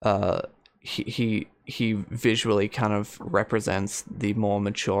 He visually kind of represents the more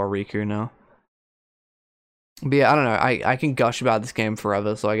mature Riku now. But yeah, I don't know. I can gush about this game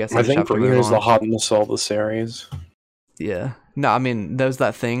forever, so I guess I think Riku is the heart and the soul of the series. Yeah. No, I mean, there's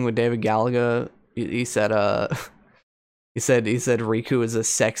that thing with David Gallagher. He said, he said Riku is a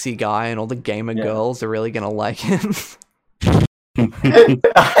sexy guy, and all the gamer girls are really gonna like him.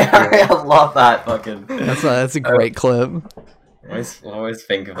 I love that fucking. That's a great clip. I always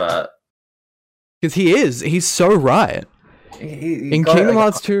think of that. Because he's so right. In Kingdom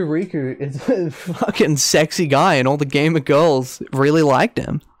Hearts 2, Riku is a fucking sexy guy, and all the gamer girls really liked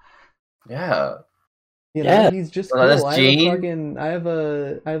him. Yeah. You know, he's just cool. I have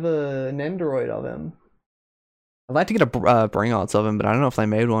an Android of him. I'd like to get a bring arts of him, but I don't know if they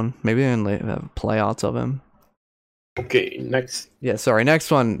made one. Maybe they only have play arts of him. Okay, next. Yeah, sorry,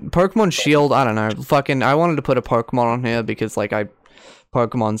 next one. Pokemon Shield, I don't know. Fucking, I wanted to put a Pokemon on here because, like,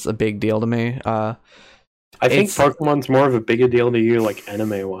 Pokemon's a big deal to me. I think Pokemon's more of a bigger deal to you, like,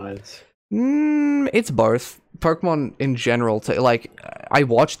 anime-wise. It's both. Pokemon in general, like, I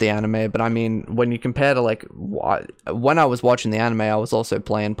watched the anime, but I mean, when you compare to, like, when I was watching the anime, I was also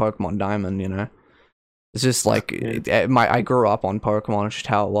playing Pokemon Diamond, you know? It's just, like, I grew up on Pokemon, it's just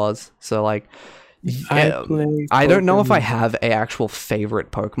how it was. So, like, I don't know if I have a actual favorite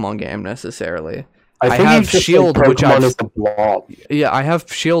Pokemon game, necessarily. I have Shield, which I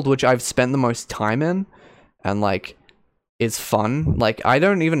have Shield, which I've spent the most time in. And, like, it's fun. Like, I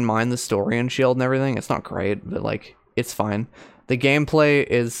don't even mind the story in Shield and everything. It's not great, but, like, it's fine. The gameplay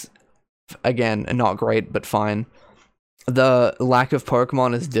is, again, not great, but fine. The lack of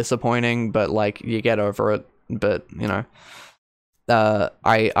Pokemon is disappointing, but, like, you get over it. But, you know.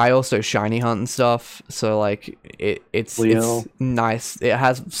 I also shiny hunt and stuff, so, like, it's nice. It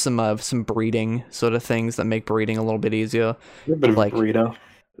has some breeding sort of things that make breeding a little bit easier. You're a bit of like, a breeder.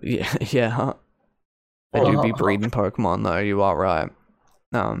 Yeah, huh? I do be breeding Pokemon though. You are right.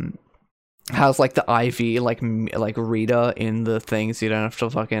 How's like the IV like reader in the thing, so you don't have to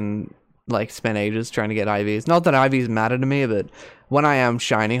fucking like spend ages trying to get IVs. Not that IVs matter to me, but when I am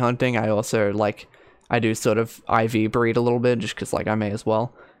shiny hunting, I also like I do sort of IV breed a little bit just because like I may as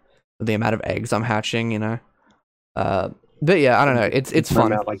well. The amount of eggs I'm hatching, you know. But yeah, I don't know. It's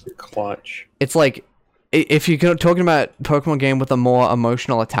fun. Out like your clutch. It's like if you're talking about Pokemon game with a more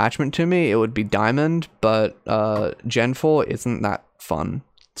emotional attachment to me, it would be Diamond. But Gen 4 isn't that fun,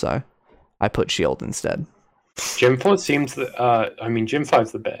 so I put Shield instead. Gen 4 seems I mean, Gen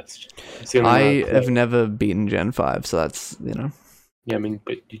 5's the best. It's the only I one have never beaten Gen 5, so that's, you know. Yeah, I mean,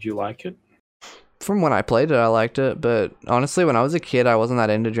 but did you like it? From when I played it, I liked it, but honestly, when I was a kid, I wasn't that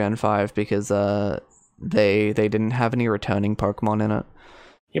into Gen 5 because they didn't have any returning Pokemon in it.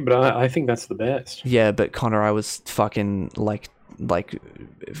 Yeah, but I think that's the best. Yeah, but Connor, I was fucking like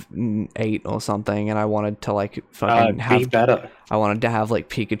 8 or something, and I wanted to like fucking be better. I wanted to have like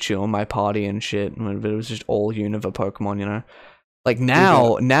Pikachu in my party and shit, but it was just all Unova Pokemon, you know. Like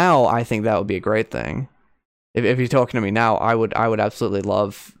now I think that would be a great thing. If you're talking to me now, I would absolutely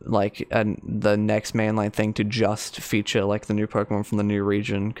love like the next mainline thing to just feature like the new Pokemon from the new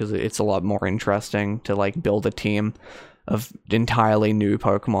region, because it's a lot more interesting to like build a team of entirely new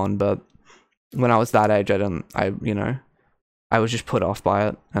Pokemon. But when I was that age, I was just put off by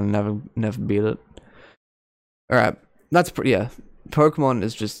it and never beat it. All right, that's yeah. Pokemon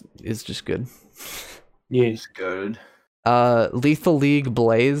is just good. Yeah, It's good. Lethal League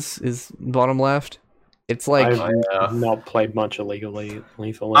Blaze is bottom left. It's like I've not played much of Lethal League.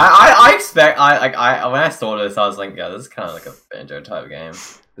 I expect I when I saw this, I was like, yeah, this is kind of like a banjo type game.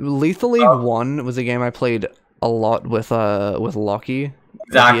 Lethal League 1 was a game I played a lot with Lockie.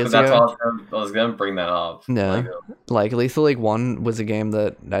 Exactly, that's what I was gonna bring that up. Yeah, like Lethal League 1 was a game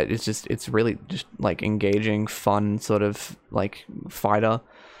that it's really just like engaging, fun sort of like fighter.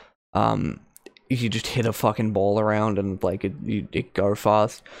 You just hit a fucking ball around and like it go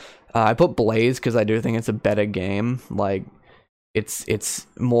fast. I put Blaze because I do think it's a better game. Like, it's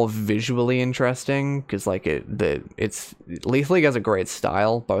more visually interesting because like it's Lethal League has a great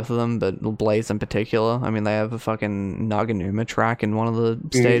style, both of them, but Blaze in particular. I mean, they have a fucking Naganuma track in one of the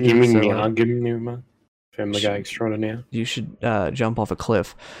stages. You mean so, Naganuma? Family Guy extraordinaire. You should jump off a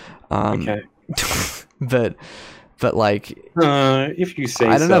cliff. Okay. But like, if you say,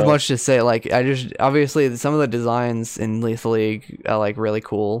 I don't have much to say. Like, I just obviously some of the designs in Lethal League are like really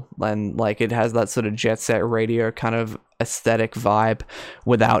cool, and like it has that sort of Jet Set Radio kind of aesthetic vibe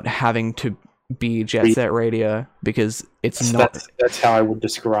without having to be Jet Set Radio, because it's not. That's how I would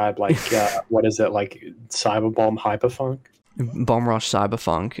describe like what is it, like Cyberbomb Hyperfunk? Bomb Rush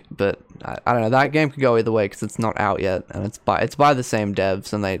Cyberfunk, but I don't know. That game could go either way because it's not out yet, and it's by the same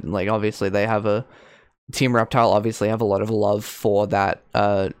devs, and they like obviously they have a. Team Reptile obviously have a lot of love for that.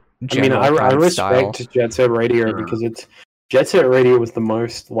 I respect Jet Set Radio because Jet Set Radio was the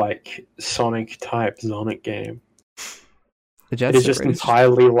most like Sonic type Sonic game. It is just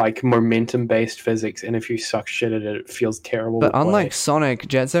entirely like momentum based physics, and if you suck shit at it, it feels terrible. But unlike Sonic,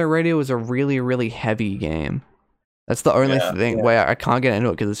 Jet Set Radio is a really, really heavy game. That's the only thing where I can't get into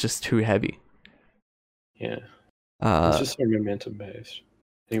it because it's just too heavy. Yeah, it's just so momentum based.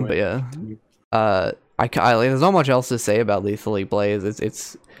 Anyway, but yeah. There's not much else to say about Lethal League Blaze.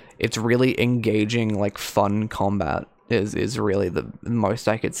 It's really engaging, like fun combat is really the most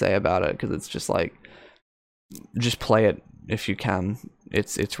I could say about it, because it's just like, just play it if you can.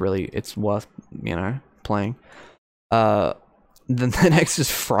 It's worth, you know, playing. Then the next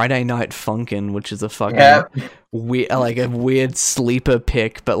is Friday Night Funkin', which is a fucking weird sleeper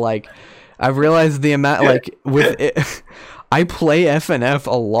pick, but like I realized the amount like with it. I play FNF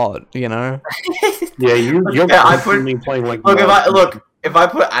a lot, you know. Yeah, you're playing like. If I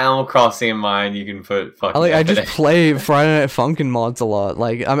put Animal Crossing in mine, you can put fucking. I just play Friday Night Funkin' mods a lot.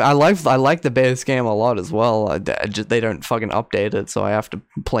 Like, I mean, I like the base game a lot as well. They don't fucking update it, so I have to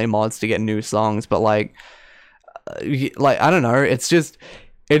play mods to get new songs. But like I don't know.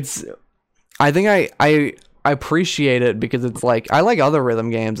 I think I appreciate it because it's like I like other rhythm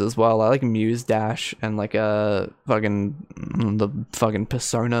games as well. I like Muse Dash and like the fucking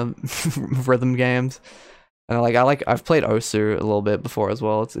Persona rhythm games, and I've played Osu a little bit before as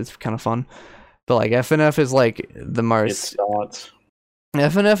well. It's kind of fun, but like FNF is like the most.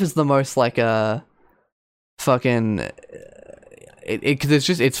 FNF is the most like fucking because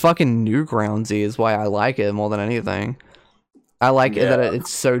it's fucking Newgroundsy is why I like it more than anything. I like it that it's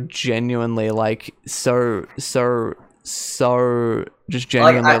so genuinely like so just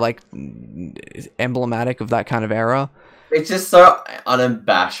genuinely like emblematic of that kind of era. It's just so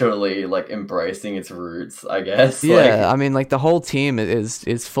unabashedly like embracing its roots, I guess. Yeah, I mean, like the whole team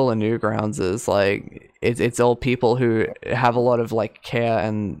is full of Newgrounds. Like it's all people who have a lot of like care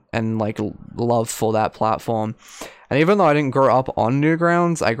and like love for that platform. And even though I didn't grow up on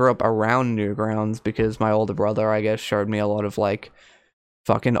Newgrounds, I grew up around Newgrounds because my older brother, I guess, showed me a lot of like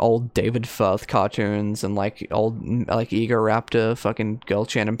fucking old David Firth cartoons and like old like Ego Raptor, fucking Girl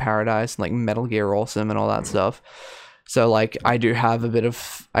Chan in Paradise, and like Metal Gear Awesome and all that stuff. So like I do have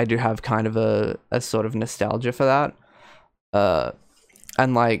kind of a sort of nostalgia for that.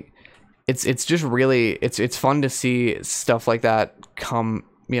 And like it's just really it's fun to see stuff like that come,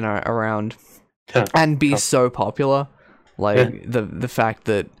 you know, around and be so popular. Like the fact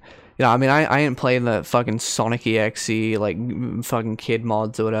that, you know, I mean, I ain't playing the fucking Sonic EXE like fucking kid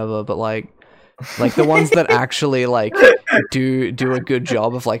mods or whatever, but like the ones that actually like do a good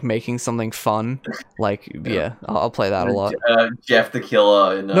job of like making something fun. Like yeah, I'll play that a lot. Jeff the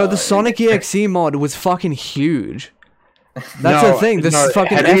Killer. No, the Sonic EXE mod was fucking huge. That's the thing. This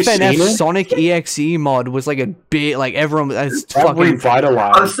fucking FNF Sonic EXE mod was like a bit like everyone. It's fucking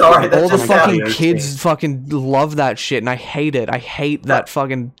revitalized. I'm sorry. All the fucking kids fucking love that shit, and I hate it. I hate that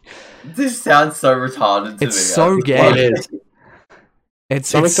fucking. This sounds so retarded to me. It's so gay. It is.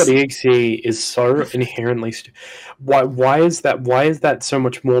 Sonic.exe is so inherently why is that so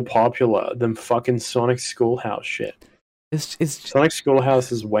much more popular than fucking Sonic Schoolhouse shit? It's Sonic Schoolhouse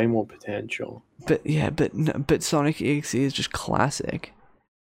has way more potential. But yeah, but Sonic EXE is just classic.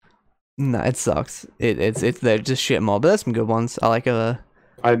 Nah, it sucks. It's they're just shit mod, but there's some good ones. I like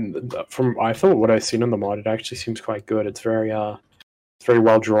I thought what I've seen on the mod, it actually seems quite good. It's very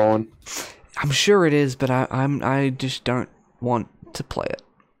well drawn. I'm sure it is, but I just don't want to play it.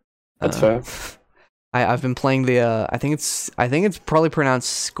 That's fair. I've been playing the I think it's probably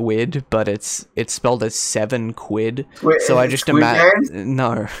pronounced squid, but it's spelled as 7 quid. So I just imagine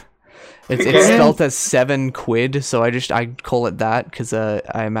no. It's spelled as 7 quid, so I call it that because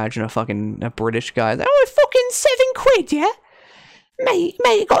I imagine a British guy. Oh, fucking 7 quid, yeah.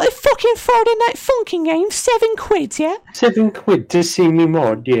 Mate, got a fucking Friday Night Funkin' game, 7 quid, yeah. 7 quid to see me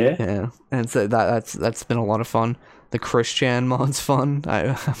mod, yeah. Yeah, and so that's been a lot of fun. The Christian mod's fun.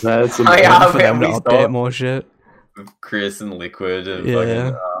 That's for them to update more shit. Chris and Liquid and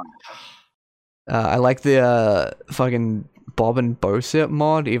yeah. I like the fucking Bob and Bosip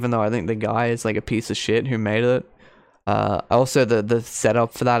mod, even though I think the guy is like a piece of shit who made it. Also the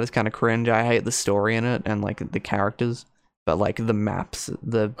setup for that is kind of cringe. I hate the story in it and like the characters, but like the maps,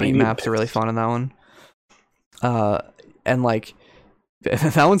 the beat maps are really fun in that one. And like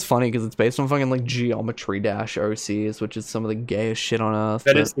that one's funny because it's based on fucking like Geometry Dash OCs, which is some of the gayest shit on earth.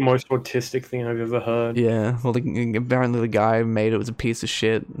 That is the most autistic thing I've ever heard. Yeah, well, apparently the guy who made it was a piece of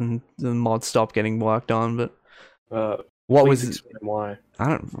shit, and the mod stopped getting worked on. But what was explain why? I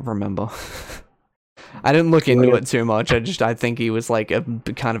don't remember. I didn't look into it too much. I think he was like a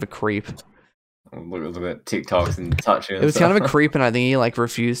kind of a creep. Look at TikToks and touching. It was kind of a creep, and I think he like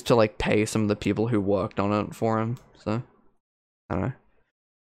refused to like pay some of the people who worked on it for him. So I don't know.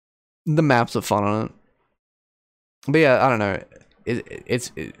 The maps are fun on it, but yeah, I don't know.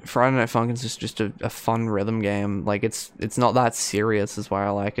 It's Friday Night Funkin' is just a fun rhythm game. Like it's not that serious, is why I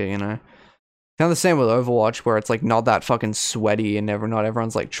like it. You know, kind of the same with Overwatch, where it's like not that fucking sweaty and not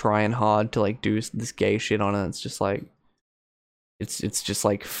everyone's like trying hard to like do this gay shit on it. It's just like it's just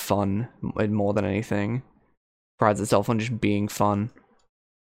like fun more than anything. Prides itself on just being fun.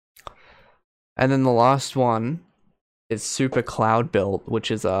 And then the last one is Super Cloud Built,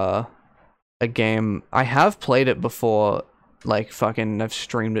 which is a game I have played it before. Like fucking, I've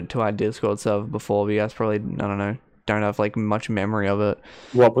streamed it to our Discord server before. But you guys probably don't have like much memory of it.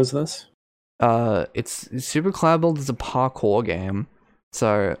 What was this? It's Super Cloud Build is a parkour game,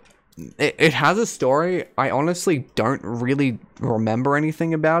 so it has a story. I honestly don't really remember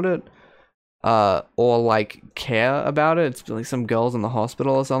anything about it, or like care about it. It's like some girls in the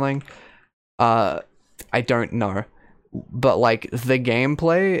hospital or something. I don't know, but like the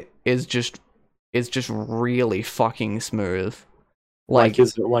gameplay is just really fucking smooth. Like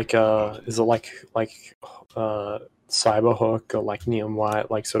is it like Cyberhook or like Neon White,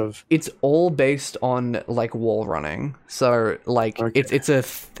 like sort of? It's all based on like wall running. So like it's a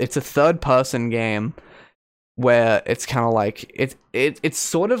third person game where it's kind of like it's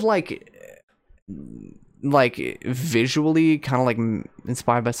sort of like visually kind of like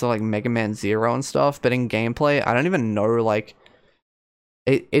inspired by sort of like Mega Man Zero and stuff, but in gameplay I don't even know like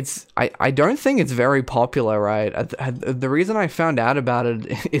I don't think it's very popular, right? The reason I found out about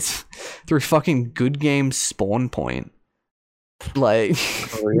it is through fucking Good Game Spawn Point. Like,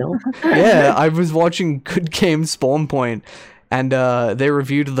 For real? Yeah, I was watching Good Game Spawn Point, and they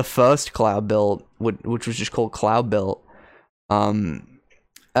reviewed the first Cloud Build, which was just called Cloud Build.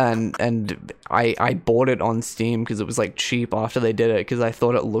 and I bought it on Steam because it was like cheap after they did it because I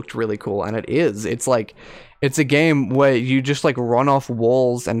thought it looked really cool, and it is. It's like it's a game where you just like run off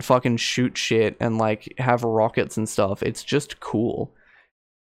walls and fucking shoot shit and like have rockets and stuff. It's just cool.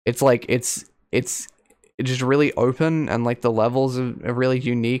 It's like it's just really open, and like the levels are really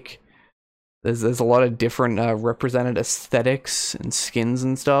unique. There's a lot of different represented aesthetics and skins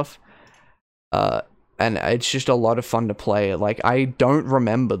and stuff. And it's just a lot of fun to play. Like, I don't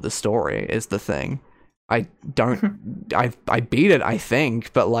remember the story is the thing. I don't... I beat it, I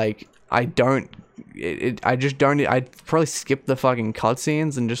think, but, like, I don't... I just don't... I probably skipped the fucking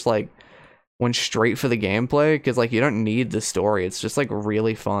cutscenes and just, like, went straight for the gameplay, because, like, you don't need the story. It's just, like,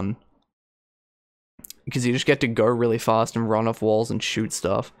 really fun. Because you just get to go really fast and run off walls and shoot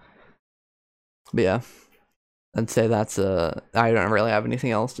stuff. But, yeah. I'd say that's I don't really have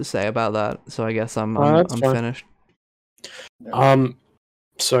anything else to say about that, so I guess I'm finished.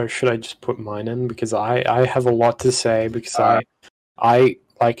 So should I just put mine in, because I have a lot to say, because I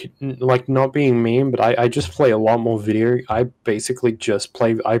like not being mean, but I just play a lot more video. I basically just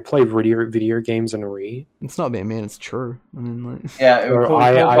play video games and read. It's not being mean, it's true. I mean, like, yeah,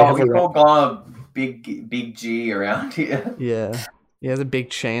 we call Ghana big G around here. Yeah. He has a big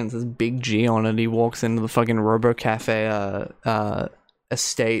chain, there's Big G on it. He walks into the fucking Robo-Café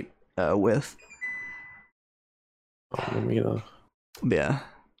estate with. Oh, let me yeah.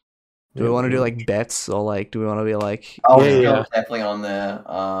 Do we want to do like bets, or like do we want to be like? Oh yeah, definitely on there.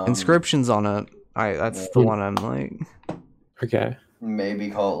 Inscription's on it. That's the one I'm like. Okay. Maybe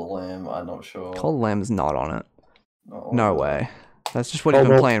Cult of the Lamb. I'm not sure. Cult of the Lamb's not on it. No way. That's just what he's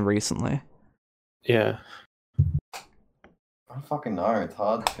been playing recently. Yeah. I don't fucking know. It's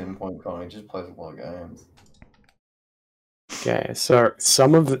hard to pinpoint. He just plays a lot of games. Okay, so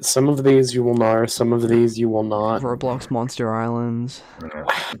some of these you will know, some of these you will not. Roblox Monster Islands.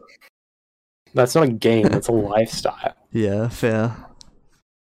 That's not a game. That's a lifestyle. Yeah, fair.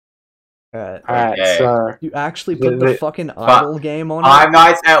 Alright, so you actually put the fucking idle game on Five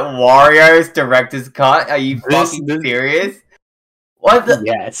Nights at Wario's Director's Cut? Are you fucking serious? What the?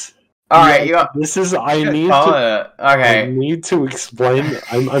 Yes. Alright, yeah, this is. I need to explain.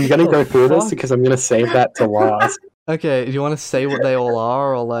 I'm gonna go through this because I'm gonna save that to last. Okay, do you want to say what they all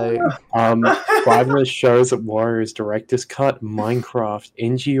are, or like? Five Nights Shows at Wario's Director's Cut, Minecraft,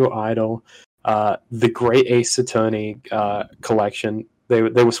 NGO Idol, the Great Ace Attorney collection. They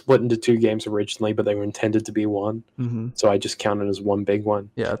were split into two games originally, but they were intended to be one. Mm-hmm. So I just counted as one big one.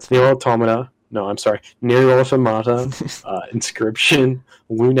 Yeah, that's Nier Automata. No, I'm sorry. Nier Automata, Inscription,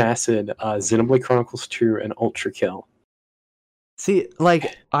 Lunacid, Xenoblade Chronicles 2, and Ultra Kill. See,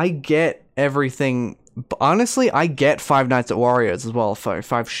 like, I get everything. Honestly, I get Five Nights at Wario's as well,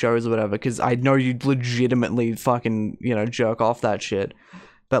 five shows or whatever, because I know you'd legitimately fucking, jerk off that shit.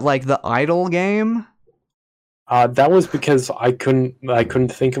 But, like, the Idol game... that was because I couldn't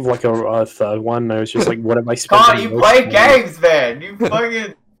think of, like, a third one. I was just like, what have I spent? God, you play games, man! You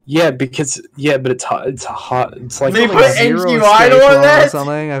fucking... Yeah, but it's hard. It's like they put NQ Idol on that or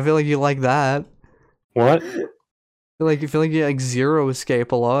something. I feel like you like that. What? I feel like you like Zero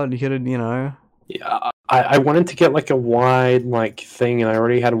Escape a lot. You could, Yeah, I wanted to get like a wide like thing, and I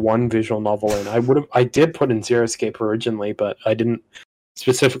already had one visual novel in. I did put in Zero Escape originally, but I didn't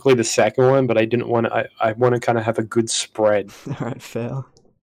specifically the second one. But I didn't want to. I want to kind of have a good spread. All right, fair.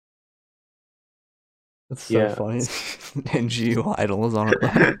 That's so funny. NGU Idol is on it.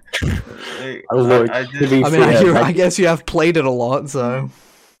 I guess you have played it a lot, so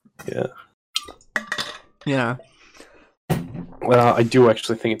yeah. Well, I do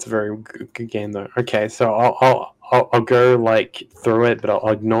actually think it's a very good game, though. Okay, so I'll go like through it, but I'll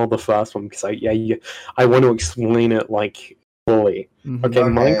ignore the first one because I want to explain it like fully. Mm-hmm. Okay,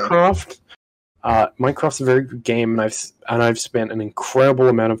 Minecraft. Minecraft's a very good game, and I've spent an incredible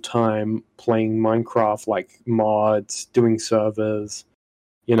amount of time playing Minecraft, like mods, doing servers,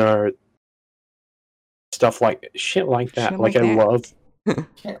 stuff like shit like that.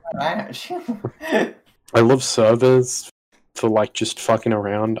 I love servers for like just fucking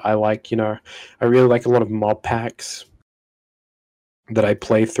around. I really like a lot of mob packs that I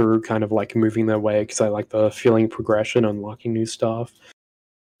play through, kind of like moving their way because I like the feeling progression, unlocking new stuff.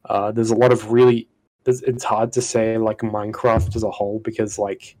 There's a lot of it's hard to say like Minecraft as a whole because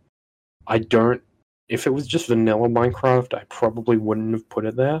like if it was just vanilla Minecraft, I probably wouldn't have put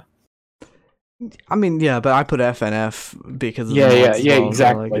it there. I mean, yeah, but I put FNF because of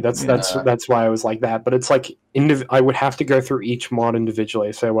exactly. Like, that's why I was like that. But it's like I would have to go through each mod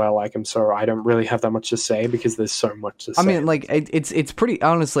individually, say why I like them. So I don't really have that much to say because there's so much to say. I mean, like it's pretty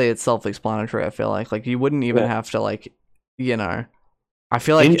honestly, it's self-explanatory. I feel like you wouldn't even have to like, I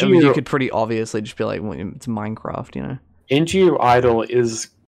feel like you could pretty obviously just be like, well, it's Minecraft, you know? NGO Idle is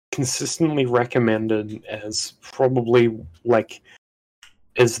consistently recommended as probably like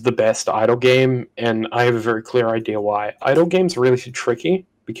is the best idle game, and I have a very clear idea why. Idle games are really tricky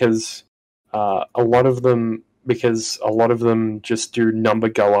because a lot of them just do number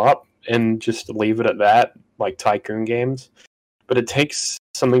go up and just leave it at that, like tycoon games. But it takes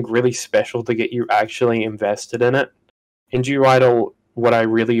something really special to get you actually invested in it. NGO Idle, what I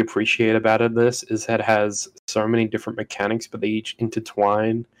really appreciate about this is that it has so many different mechanics, but they each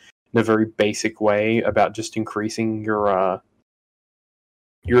intertwine in a very basic way about just increasing your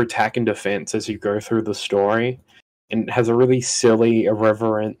attack and defense as you go through the story. And it has a really silly,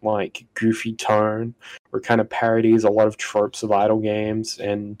 irreverent, like goofy tone, where it kind of parodies a lot of tropes of idle games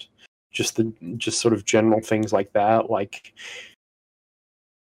and just sort of general things like that. Like,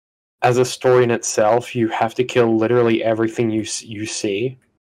 as a story in itself, you have to kill literally everything you see.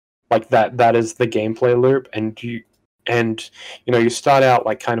 Like that is the gameplay loop, and you start out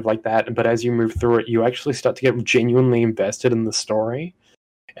like kind of like that, but as you move through it, you actually start to get genuinely invested in the story.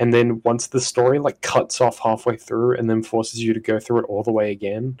 And then once the story like cuts off halfway through and then forces you to go through it all the way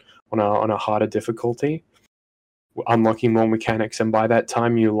again on a harder difficulty, unlocking more mechanics, and by that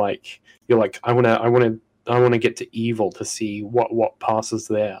time you're like I want to get to evil to see what passes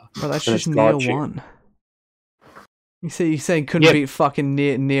there. Well, that's just Nier 1. You say couldn't beat fucking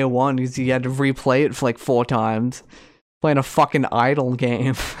Nier 1 because you had to replay it for like 4 times, playing a fucking idle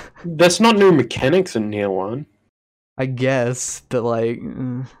game. There's not new mechanics in Nier 1. I guess, but like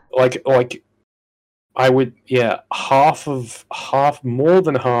I would, more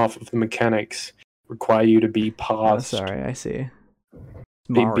than half of the mechanics require you to be past. Oh, sorry, I see.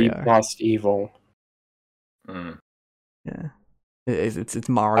 Be past evil. Mm. Yeah, it's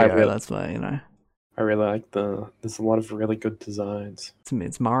Mario. That's why, you know. I really like there's a lot of really good designs.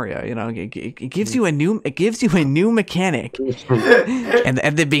 It's Mario, you know. It gives you a new mechanic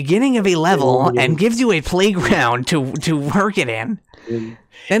at the beginning of a level and gives you a playground to work it in.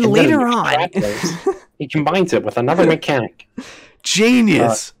 Then later on, he combines it with another mechanic.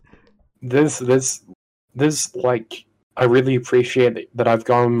 Genius. There's like, I really appreciate that I've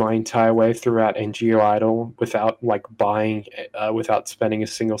gone my entire way throughout NGO Idle without like buying, without spending a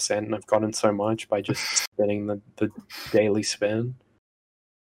single cent, and I've gotten so much by just spending the daily spend.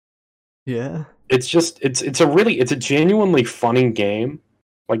 Yeah, it's a genuinely funny game.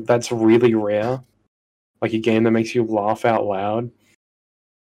 Like, that's really rare. Like a game that makes you laugh out loud.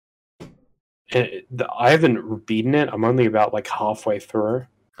 And I haven't beaten it. I'm only about like halfway through.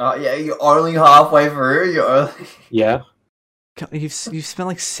 Yeah, you're only halfway through. Yeah. You've spent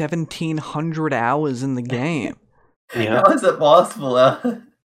like 1,700 hours in the game. Yeah. How is it possible?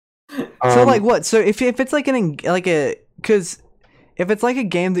 So like what? So if it's like because if it's like a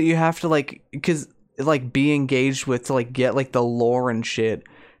game that you have to be engaged with to like get like the lore and shit,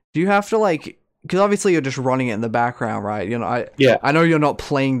 do you have to like? Because obviously you're just running it in the background, right? You know, I know you're not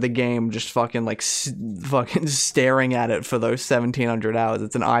playing the game, just fucking like fucking staring at it for those 1,700 hours.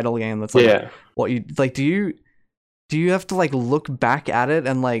 It's an idle game. That's like what you like. Do you have to like look back at it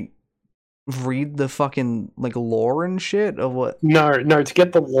and like read the fucking like lore and shit, or what? No. To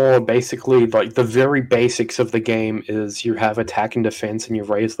get the lore, basically, like the very basics of the game is you have attack and defense, and you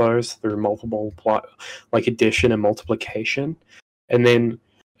raise those through multiple like addition and multiplication, and then.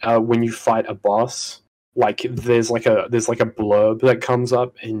 When you fight a boss, like there's like a blurb that comes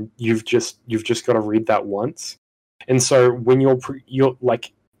up, and you've just got to read that once. And so when you're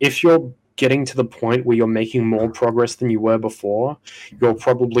like, if you're getting to the point where you're making more progress than you were before, you're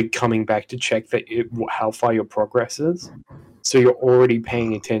probably coming back to check how far your progress is. So you're already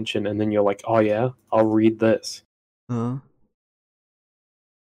paying attention, and then you're like, oh yeah, I'll read this. Uh-huh.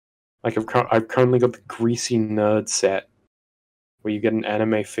 Like I've currently got the Greasy Nerd set, where you get an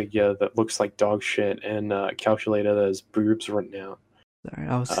anime figure that looks like dog shit and a calculator that has boobs written out. Sorry,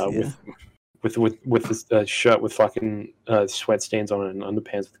 I was with this shirt with fucking sweat stains on it and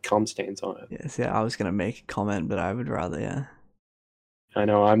underpants with cum stains on it. Yes, yeah, I was gonna make a comment, but I would rather, yeah. I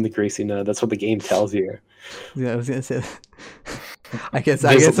know, I'm the greasy nerd. That's what the game tells you. Yeah, I was gonna say that. I guess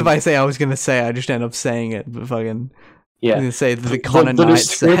if I say I was gonna say, I just end up saying it, but fucking. Yeah, I'm gonna say the Connor Knight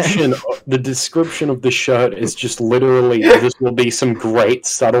description. The description of the shirt is just literally, this will be some great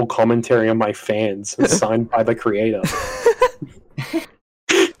subtle commentary on my fans, signed by the creator.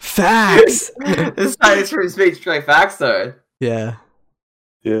 Facts. This guy speaks straight facts, though. Yeah.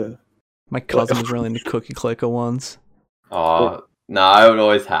 Yeah. My cousin was really into Cookie Clicker once. Oh no, I would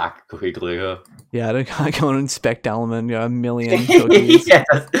always hack Cookie Clicker. Yeah, I go and inspect element, 1 million cookies. Yeah,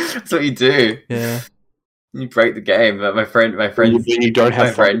 that's what you do. Yeah. You break the game. But my friend you don't have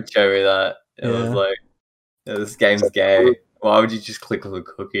my friend showed me that. It was like, this game's gay. Why would you just click on the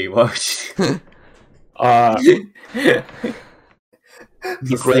cookie? Why would you?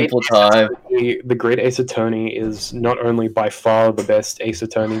 The Great Ace Attorney is not only by far the best Ace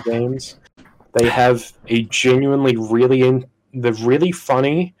Attorney games. They have a genuinely really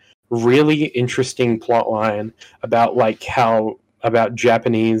funny, really interesting plotline about about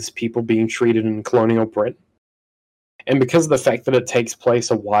Japanese people being treated in colonial Britain. And because of the fact that it takes place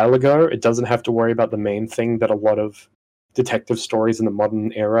a while ago, it doesn't have to worry about the main thing that a lot of detective stories in the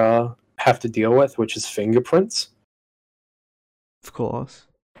modern era have to deal with, which is fingerprints. Of course.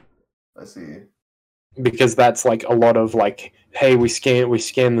 I see. Because that's like a lot of like, hey, we scan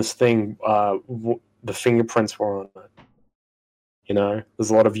this thing, the fingerprints were on it. You know, there's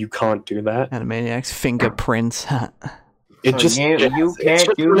a lot of you can't do that. Animaniacs fingerprints. You can't do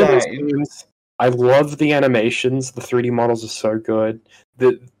that. I love the animations. The 3D models are so good.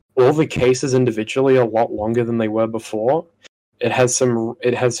 All the cases individually are a lot longer than they were before. It has some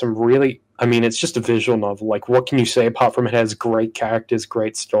really. I mean, it's just a visual novel. Like, what can you say apart from it has great characters,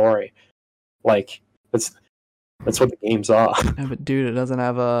 great story? Like, that's what the games are. Yeah, but dude, it doesn't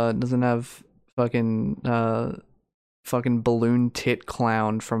have fucking balloon tit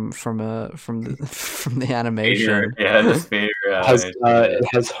clown from the animation. Yeah, the speeder. It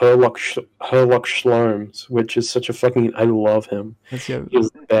has Herlock Sholmes, which is such a fucking. I love him. He's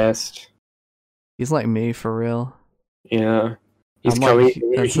the best. He's like me for real. Yeah, he's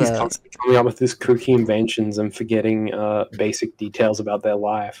constantly coming up with these kooky inventions and forgetting basic details about their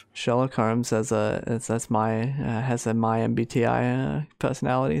life. Sherlock Holmes has my MBTI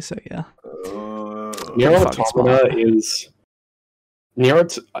personality. So yeah. Nier Automata is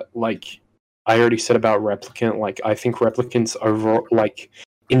like I already said about Replicant. Like, I think Replicant's overall, like,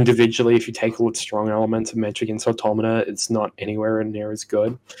 individually, if you take all its strong elements and match against Automata, it's not anywhere near as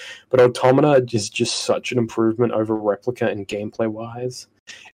good. But Automata is just such an improvement over Replicant and gameplay wise.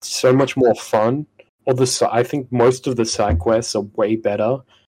 It's so much more fun. I think most of the side quests are way better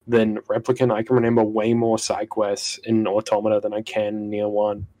than Replicant. I can remember way more side quests in Automata than I can in Nier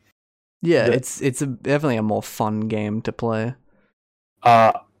 1. Yeah, it's definitely a more fun game to play.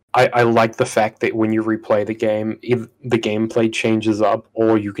 I like the fact that when you replay the game, if the gameplay changes up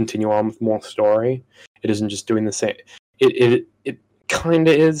or you continue on with more story, it isn't just doing the same. It kind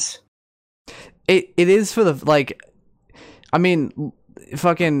of is. It is for the, like, I mean,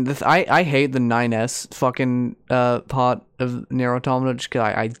 fucking, I hate the 9S fucking part of Nier Automata just because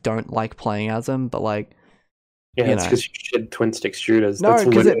I don't like playing as them, but like, yeah, it's because you shit twin stick shooters. No,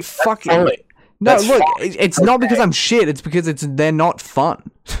 because it fucking... No, look, it's not because I'm shit, it's because they're not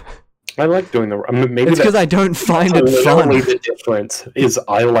fun. I like doing maybe it's because I don't find it fun. The difference is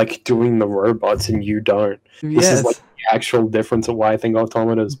I like doing the robots and you don't. This is like the actual difference of why I think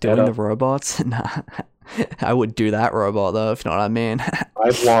Automata is better. Doing the robots? Nah. I would do that robot though, if you know what I mean.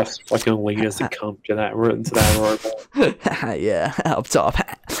 I've lost fucking liters of cum to that robot. Yeah, up top.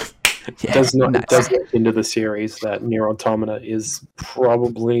 Yeah, it does get into the series that Nier Automata is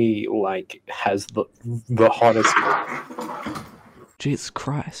probably like has the hottest. Jesus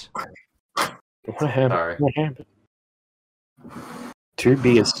Christ! What happened? Sorry. What happened?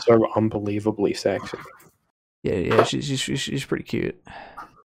 2B is so unbelievably sexy. Yeah, she's pretty cute.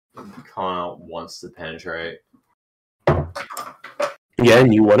 Connor wants to penetrate. Yeah,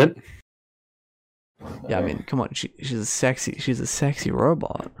 and you want it? Yeah, I mean, come on, she's a sexy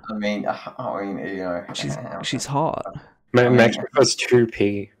robot. I mean, you know, she's hot. Max prefers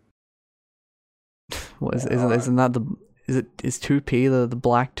 2P. What isn't that the? Is 2P the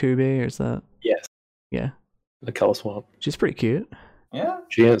black 2B, or is that? Yes. Yeah. The color swap. She's pretty cute. Yeah.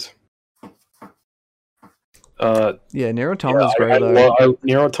 She is. Yeah, Nier Automata is great though.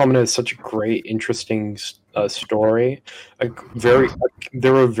 Nier Automata is such a great, interesting story.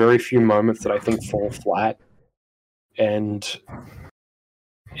 There are very few moments that I think fall flat, and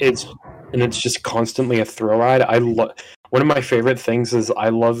it's just constantly a thrill ride. One of my favorite things is I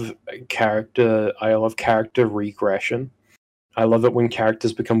love character regression. I love it when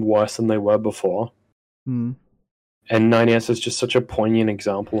characters become worse than they were before. Hmm. And 9S is just such a poignant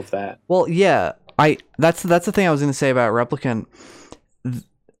example of that. Well, yeah, that's the thing I was going to say about Replicant.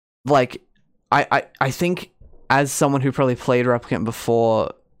 Like, I think as someone who probably played Replicant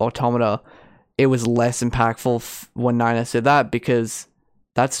before Automata, it was less impactful when 9S did that, because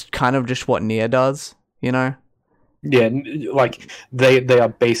that's kind of just what Nier does, you know? Yeah, like they are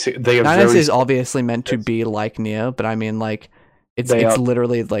basic. They are 9S is obviously meant to be like Nier, but I mean, like, it's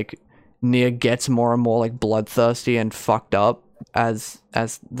literally like Nier gets more and more like bloodthirsty and fucked up as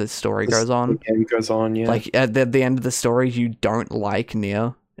the story goes on. The game goes on, yeah. Like at the end of the story, you don't like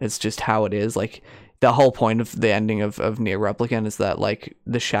Nier. It's just how it is. Like the whole point of the ending of Nier Replicant is that like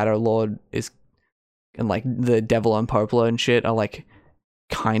the Shadow Lord is, and like the Devil and Poplar and shit are like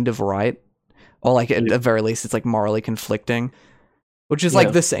kind of right, or like at the very least it's like morally conflicting, which is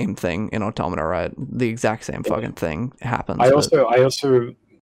like the same thing in Automata, right? The exact same fucking thing happens. I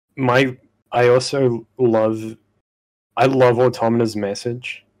love Automata's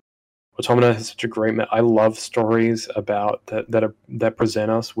message. Automata has such a great I love stories about that present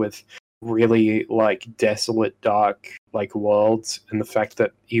us with really like desolate, dark like worlds, and the fact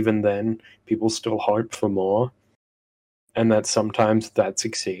that even then people still hope for more, and that sometimes that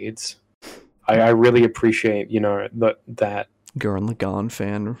succeeds. I really appreciate, you know, that Gurren Lagann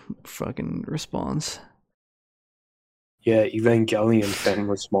fan fucking response. Yeah, Evangelion fan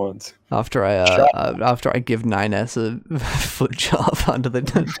response. After I give 9S a foot job under the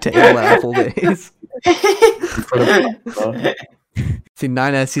table at Applebee's. See,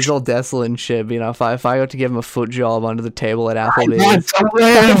 9S, he's all desolate and shit, but, you know, if I got to give him a foot job under the table at Applebee's, I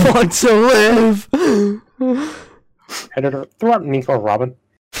want to live! Editor, throw out Nico Robin.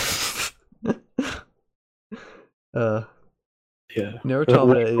 Yeah.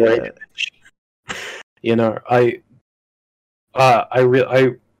 Neurotomata, yeah. You know,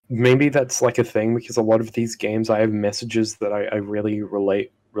 maybe that's like a thing, because a lot of these games I have messages that I really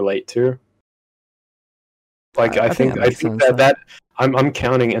relate to. Like I think that I'm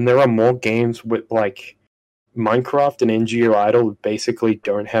counting, and there are more games with like Minecraft and NGO Idol basically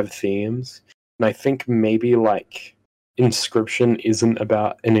don't have themes, and I think maybe like Inscription isn't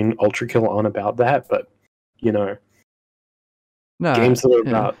about, and in Ultra Kill aren't about that, but you know, games that are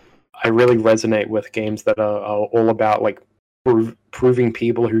about. I really resonate with games that are all about like proving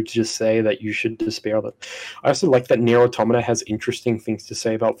people who just say that you should despair of it. I also like that Nier Automata has interesting things to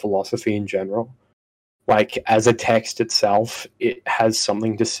say about philosophy in general. Like as a text itself, it has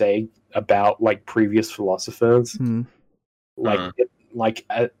something to say about like previous philosophers. Like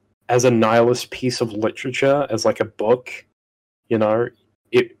as a nihilist piece of literature, as like a book, you know,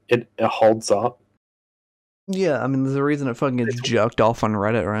 it holds up. Yeah, I mean, there's a reason it fucking gets jerked off on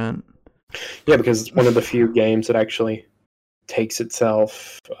Reddit, right? Yeah, because it's one of the few games that actually takes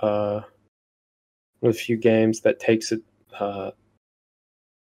itself. One of the few games that takes it.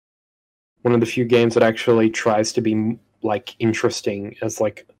 One of the few games that actually tries to be like interesting as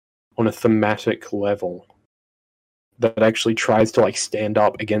like on a thematic level. That actually tries to like stand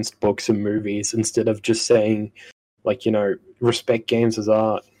up against books and movies instead of just saying, like, you know, respect games as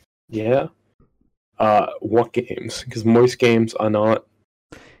art. Yeah. What games? Because most games are not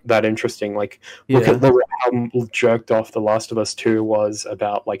that interesting. Like, look at how jerked off The Last of Us 2 was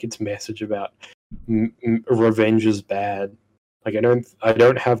about like its message about revenge is bad. Like, I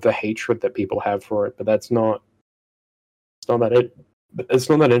don't have the hatred that people have for it, but it's not that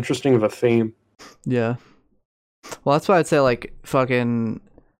interesting of a theme. Yeah. Well, that's why I'd say like fucking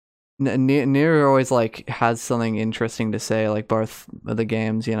Nier always like has something interesting to say, like both of the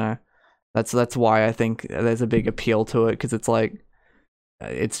games, you know. That's why I think there's a big appeal to it, because it's like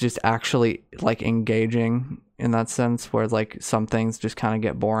it's just actually like engaging in that sense, whereas like some things just kind of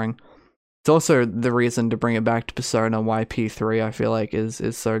get boring. It's also the reason to bring it back to Persona why P3 I feel like is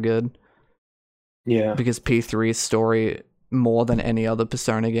so good. Yeah. Because P3's story, more than any other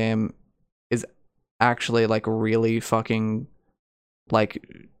Persona game, is actually like really fucking like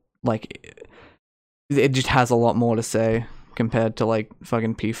it just has a lot more to say compared to like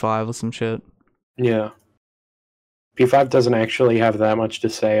fucking P5 or some shit. Yeah. P5 doesn't actually have that much to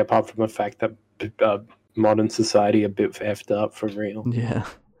say, apart from the fact that modern society a bit effed up for real. Yeah.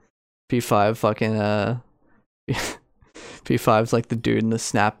 P5 fucking P5's like the dude in the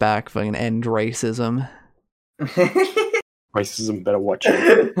snapback, fucking end racism. Racism, better watch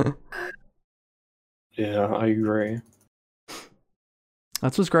it. Yeah, I agree.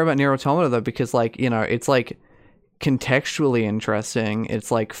 That's what's great about Nier Automata though, because like, you know, it's like contextually interesting.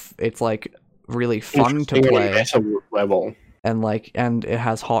 It's like really fun to play level, and it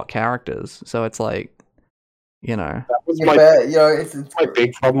has hot characters. So it's like, you know, that was it's my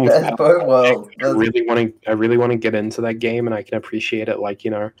big problem with that both worlds. I really want to get into that game, and I can appreciate it, like, you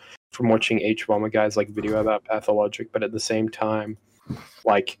know, from watching H-Bomber guys like video about Pathologic, but at the same time,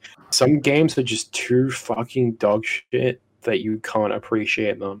 like, some games are just too fucking dog shit that you can't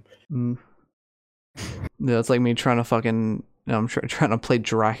appreciate them. Yeah, it's like me trying to fucking, you know, I'm trying to play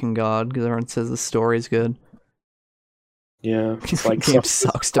Drakengard because everyone says the story's good. Yeah, it's like game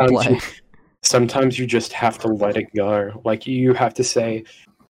sucks to play. Sometimes you just have to let it go. Like, you have to say,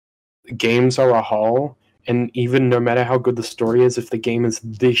 games are a whole, And even no matter how good the story is, if the game is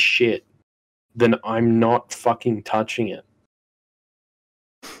this shit, then I'm not fucking touching it.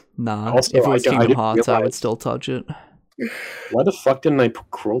 Nah, Also, if it was Kingdom Hearts, I would realize- still touch it. Why the fuck didn't I put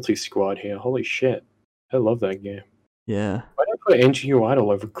Cruelty Squad here? Holy shit. I love that game. Yeah. Why did I put NGU Idol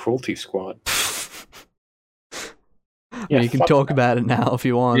over Cruelty Squad? You can fuck talk that. about it now if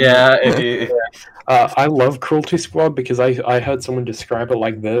you want. Yeah, if I love Cruelty Squad because I heard someone describe it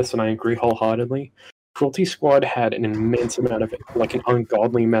like this, and I agree wholeheartedly. Cruelty Squad had an immense amount of, like an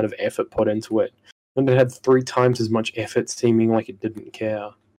ungodly amount of effort put into it. And it had 3 times as much effort seeming like it didn't care.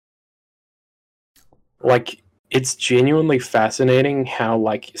 Like, it's genuinely fascinating how,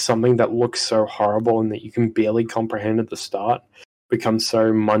 like, something that looks so horrible and that you can barely comprehend at the start becomes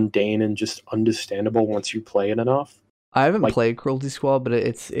so mundane and just understandable once you play it enough. I haven't Like- played Cruelty Squad, but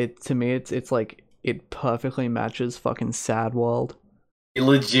to me it's like it perfectly matches fucking Sad World.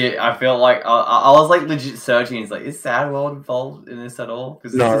 legit, I feel like I was like legit searching. It's like, is Sad World involved in this at all?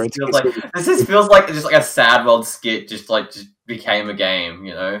 Because No, this just feels like just like a Sad World skit, just became a game,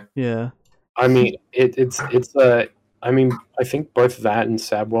 you know? Yeah. I mean, it's I mean, I think both that and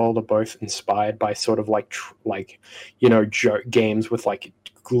Sad World are both inspired by sort of like games with like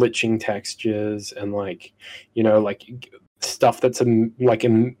glitching textures and like stuff that's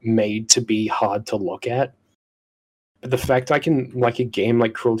made to be hard to look at. But the fact a game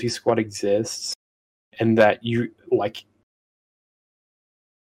like Cruelty Squad exists and that you like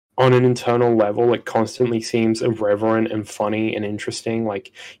on an internal level it constantly seems irreverent and funny and interesting,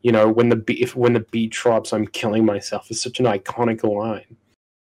 like, when the beat drops, I'm killing myself is such an iconic line.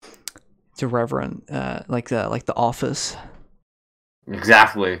 It's irreverent, like the Office.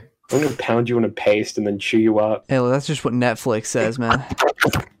 Exactly. I'm gonna pound you in a paste and then chew you up. Hey, that's just what Netflix says, man.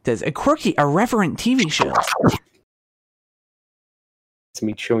 There's a quirky, irreverent TV show. It's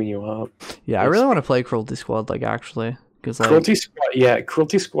me chewing you up. Yeah, I really want to play Cruelty Squad, like, actually. Because, like,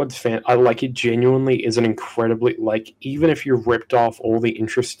 Cruelty Squad's fan. I like it. Genuinely is an incredibly, like, even if you ripped off all the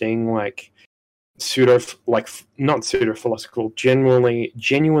interesting, like, not pseudo philosophical,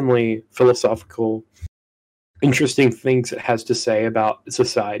 genuinely philosophical, interesting things it has to say about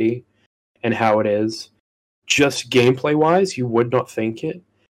society and how it is. Just gameplay wise, you would not think it.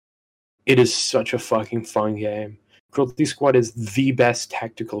 It is such a fucking fun game. Cruelty Squad is the best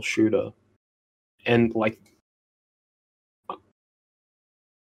tactical shooter, and like,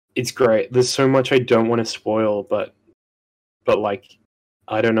 it's great. There's so much I don't want to spoil, but like,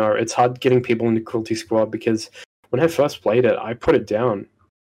 I don't know. It's hard getting people into Cruelty Squad because when I first played it, I put it down.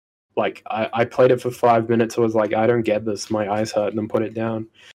 Like, I played it for 5 minutes. I was like, I don't get this. My eyes hurt, and then put it down.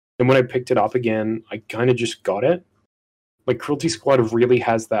 And when I picked it up again, I kind of just got it. Like, Cruelty Squad really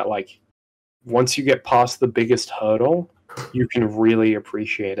has that, like, once you get past the biggest hurdle, you can really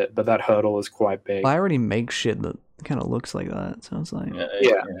appreciate it. But that hurdle is quite big. I already make shit that kind of looks like that, so it's like...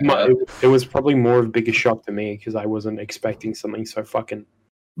 It was probably more of a bigger shock to me because I wasn't expecting something so fucking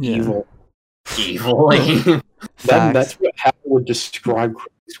evil. Evil. That's how I would describe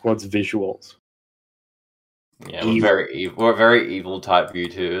Cruelty Squad's visuals. Yeah, we're very evil type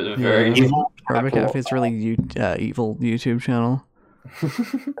YouTubers. Very evil. Robo-Café is really evil YouTube channel.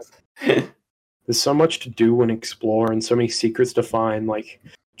 There's so much to do and explore, and so many secrets to find. Like,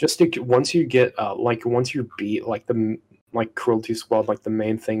 once you beat like Cruelty Squad, like the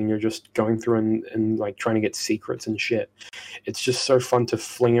main thing, and you're just going through and like trying to get secrets and shit. It's just so fun to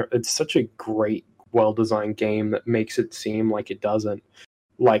fling it. It's such a great, well-designed game that makes it seem like it doesn't.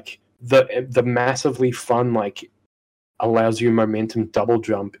 Like, the massively fun, like, allows you momentum double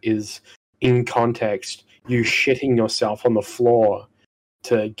jump is, in context, you shitting yourself on the floor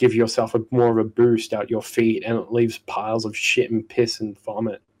to give yourself more of a boost out your feet, and it leaves piles of shit and piss and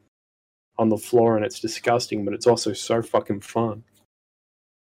vomit on the floor, and it's disgusting, but it's also so fucking fun.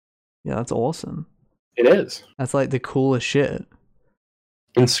 Yeah, that's awesome. It is. That's like the coolest shit.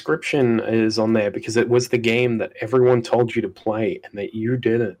 Inscription is on there because it was the game that everyone told you to play and that you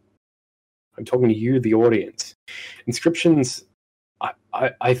didn't. I'm talking to you, the audience. Inscription's...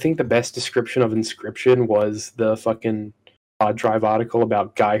 I think the best description of Inscription was the fucking hard drive article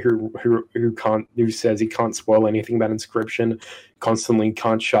about guy who says he can't spoil anything about Inscription, constantly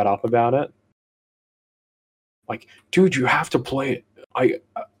can't shut up about it. Like, dude, you have to play it.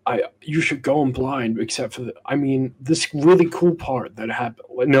 You should go in blind, except for this really cool part that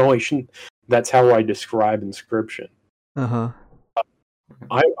happened. No, I shouldn't. That's how I describe Inscription. Uh-huh.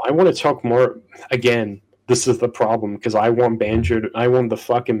 I want to talk more. Again, this is the problem, because I want the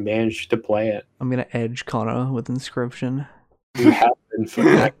fucking Banjo to play it. I'm gonna edge Connor with Inscription. You have been for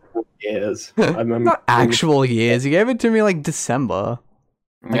actual years. Not actual years. He gave it to me like December.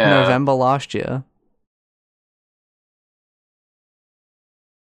 November last year.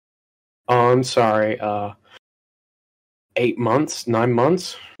 Oh, I'm sorry. 8 months, 9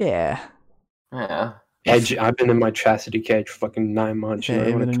 months. Yeah. Yeah. Edge. I've been in my chastity cage for fucking 9 months. Yeah,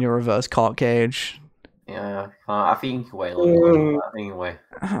 even in your reverse cock cage. Yeah. I think you can wait a little. I think you can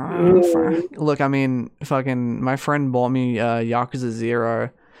wait. Look, I mean, fucking, my friend bought me Yakuza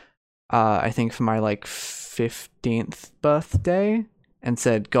 0, I think for my, like, 15th birthday, and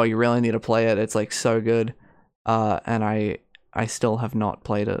said, God, you really need to play it, it's, like, so good. And I still have not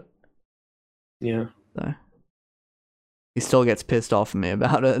played it. Yeah. So. He still gets pissed off at me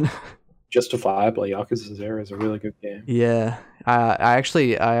about it. Justifiably, Yakuza 0 is a really good game. Yeah. I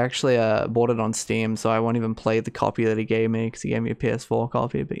actually bought it on Steam, so I won't even play the copy that he gave me, because he gave me a PS4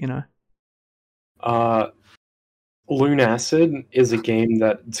 copy, but you know. Loon Acid is a game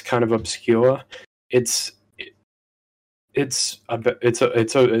that's kind of obscure. It's inspired by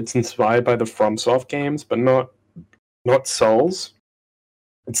the FromSoft games, but not Souls.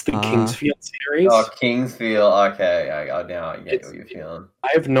 It's the Kingsfield series. Oh, Kingsfield. Okay, I now get what you're feeling. I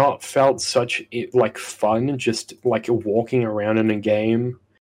have not felt such like fun just like walking around in a game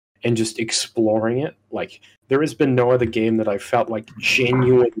and just exploring it. Like there has been no other game that I felt like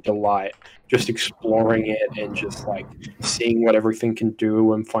genuine delight just exploring it and just like seeing what everything can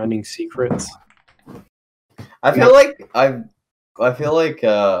do and finding secrets. I feel like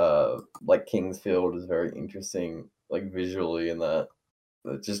Kingsfield is very interesting, like visually in that.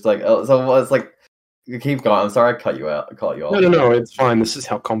 It's just like so it's like you keep going. I'm sorry I cut you off. No, it's fine. This is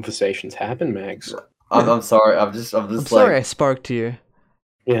how conversations happen, Max. I'm sorry. I'm sorry I spoke to you.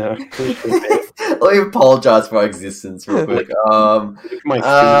 Yeah. Let me apologize for my existence real quick.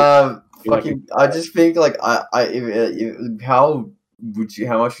 Fucking, I just think like how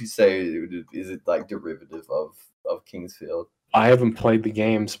much you say is it like derivative of Kingsfield? I haven't played the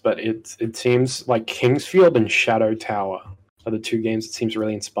games, but it seems like Kingsfield and Shadow Tower are the two games it seems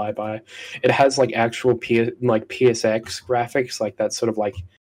really inspired by. It has like actual PSX graphics, like that sort of like,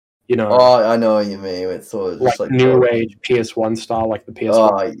 you know. Oh, I know what you mean. It's sort of like just like new age PS1 style, like the PS1.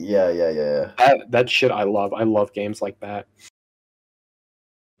 Oh yeah. That shit I love. I love games like that.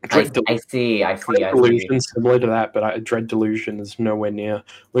 I see. Delusion similar to that, but Dread Delusion is nowhere near.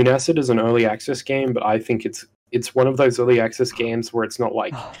 Loon Acid is an early access game, but I think it's one of those early access games where it's not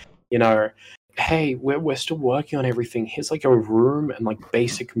like, you know, hey, we're still working on everything. Here's like a room and like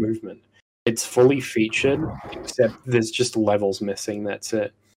basic movement. It's fully featured, except there's just levels missing. That's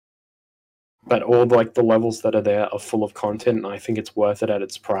it. But all the levels that are there are full of content, and I think it's worth it at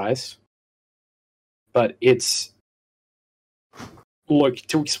its price. But look,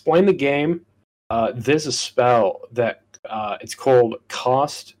 to explain the game, there's a spell that it's called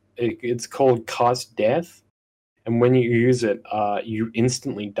Cast. It's called Cast Death, and when you use it, you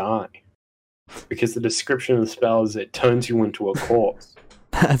instantly die. Because the description of the spell is it turns you into a corpse.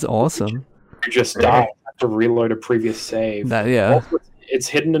 That's awesome. You just die. You have to reload a previous save. Yeah. Also, it's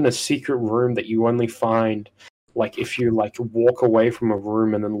hidden in a secret room that you only find like if you like walk away from a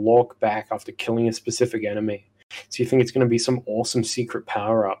room and then walk back after killing a specific enemy. So you think it's going to be some awesome secret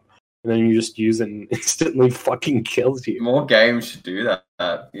power up, and then you just use it and instantly fucking kills you. More games should do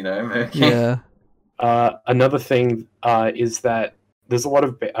that, you know? Yeah. Another thing is that there's a lot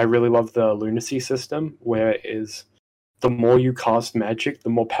of... I really love the lunacy system, where it is the more you cast magic, the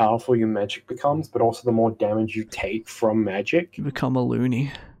more powerful your magic becomes, but also the more damage you take from magic. You become a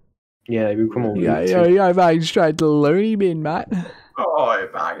loony. Yeah, you become a loony. Yeah, I've straight to loony bin, mate. Oh,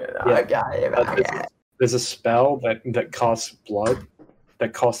 There's a spell that casts blood.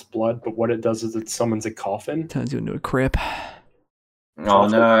 But what it does is it summons a coffin. Turns you into a crip. Oh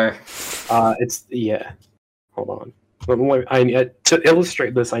no. Hold on. To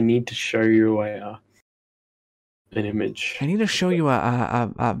illustrate this, I need to show you an image. I need to show you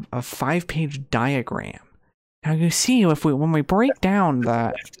a 5-page diagram. Now you see when we break down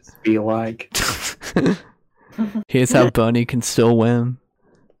that. Be like. Here's how Bernie can still win.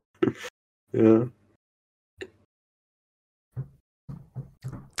 Yeah.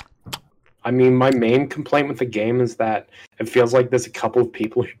 I mean, my main complaint with the game is that it feels like there's a couple of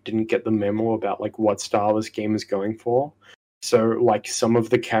people who didn't get the memo about like what style this game is going for. So, like, some of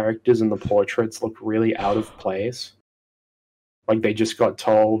the characters and the portraits look really out of place. Like, they just got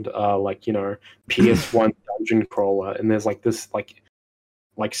told, PS1 dungeon crawler, and there's like this, like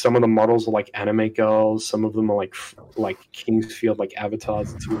some of the models are like anime girls, some of them are like Kingsfield, like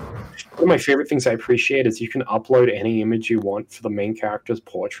avatars. One of my favorite things I appreciate is you can upload any image you want for the main character's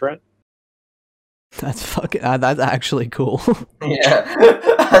portrait. That's fucking. That's actually cool. Yeah,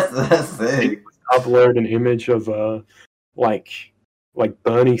 that's sick. Upload an image of like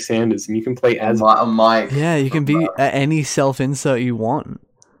Bernie Sanders, and you can play as Mike. Yeah, you can be any self-insert you want.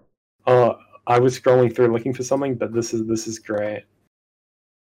 I was scrolling through looking for something, but this is great.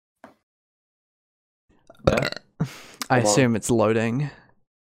 Yeah. I assume it's loading.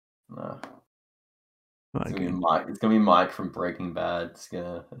 No. Okay. It's gonna be Mike from Breaking Bad. It's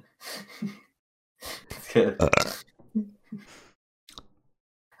gonna. It's gonna.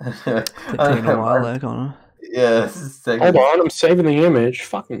 Taking a while there, Connor. Yeah, this is Hold on, I'm saving the image.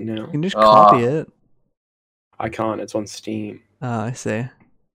 Fucking no. You can just copy it. I can't. It's on Steam. I see.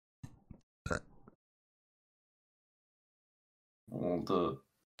 Walter.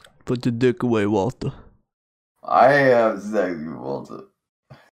 Put the dick away, Walter. I have exactly Walter.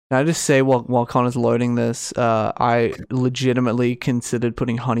 Can I just say, while Connor's loading this, I legitimately considered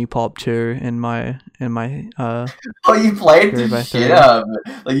putting Honey Pop 2 in my Oh, you played the shit out of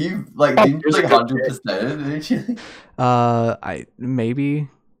it. Like you didn't you 100%, didn't you? I maybe.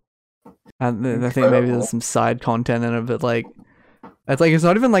 I think maybe there's some side content in it, but like, it's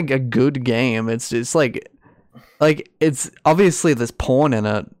not even like a good game. It's just like it's obviously there's porn in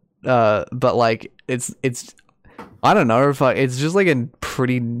it, but like it's I don't know if it's just like a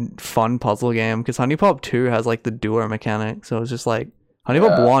pretty fun puzzle game because Honey Pop 2 has like the duo mechanic, so it's just like Honey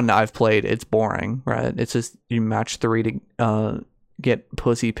Pop 1 I've played, it's boring, right? It's just you match 3 to get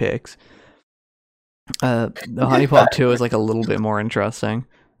pussy pics. The Honey Pop 2 is like a little bit more interesting.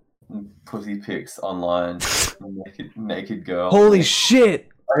 Pussy pics online, naked girl. Holy shit!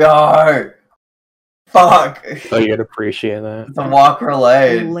 Yo, fuck! Oh, you'd appreciate that. It's a Walker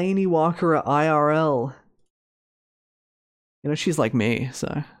Lane. Lainey Walker at IRL. You know, she's like me,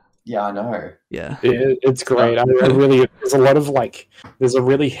 so. Yeah, I know. Yeah. It's great. I really, there's a lot of there's a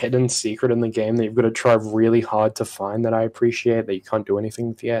really hidden secret in the game that you've got to try really hard to find that I appreciate that you can't do anything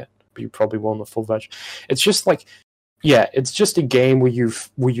with yet, but you probably will in the full version. It's just it's just a game where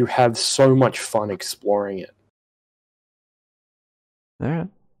you have so much fun exploring it. Alright.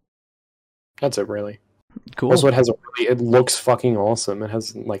 That's it, really. Cool. Also, it looks fucking awesome. It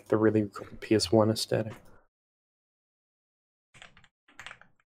has like the really cool PS1 aesthetic.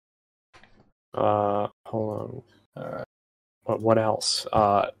 Hold on. Alright. What else?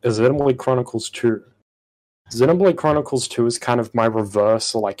 Xenoblade Chronicles 2. Xenoblade Chronicles 2 is kind of my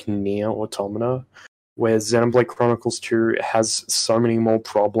reverse, like Nier Automata, where Xenoblade Chronicles 2 has so many more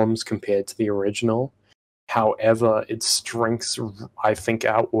problems compared to the original. However, its strengths, I think,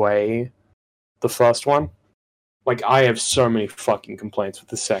 outweigh the first one. Like, I have so many fucking complaints with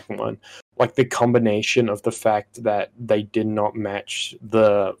the second one. Like, the combination of the fact that they did not match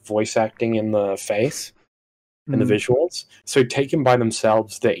the voice acting in the face and the visuals. So, taken by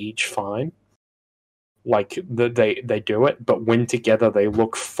themselves, they're each fine. Like, they do it, but when together, they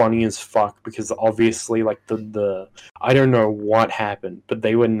look funny as fuck, because obviously, like, the I don't know what happened, but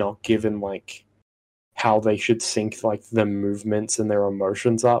they were not given, like, how they should sync, like, the movements and their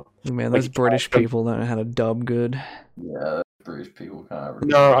emotions up. Man, those British people don't know how to dub good. Yeah, British people can't.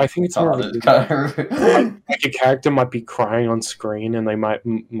 No, I think it's more like a character might be crying on screen and they might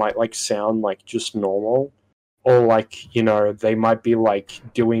like sound like just normal, or like, you know, they might be like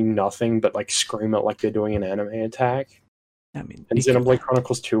doing nothing but like scream it like they're doing an anime attack. I mean, and Xenoblade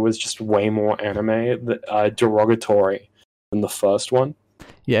Chronicles 2 is just way more anime, derogatory than the first one.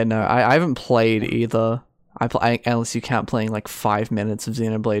 Yeah, no, I haven't played either. Unless you count playing like 5 minutes of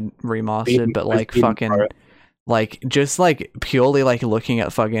Xenoblade Remastered, but like fucking, like just like purely like looking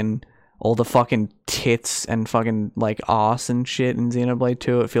at fucking all the fucking tits and fucking like arse and shit in Xenoblade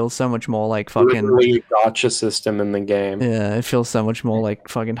 2, it feels so much more like fucking literally gotcha system in the game. Yeah, it feels so much more like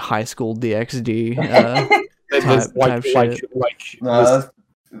fucking high school DxD type shit.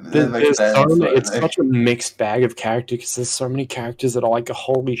 It's such a mixed bag of characters because there's so many characters that are like,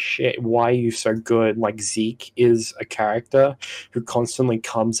 holy shit, why are you so good? Like, Zeke is a character who constantly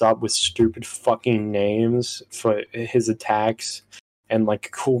comes up with stupid fucking names for his attacks and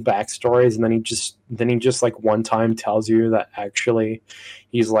like cool backstories, and then he just like one time tells you that actually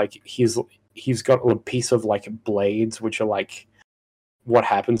he's got a piece of like blades, which are like what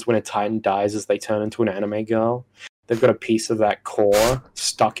happens when a Titan dies is they turn into an anime girl. They've got a piece of that core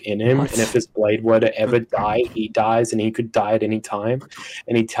stuck in him, and if his blade were to ever die, he dies, and he could die at any time.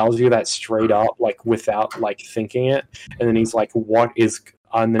 And he tells you that straight up, like, without, like, thinking it. And then he's like, what is...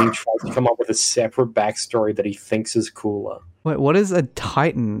 And then he tries to come up with a separate backstory that he thinks is cooler. Wait, what is a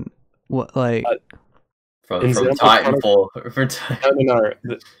Titan? What, like... From Titanfall. No.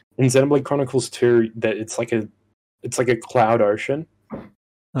 In Xenoblade Chronicles 2, that it's like a cloud ocean.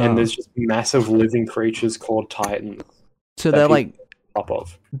 And there's just massive living creatures called Titans. So they're like top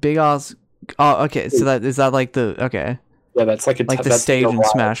of big ass. Oh, okay. So is that like the okay? Yeah, that's like the stage in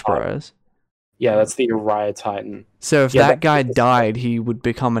Smash Bros. Yeah, that's the Uriah Titan. So if that guy died, he would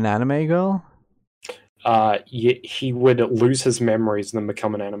become an anime girl. he would lose his memories and then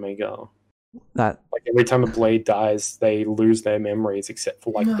become an anime girl. Like every time a blade dies, they lose their memories except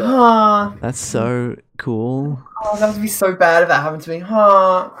for That's so cool. Oh, that would be so bad if that happened to me.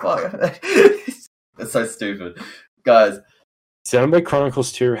 Fuck. That's so stupid, guys. Xenoblade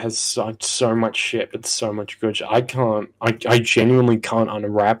Chronicles 2 has so much shit, but so much good shit. I genuinely can't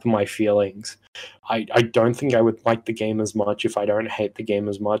unwrap my feelings. I don't think I would like the game as much if I don't hate the game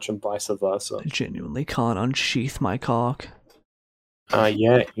as much, and vice versa. I genuinely can't unsheath my cock.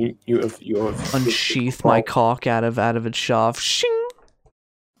 Yeah, you have unsheath my cock out of its shaft. Shing!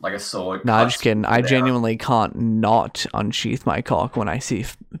 Like a sword. No, I'm just kidding. I genuinely can't not unsheath my cock when I see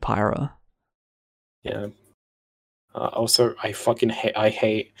Pyra. Yeah. Also, I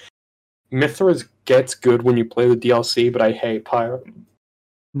hate Mithra gets good when you play the DLC, but I hate Pyra.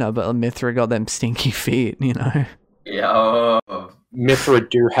 No, but Mithra got them stinky feet, you know. Yeah. Mithra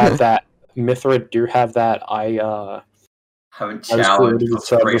do have that. I haven't showered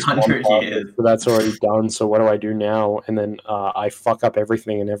for 300 years. So that's already done. So what do I do now? And then I fuck up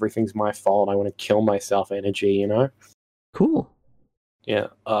everything, and everything's my fault. I want to kill myself. Energy, you know. Cool. Yeah.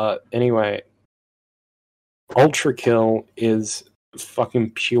 Anyway. Ultra Kill is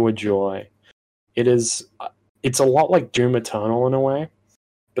fucking pure joy. It's a lot like Doom Eternal in a way,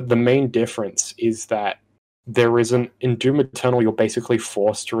 but the main difference is that in Doom Eternal you're basically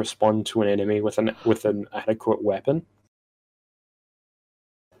forced to respond to an enemy with an adequate weapon.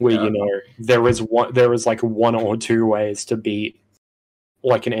 Where you know there is like one or two ways to beat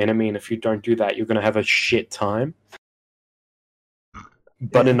like an enemy, and if you don't do that, you're gonna have a shit time.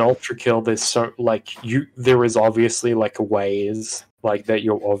 But in Ultra Kill, there is obviously like ways like that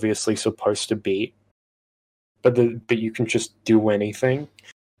you're obviously supposed to beat, but you can just do anything.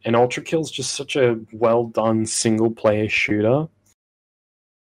 And Ultra Kill is just such a well done single player shooter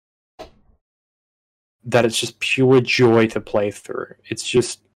that it's just pure joy to play through. It's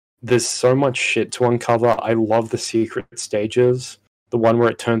just there's so much shit to uncover. I love the secret stages. The one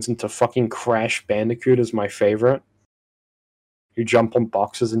where it turns into fucking Crash Bandicoot is my favorite. You jump on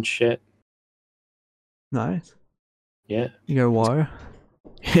boxes and shit. Nice. Yeah. You go whoa. You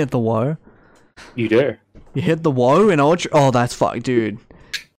hit the whoa. You do. You hit the whoa in Ultra. Oh, that's fuck, dude.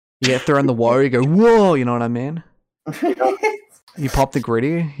 You get thrown the whoa. You go whoa. You know what I mean? You pop the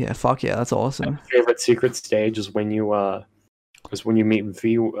gritty. Yeah, fuck yeah, that's awesome. My favorite secret stage is when you meet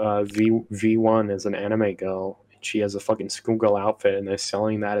V1 as an anime girl. And she has a fucking schoolgirl outfit, and they're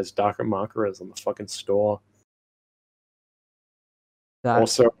selling that as Dark Markers in the fucking store.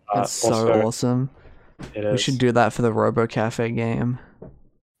 That's so awesome. We should do that for the Robo-Café game.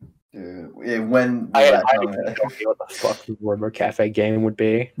 Yeah, when I don't know what the fuck the Robo-Café game would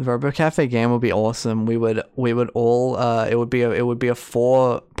be. The Robo-Café game would be awesome. We would all it would be a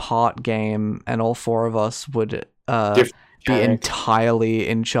 4-part game, and all 4 of us would be entirely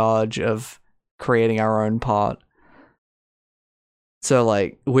in charge of creating our own part. So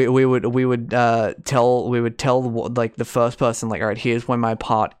like we would tell like the first person, like, all right, here's when my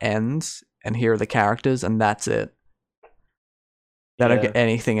part ends, and here are the characters, and that's it. I don't get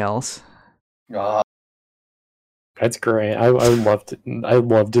anything else. That's great. I'd love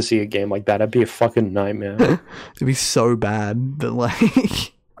to see a game like that. It'd be a fucking nightmare. It'd be so bad, but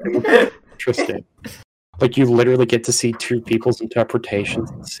like interesting. Like you literally get to see 2 people's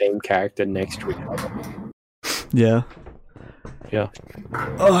interpretations of the same character next to each other. Yeah. Yeah.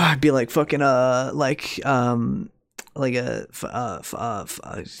 Oh, I'd be like fucking like a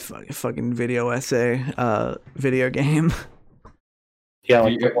fucking video essay video game. Yeah,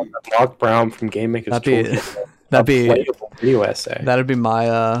 like the one that Mark Brown from Game Maker's that'd be video essay. That'd be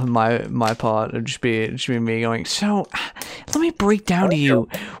my my part. It'd just be me going, so let me break down to you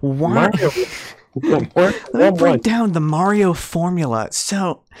why let me break down the Mario formula.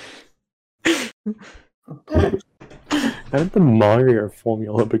 So how did the Mario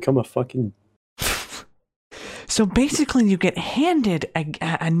formula become a fucking... So basically you get handed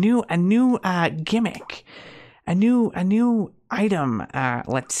a new gimmick. A new item,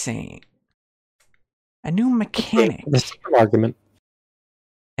 let's say. A new mechanic. That's an argument.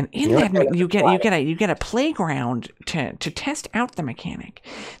 And in that you get a playground to test out the mechanic.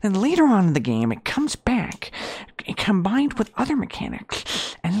 Then later on in the game it comes back combined with other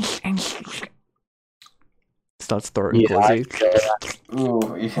mechanics and starts throwing glizzy.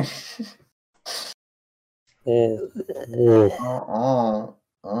 Yeah.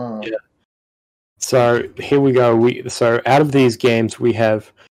 So here we go. So out of these games, we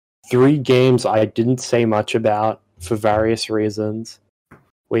have 3 games I didn't say much about for various reasons.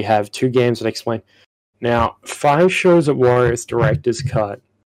 We have 2 games that explain. Now, 5 shows at Warriors Director's Cut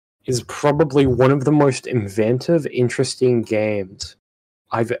is probably one of the most inventive, interesting games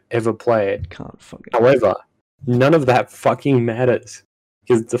I've ever played. However, none of that fucking matters.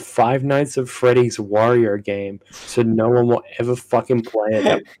 Because it's the Five Nights at Freddy's Warrior game, so no one will ever fucking play it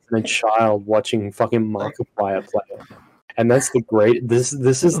that wasn't a child watching fucking Markiplier play it. And that's the great... This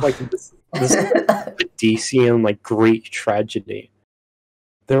is like... This is the DC and like Greek tragedy.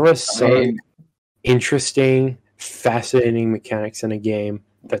 There are so interesting, fascinating mechanics in a game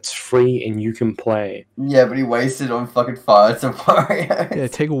that's free and you can play. Yeah, but he wasted on fucking Five Nights at Wario. Yeah,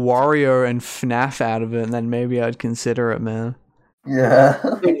 take Wario and FNAF out of it, and then maybe I'd consider it, man. Yeah.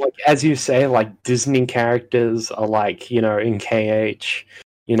 Like, as you say, like, Disney characters are like, you know, in KH,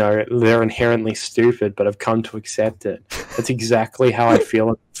 you know, they're inherently stupid, but I've come to accept it. That's exactly how I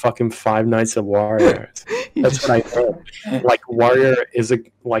feel at fucking Five Nights at Wario. That's what I think. Like, Wario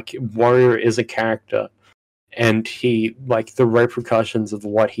is a character, and he, like, the repercussions of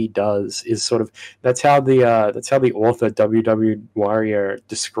what he does is sort of, that's how the author WW Wario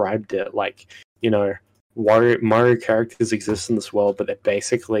described it. Like, you know, Mario characters exist in this world, but they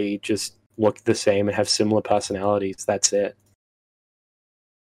basically just look the same and have similar personalities. That's it.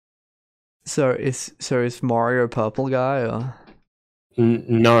 So is Mario purple guy or?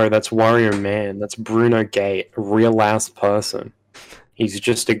 No, that's Wario Man. That's Bruno Gate, a real ass person. He's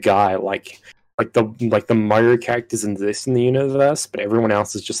just a guy like the Mario characters exist in the universe, but everyone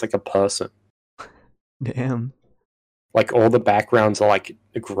else is just like a person. Damn. Like all the backgrounds are like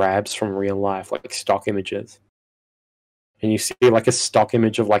grabs from real life, like stock images. And you see like a stock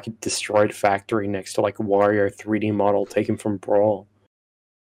image of like a destroyed factory next to like Wario 3D model taken from Brawl.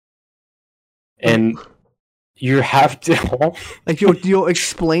 And you have to like you're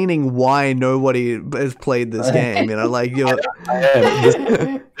explaining why nobody has played this game, you know, like you're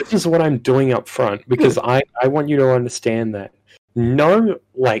this is what I'm doing up front, because I want you to understand that no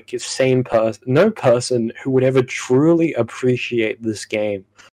person who would ever truly appreciate this game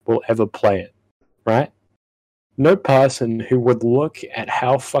will ever play it, right? No person who would look at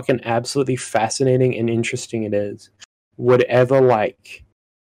how fucking absolutely fascinating and interesting it is would ever like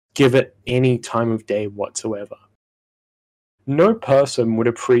give it any time of day whatsoever. No person would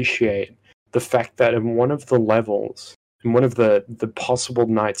appreciate the fact that in one of the levels, in one of the possible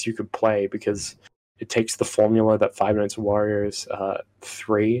nights you could play, because it takes the formula that Five Nights at Wario's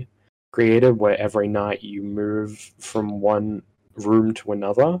 3 created, where every night you move from one room to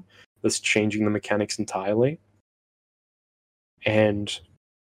another, thus changing the mechanics entirely. And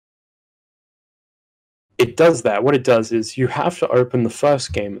it does that. What it does is you have to open the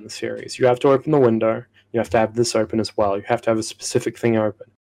first game in the series. You have to open the window. You have to have this open as well. You have to have a specific thing open.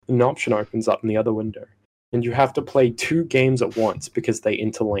 An option opens up in the other window. And you have to play 2 games at once because they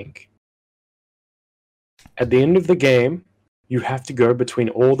interlink. At the end of the game, you have to go between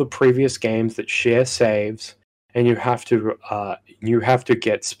all the previous games that share saves, and you have to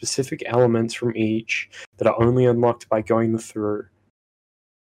get specific elements from each that are only unlocked by going through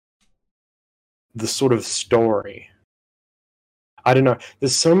the sort of story. I don't know.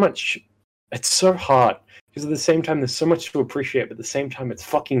 There's so much. It's so hard because at the same time there's so much to appreciate, but at the same time it's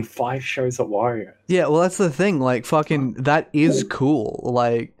fucking 5 shows at Wario. Yeah, well that's the thing. Like fucking that is cool.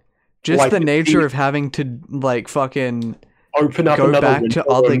 Like just like, the nature of having to like fucking open up, go back to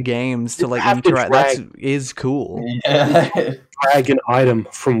other games to like interact. That is cool. Yeah. Drag an item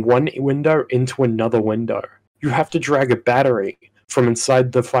from one window into another window. You have to drag a battery from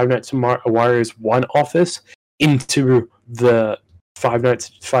inside the Five Nights at Wario's one office into the Five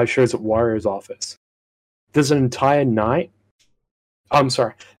Shows at Wario's office. There's an entire night. I'm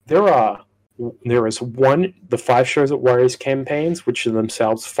sorry. There is the 5 Shows at Wario's campaigns, which are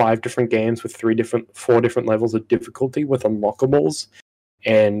themselves 5 different games with 4 different levels of difficulty with unlockables,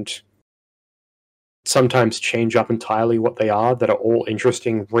 and sometimes change up entirely what they are, that are all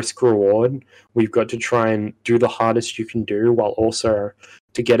interesting risk-reward. We've got to try and do the hardest you can do while also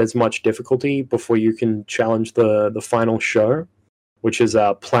to get as much difficulty before you can challenge the final show, which is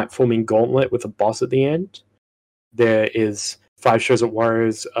a platforming gauntlet with a boss at the end. There is 5 Shows at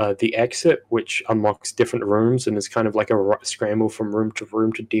Wario's The Exit, which unlocks different rooms and is kind of like a scramble from room to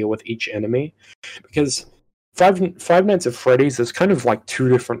room to deal with each enemy. Because Five Nights at Freddy's, there's kind of like 2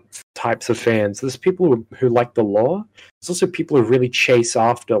 different types of fans. There's people who like the lore. There's also people who really chase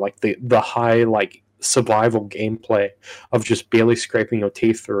after like the high like survival gameplay of just barely scraping your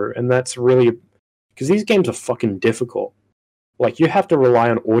teeth through. And that's really because these games are fucking difficult. Like you have to rely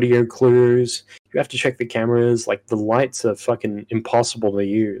on audio clues. You have to check the cameras. Like the lights are fucking impossible to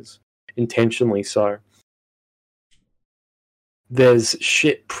use, intentionally so. There's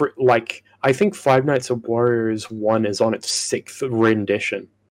shit like I think Five Nights at Wario's 1 is on its 6th rendition.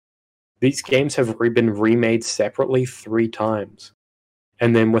 these games have been remade separately 3 times,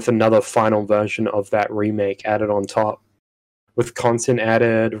 and then with another final version of that remake added on top, with content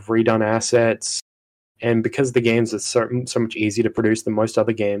added, redone assets, and because the games are so much easier to produce than most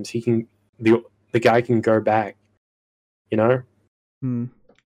other games, the guy can go back, you know?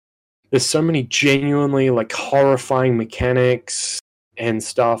 There's so many genuinely like horrifying mechanics and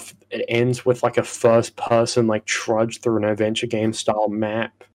stuff. It ends with like a first person like trudge through an adventure game style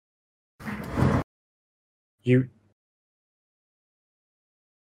map.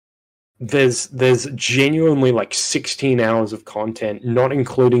 There's genuinely like 16 hours of content, not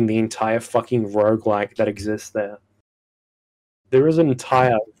including the entire fucking roguelike that exists there. There is an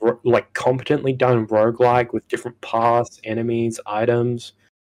entire like competently done roguelike with different paths, enemies, items.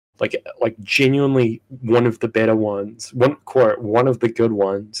 Like genuinely one of the better ones. One of the good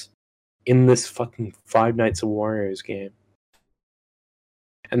ones in this fucking Five Nights at Wario's game.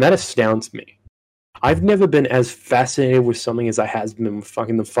 And that astounds me. I've never been as fascinated with something as I has been with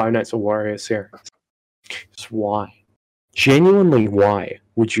fucking the Five Nights at Wario series. Just why? Genuinely, why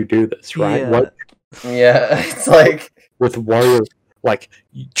would you do this, right? Yeah, it's like... With Wario, like,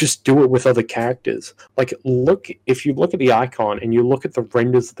 just do it with other characters. Like, if you look at the icon and you look at the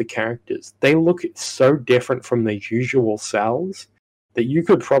renders of the characters, they look so different from their usual selves that you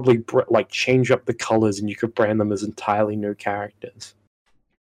could probably, like, change up the colors and you could brand them as entirely new characters.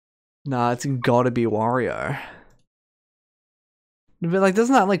 Nah, it's gotta be Wario. But like,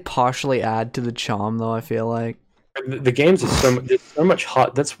 doesn't that like partially add to the charm though? I feel like the games are there's so much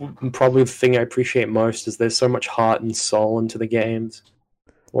heart. That's probably the thing I appreciate most is there's so much heart and soul into the games.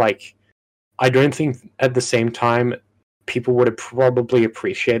 Like, I don't think at the same time people would have probably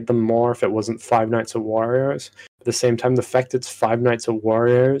appreciated them more if it wasn't Five Nights at Wario's. At the same time, the fact it's Five Nights at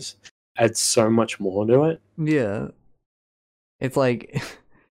Wario's adds so much more to it. Yeah, it's like.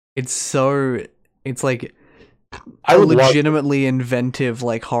 It's like a legitimately inventive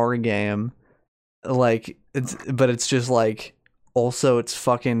like horror game, like but it's just like also it's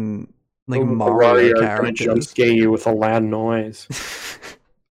fucking like Mario characters. Jump scare you with a loud noise.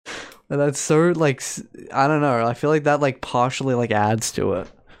 And that's so like I don't know. I feel like that like partially like adds to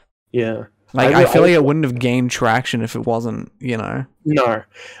it. Yeah. Like I feel like it wouldn't have gained traction if it wasn't, you know. No,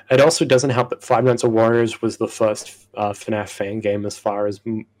 it also doesn't help that Five Nights at Wario's was the first FNAF fan game, as far as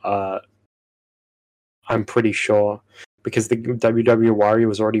I'm pretty sure, because the WW Wario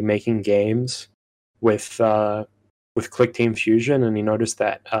was already making games with Click Team Fusion, and he noticed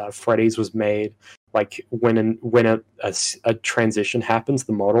that Freddy's was made like when a transition happens,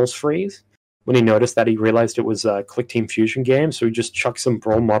 the models freeze. When he noticed that, he realized it was a Click Team Fusion game, so he just chucked some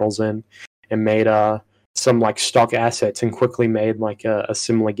Brawl models in and made some like stock assets and quickly made like a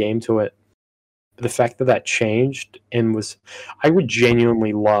similar game to it. But the fact that changed and I would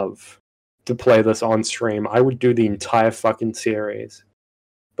genuinely love to play this on stream. I would do the entire fucking series.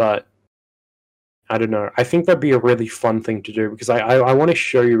 But I don't know. I think that'd be a really fun thing to do because I want to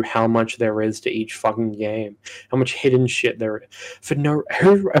show you how much there is to each fucking game, how much hidden shit there is.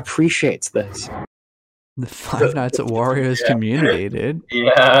 Who appreciates this? The Five Nights at Wario's community, dude.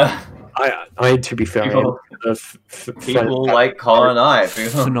 Yeah. I to be fair, people like Colin I.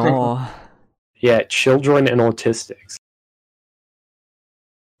 No. Yeah, children and autistics.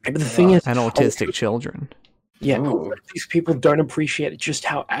 But the thing is, and autistic children. Yeah, these people don't appreciate just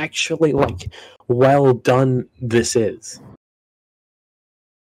how actually like well done this is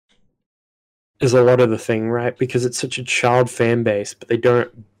a lot of the thing, right? Because it's such a child fan base, but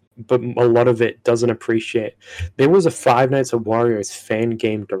a lot of it doesn't appreciate. There was a Five Nights at Wario's fan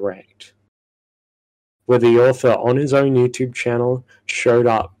game direct where the author on his own YouTube channel showed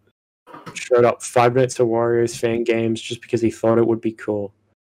up Five Nights at Wario's fan games just because he thought it would be cool.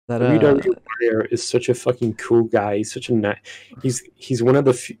 WW Wario is such a fucking cool guy. He's such a he's one of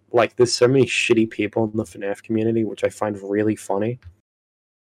the like. There's so many shitty people in the FNAF community, which I find really funny.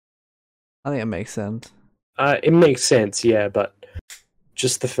 I think it makes sense. It makes sense, yeah, but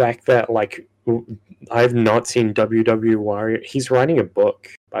just the fact that like I've not seen WW Wario. He's writing a book,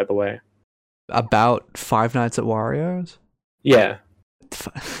 by the way, about Five Nights at Wario's. Yeah.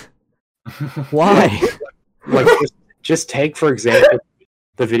 Why? Like, just take for example.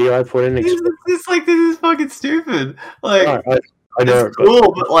 The video I put in. This is fucking stupid. Like, I know, it's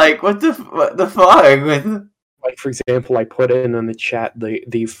cool, but like, what the fuck? Like, for example, I put in the chat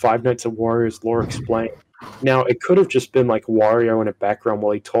the Five Nights at Wario's lore explained. Now, it could have just been like Wario in a background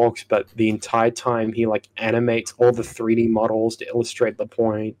while he talks, but the entire time he like animates all the 3D models to illustrate the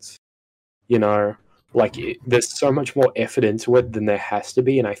points. You know, like there's so much more effort into it than there has to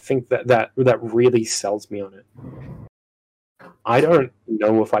be, and I think that really sells me on it. I don't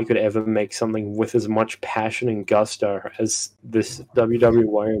know if I could ever make something with as much passion and gusto as this WW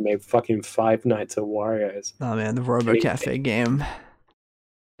Warrior made fucking Five Nights at Wario's. Oh man, the Robo-Café game.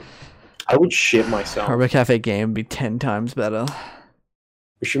 I would shit myself. Robo-Café game would be 10 times better.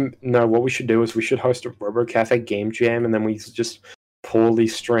 What we should do is we should host a Robo-Café game jam, and then we just poorly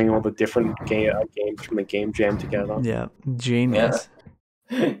string all the different games from the game jam together. Yeah, genius.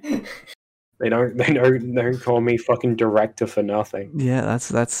 Yeah. They don't call me fucking director for nothing. Yeah, that's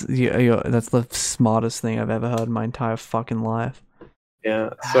the smartest thing I've ever heard in my entire fucking life.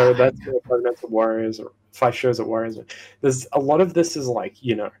 Yeah, so that's Five Nights at Wario's, or 5 shows at Wario's. There's a lot of this is like,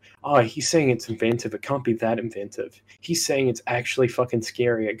 he's saying it's inventive, it can't be that inventive. He's saying it's actually fucking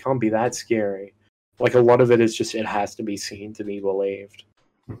scary, it can't be that scary. Like, a lot of it is just, it has to be seen to be believed.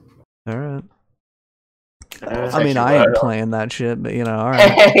 Alright. I mean, I ain't playing that shit, but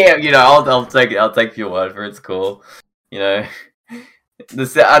alright. I'll take your word for it. It's cool. I know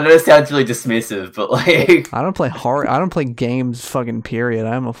it sounds really dismissive, but like, I don't play horror. I don't play games. Fucking period.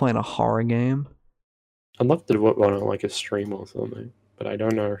 I'm playing a horror game. I'd love to do it on like a stream or something, but I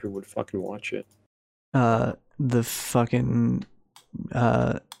don't know who would fucking watch it. The fucking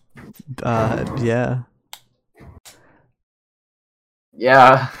yeah.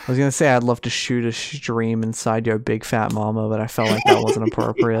 Yeah. I was gonna say I'd love to shoot a stream inside your big fat mama, but I felt like that wasn't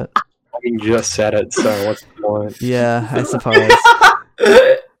appropriate. I mean, just said it, so what's the point? Yeah, I suppose.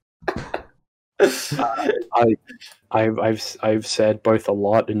 I've said both a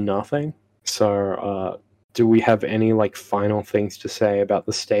lot and nothing. So, do we have any like final things to say about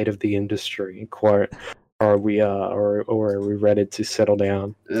the state of the industry? Quote, or are we ready to settle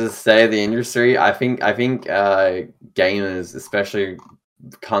down? The state of the industry. I think gamers, especially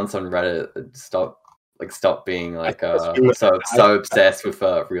cunts on Reddit, stop being like so obsessed with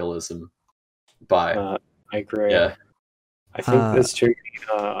realism. I agree. Yeah. I think there's too many.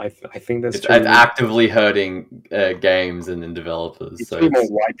 I think there's it's actively hurting games and developers. So too more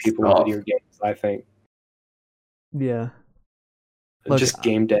white people in video games. I think. Yeah. Look, just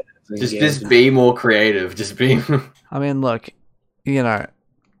game dev. Just be more creative. Just be. I mean, look,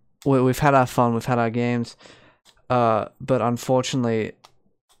 we've had our fun, we've had our games, but unfortunately,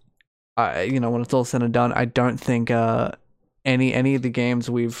 when it's all said and done, I don't think any of the games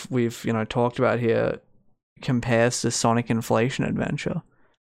we've talked about here compares to Sonic Inflation Adventure.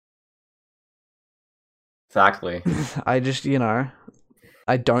 Exactly. I just I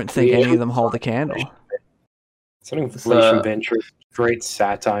don't think any of them hold a candle. Sonic Inflation Adventure is great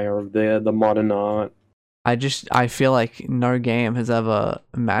satire of the modern art. I feel like no game has ever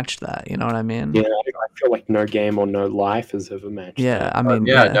matched that, you know what I mean? Yeah, I feel like no game or no life has ever matched that. I mean,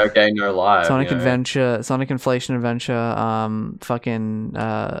 no game, no life. Sonic Adventure, Sonic Inflation Adventure, fucking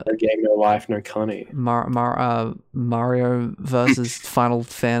no game, no life, no Connie. Mario versus Final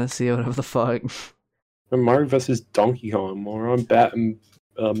Fantasy or whatever the fuck. Mario versus Donkey Kong, more on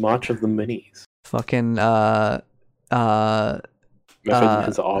March of the Minis. Fucking Method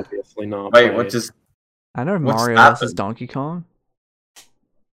has obviously not. Wait, played. what just? I know Mario versus Donkey Kong.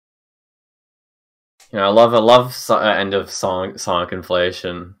 I love end of Sonic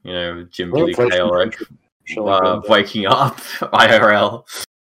Inflation. Jim Billy Kale waking up IRL.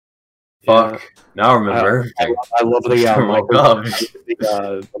 Fuck. Now I remember everything. I love the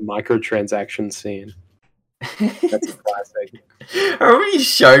the microtransaction scene. That's a classic. I remember you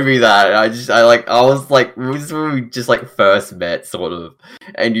showed me that. I was like, this is when we just like first met, sort of,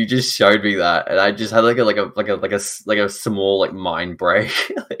 and you just showed me that, and I just had like a small like mind break.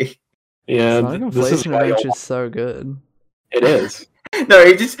 Yeah, Sonic Inflation Adventure is so good. It is.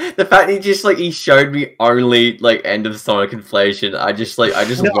 No, the fact he showed me only like end of Sonic Inflation. I just lost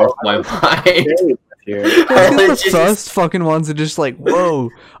my mind. The first fucking ones are just like,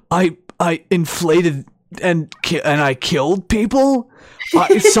 whoa, I inflated and I killed people.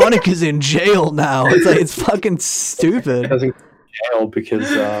 Sonic is in jail now. It's like, it's fucking stupid. He doesn't go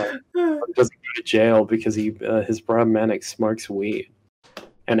to jail because his brother Manic smokes weed,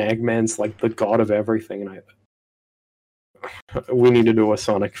 and Eggman's like the god of everything. And we need to do a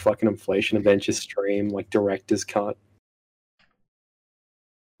Sonic fucking Inflation Adventure stream, like director's cut.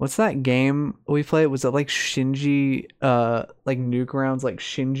 What's that game we played? Was it like Shinji, like Newgrounds, like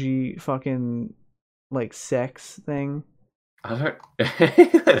Shinji fucking, like sex thing? I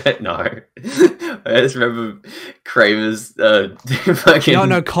don't know. I just remember Kramer's fucking...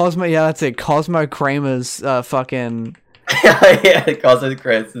 No, Cosmo, yeah, that's it. Cosmo Kramer's fucking... yeah, Cosmo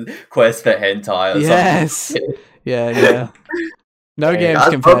Kramer's quest for hentai or something. Yeah. No games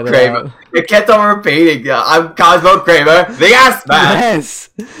compared to that. It kept on repeating, I'm Cosmo Kramer, the ass man!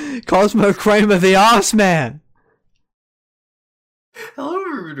 Yes! Cosmo Kramer, the ass man! How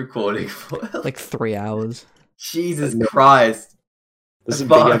long have we been recording for? Like 3 hours. Jesus Christ. This is a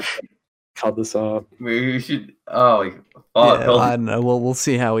big Fuck. episode. Cut this up. We should. Oh, fuck. Yeah, I don't know. We'll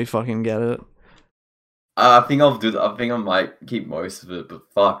see how we fucking get it. I think I'll do that. I think I might keep most of it, but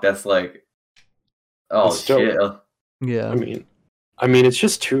fuck, that's like. Oh It's still- shit. Yeah. I mean, it's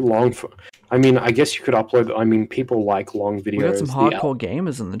just too long for. I mean, I guess you could upload. I mean, people like long videos. We got some The hardcore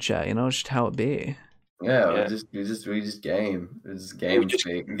gamers in the chat, you know, it's just how it be. Yeah, Yeah. we just game. It's game just-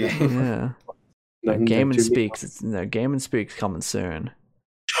 speak. Game. Yeah. No, no, Game and do- Speaks. Game and Speaks coming soon.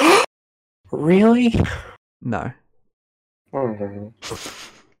 Really? No. Oh.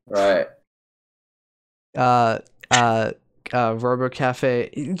 Right.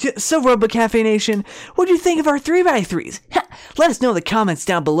 Robo-Café. So, Robo-Café Nation, what do you think of our 3x3s? Let us know in the comments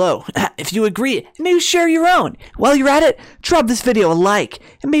down below. If you agree, maybe share your own. While you're at it, drop this video a like,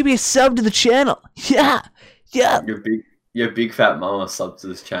 and maybe a sub to the channel. Yeah! Your big fat mama sub to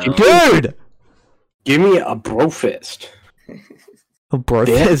this channel. Dude! Give me a bro fist. Oh, bro,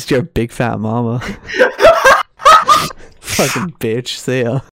 Yeah. your big fat mama. Fucking bitch, see ya.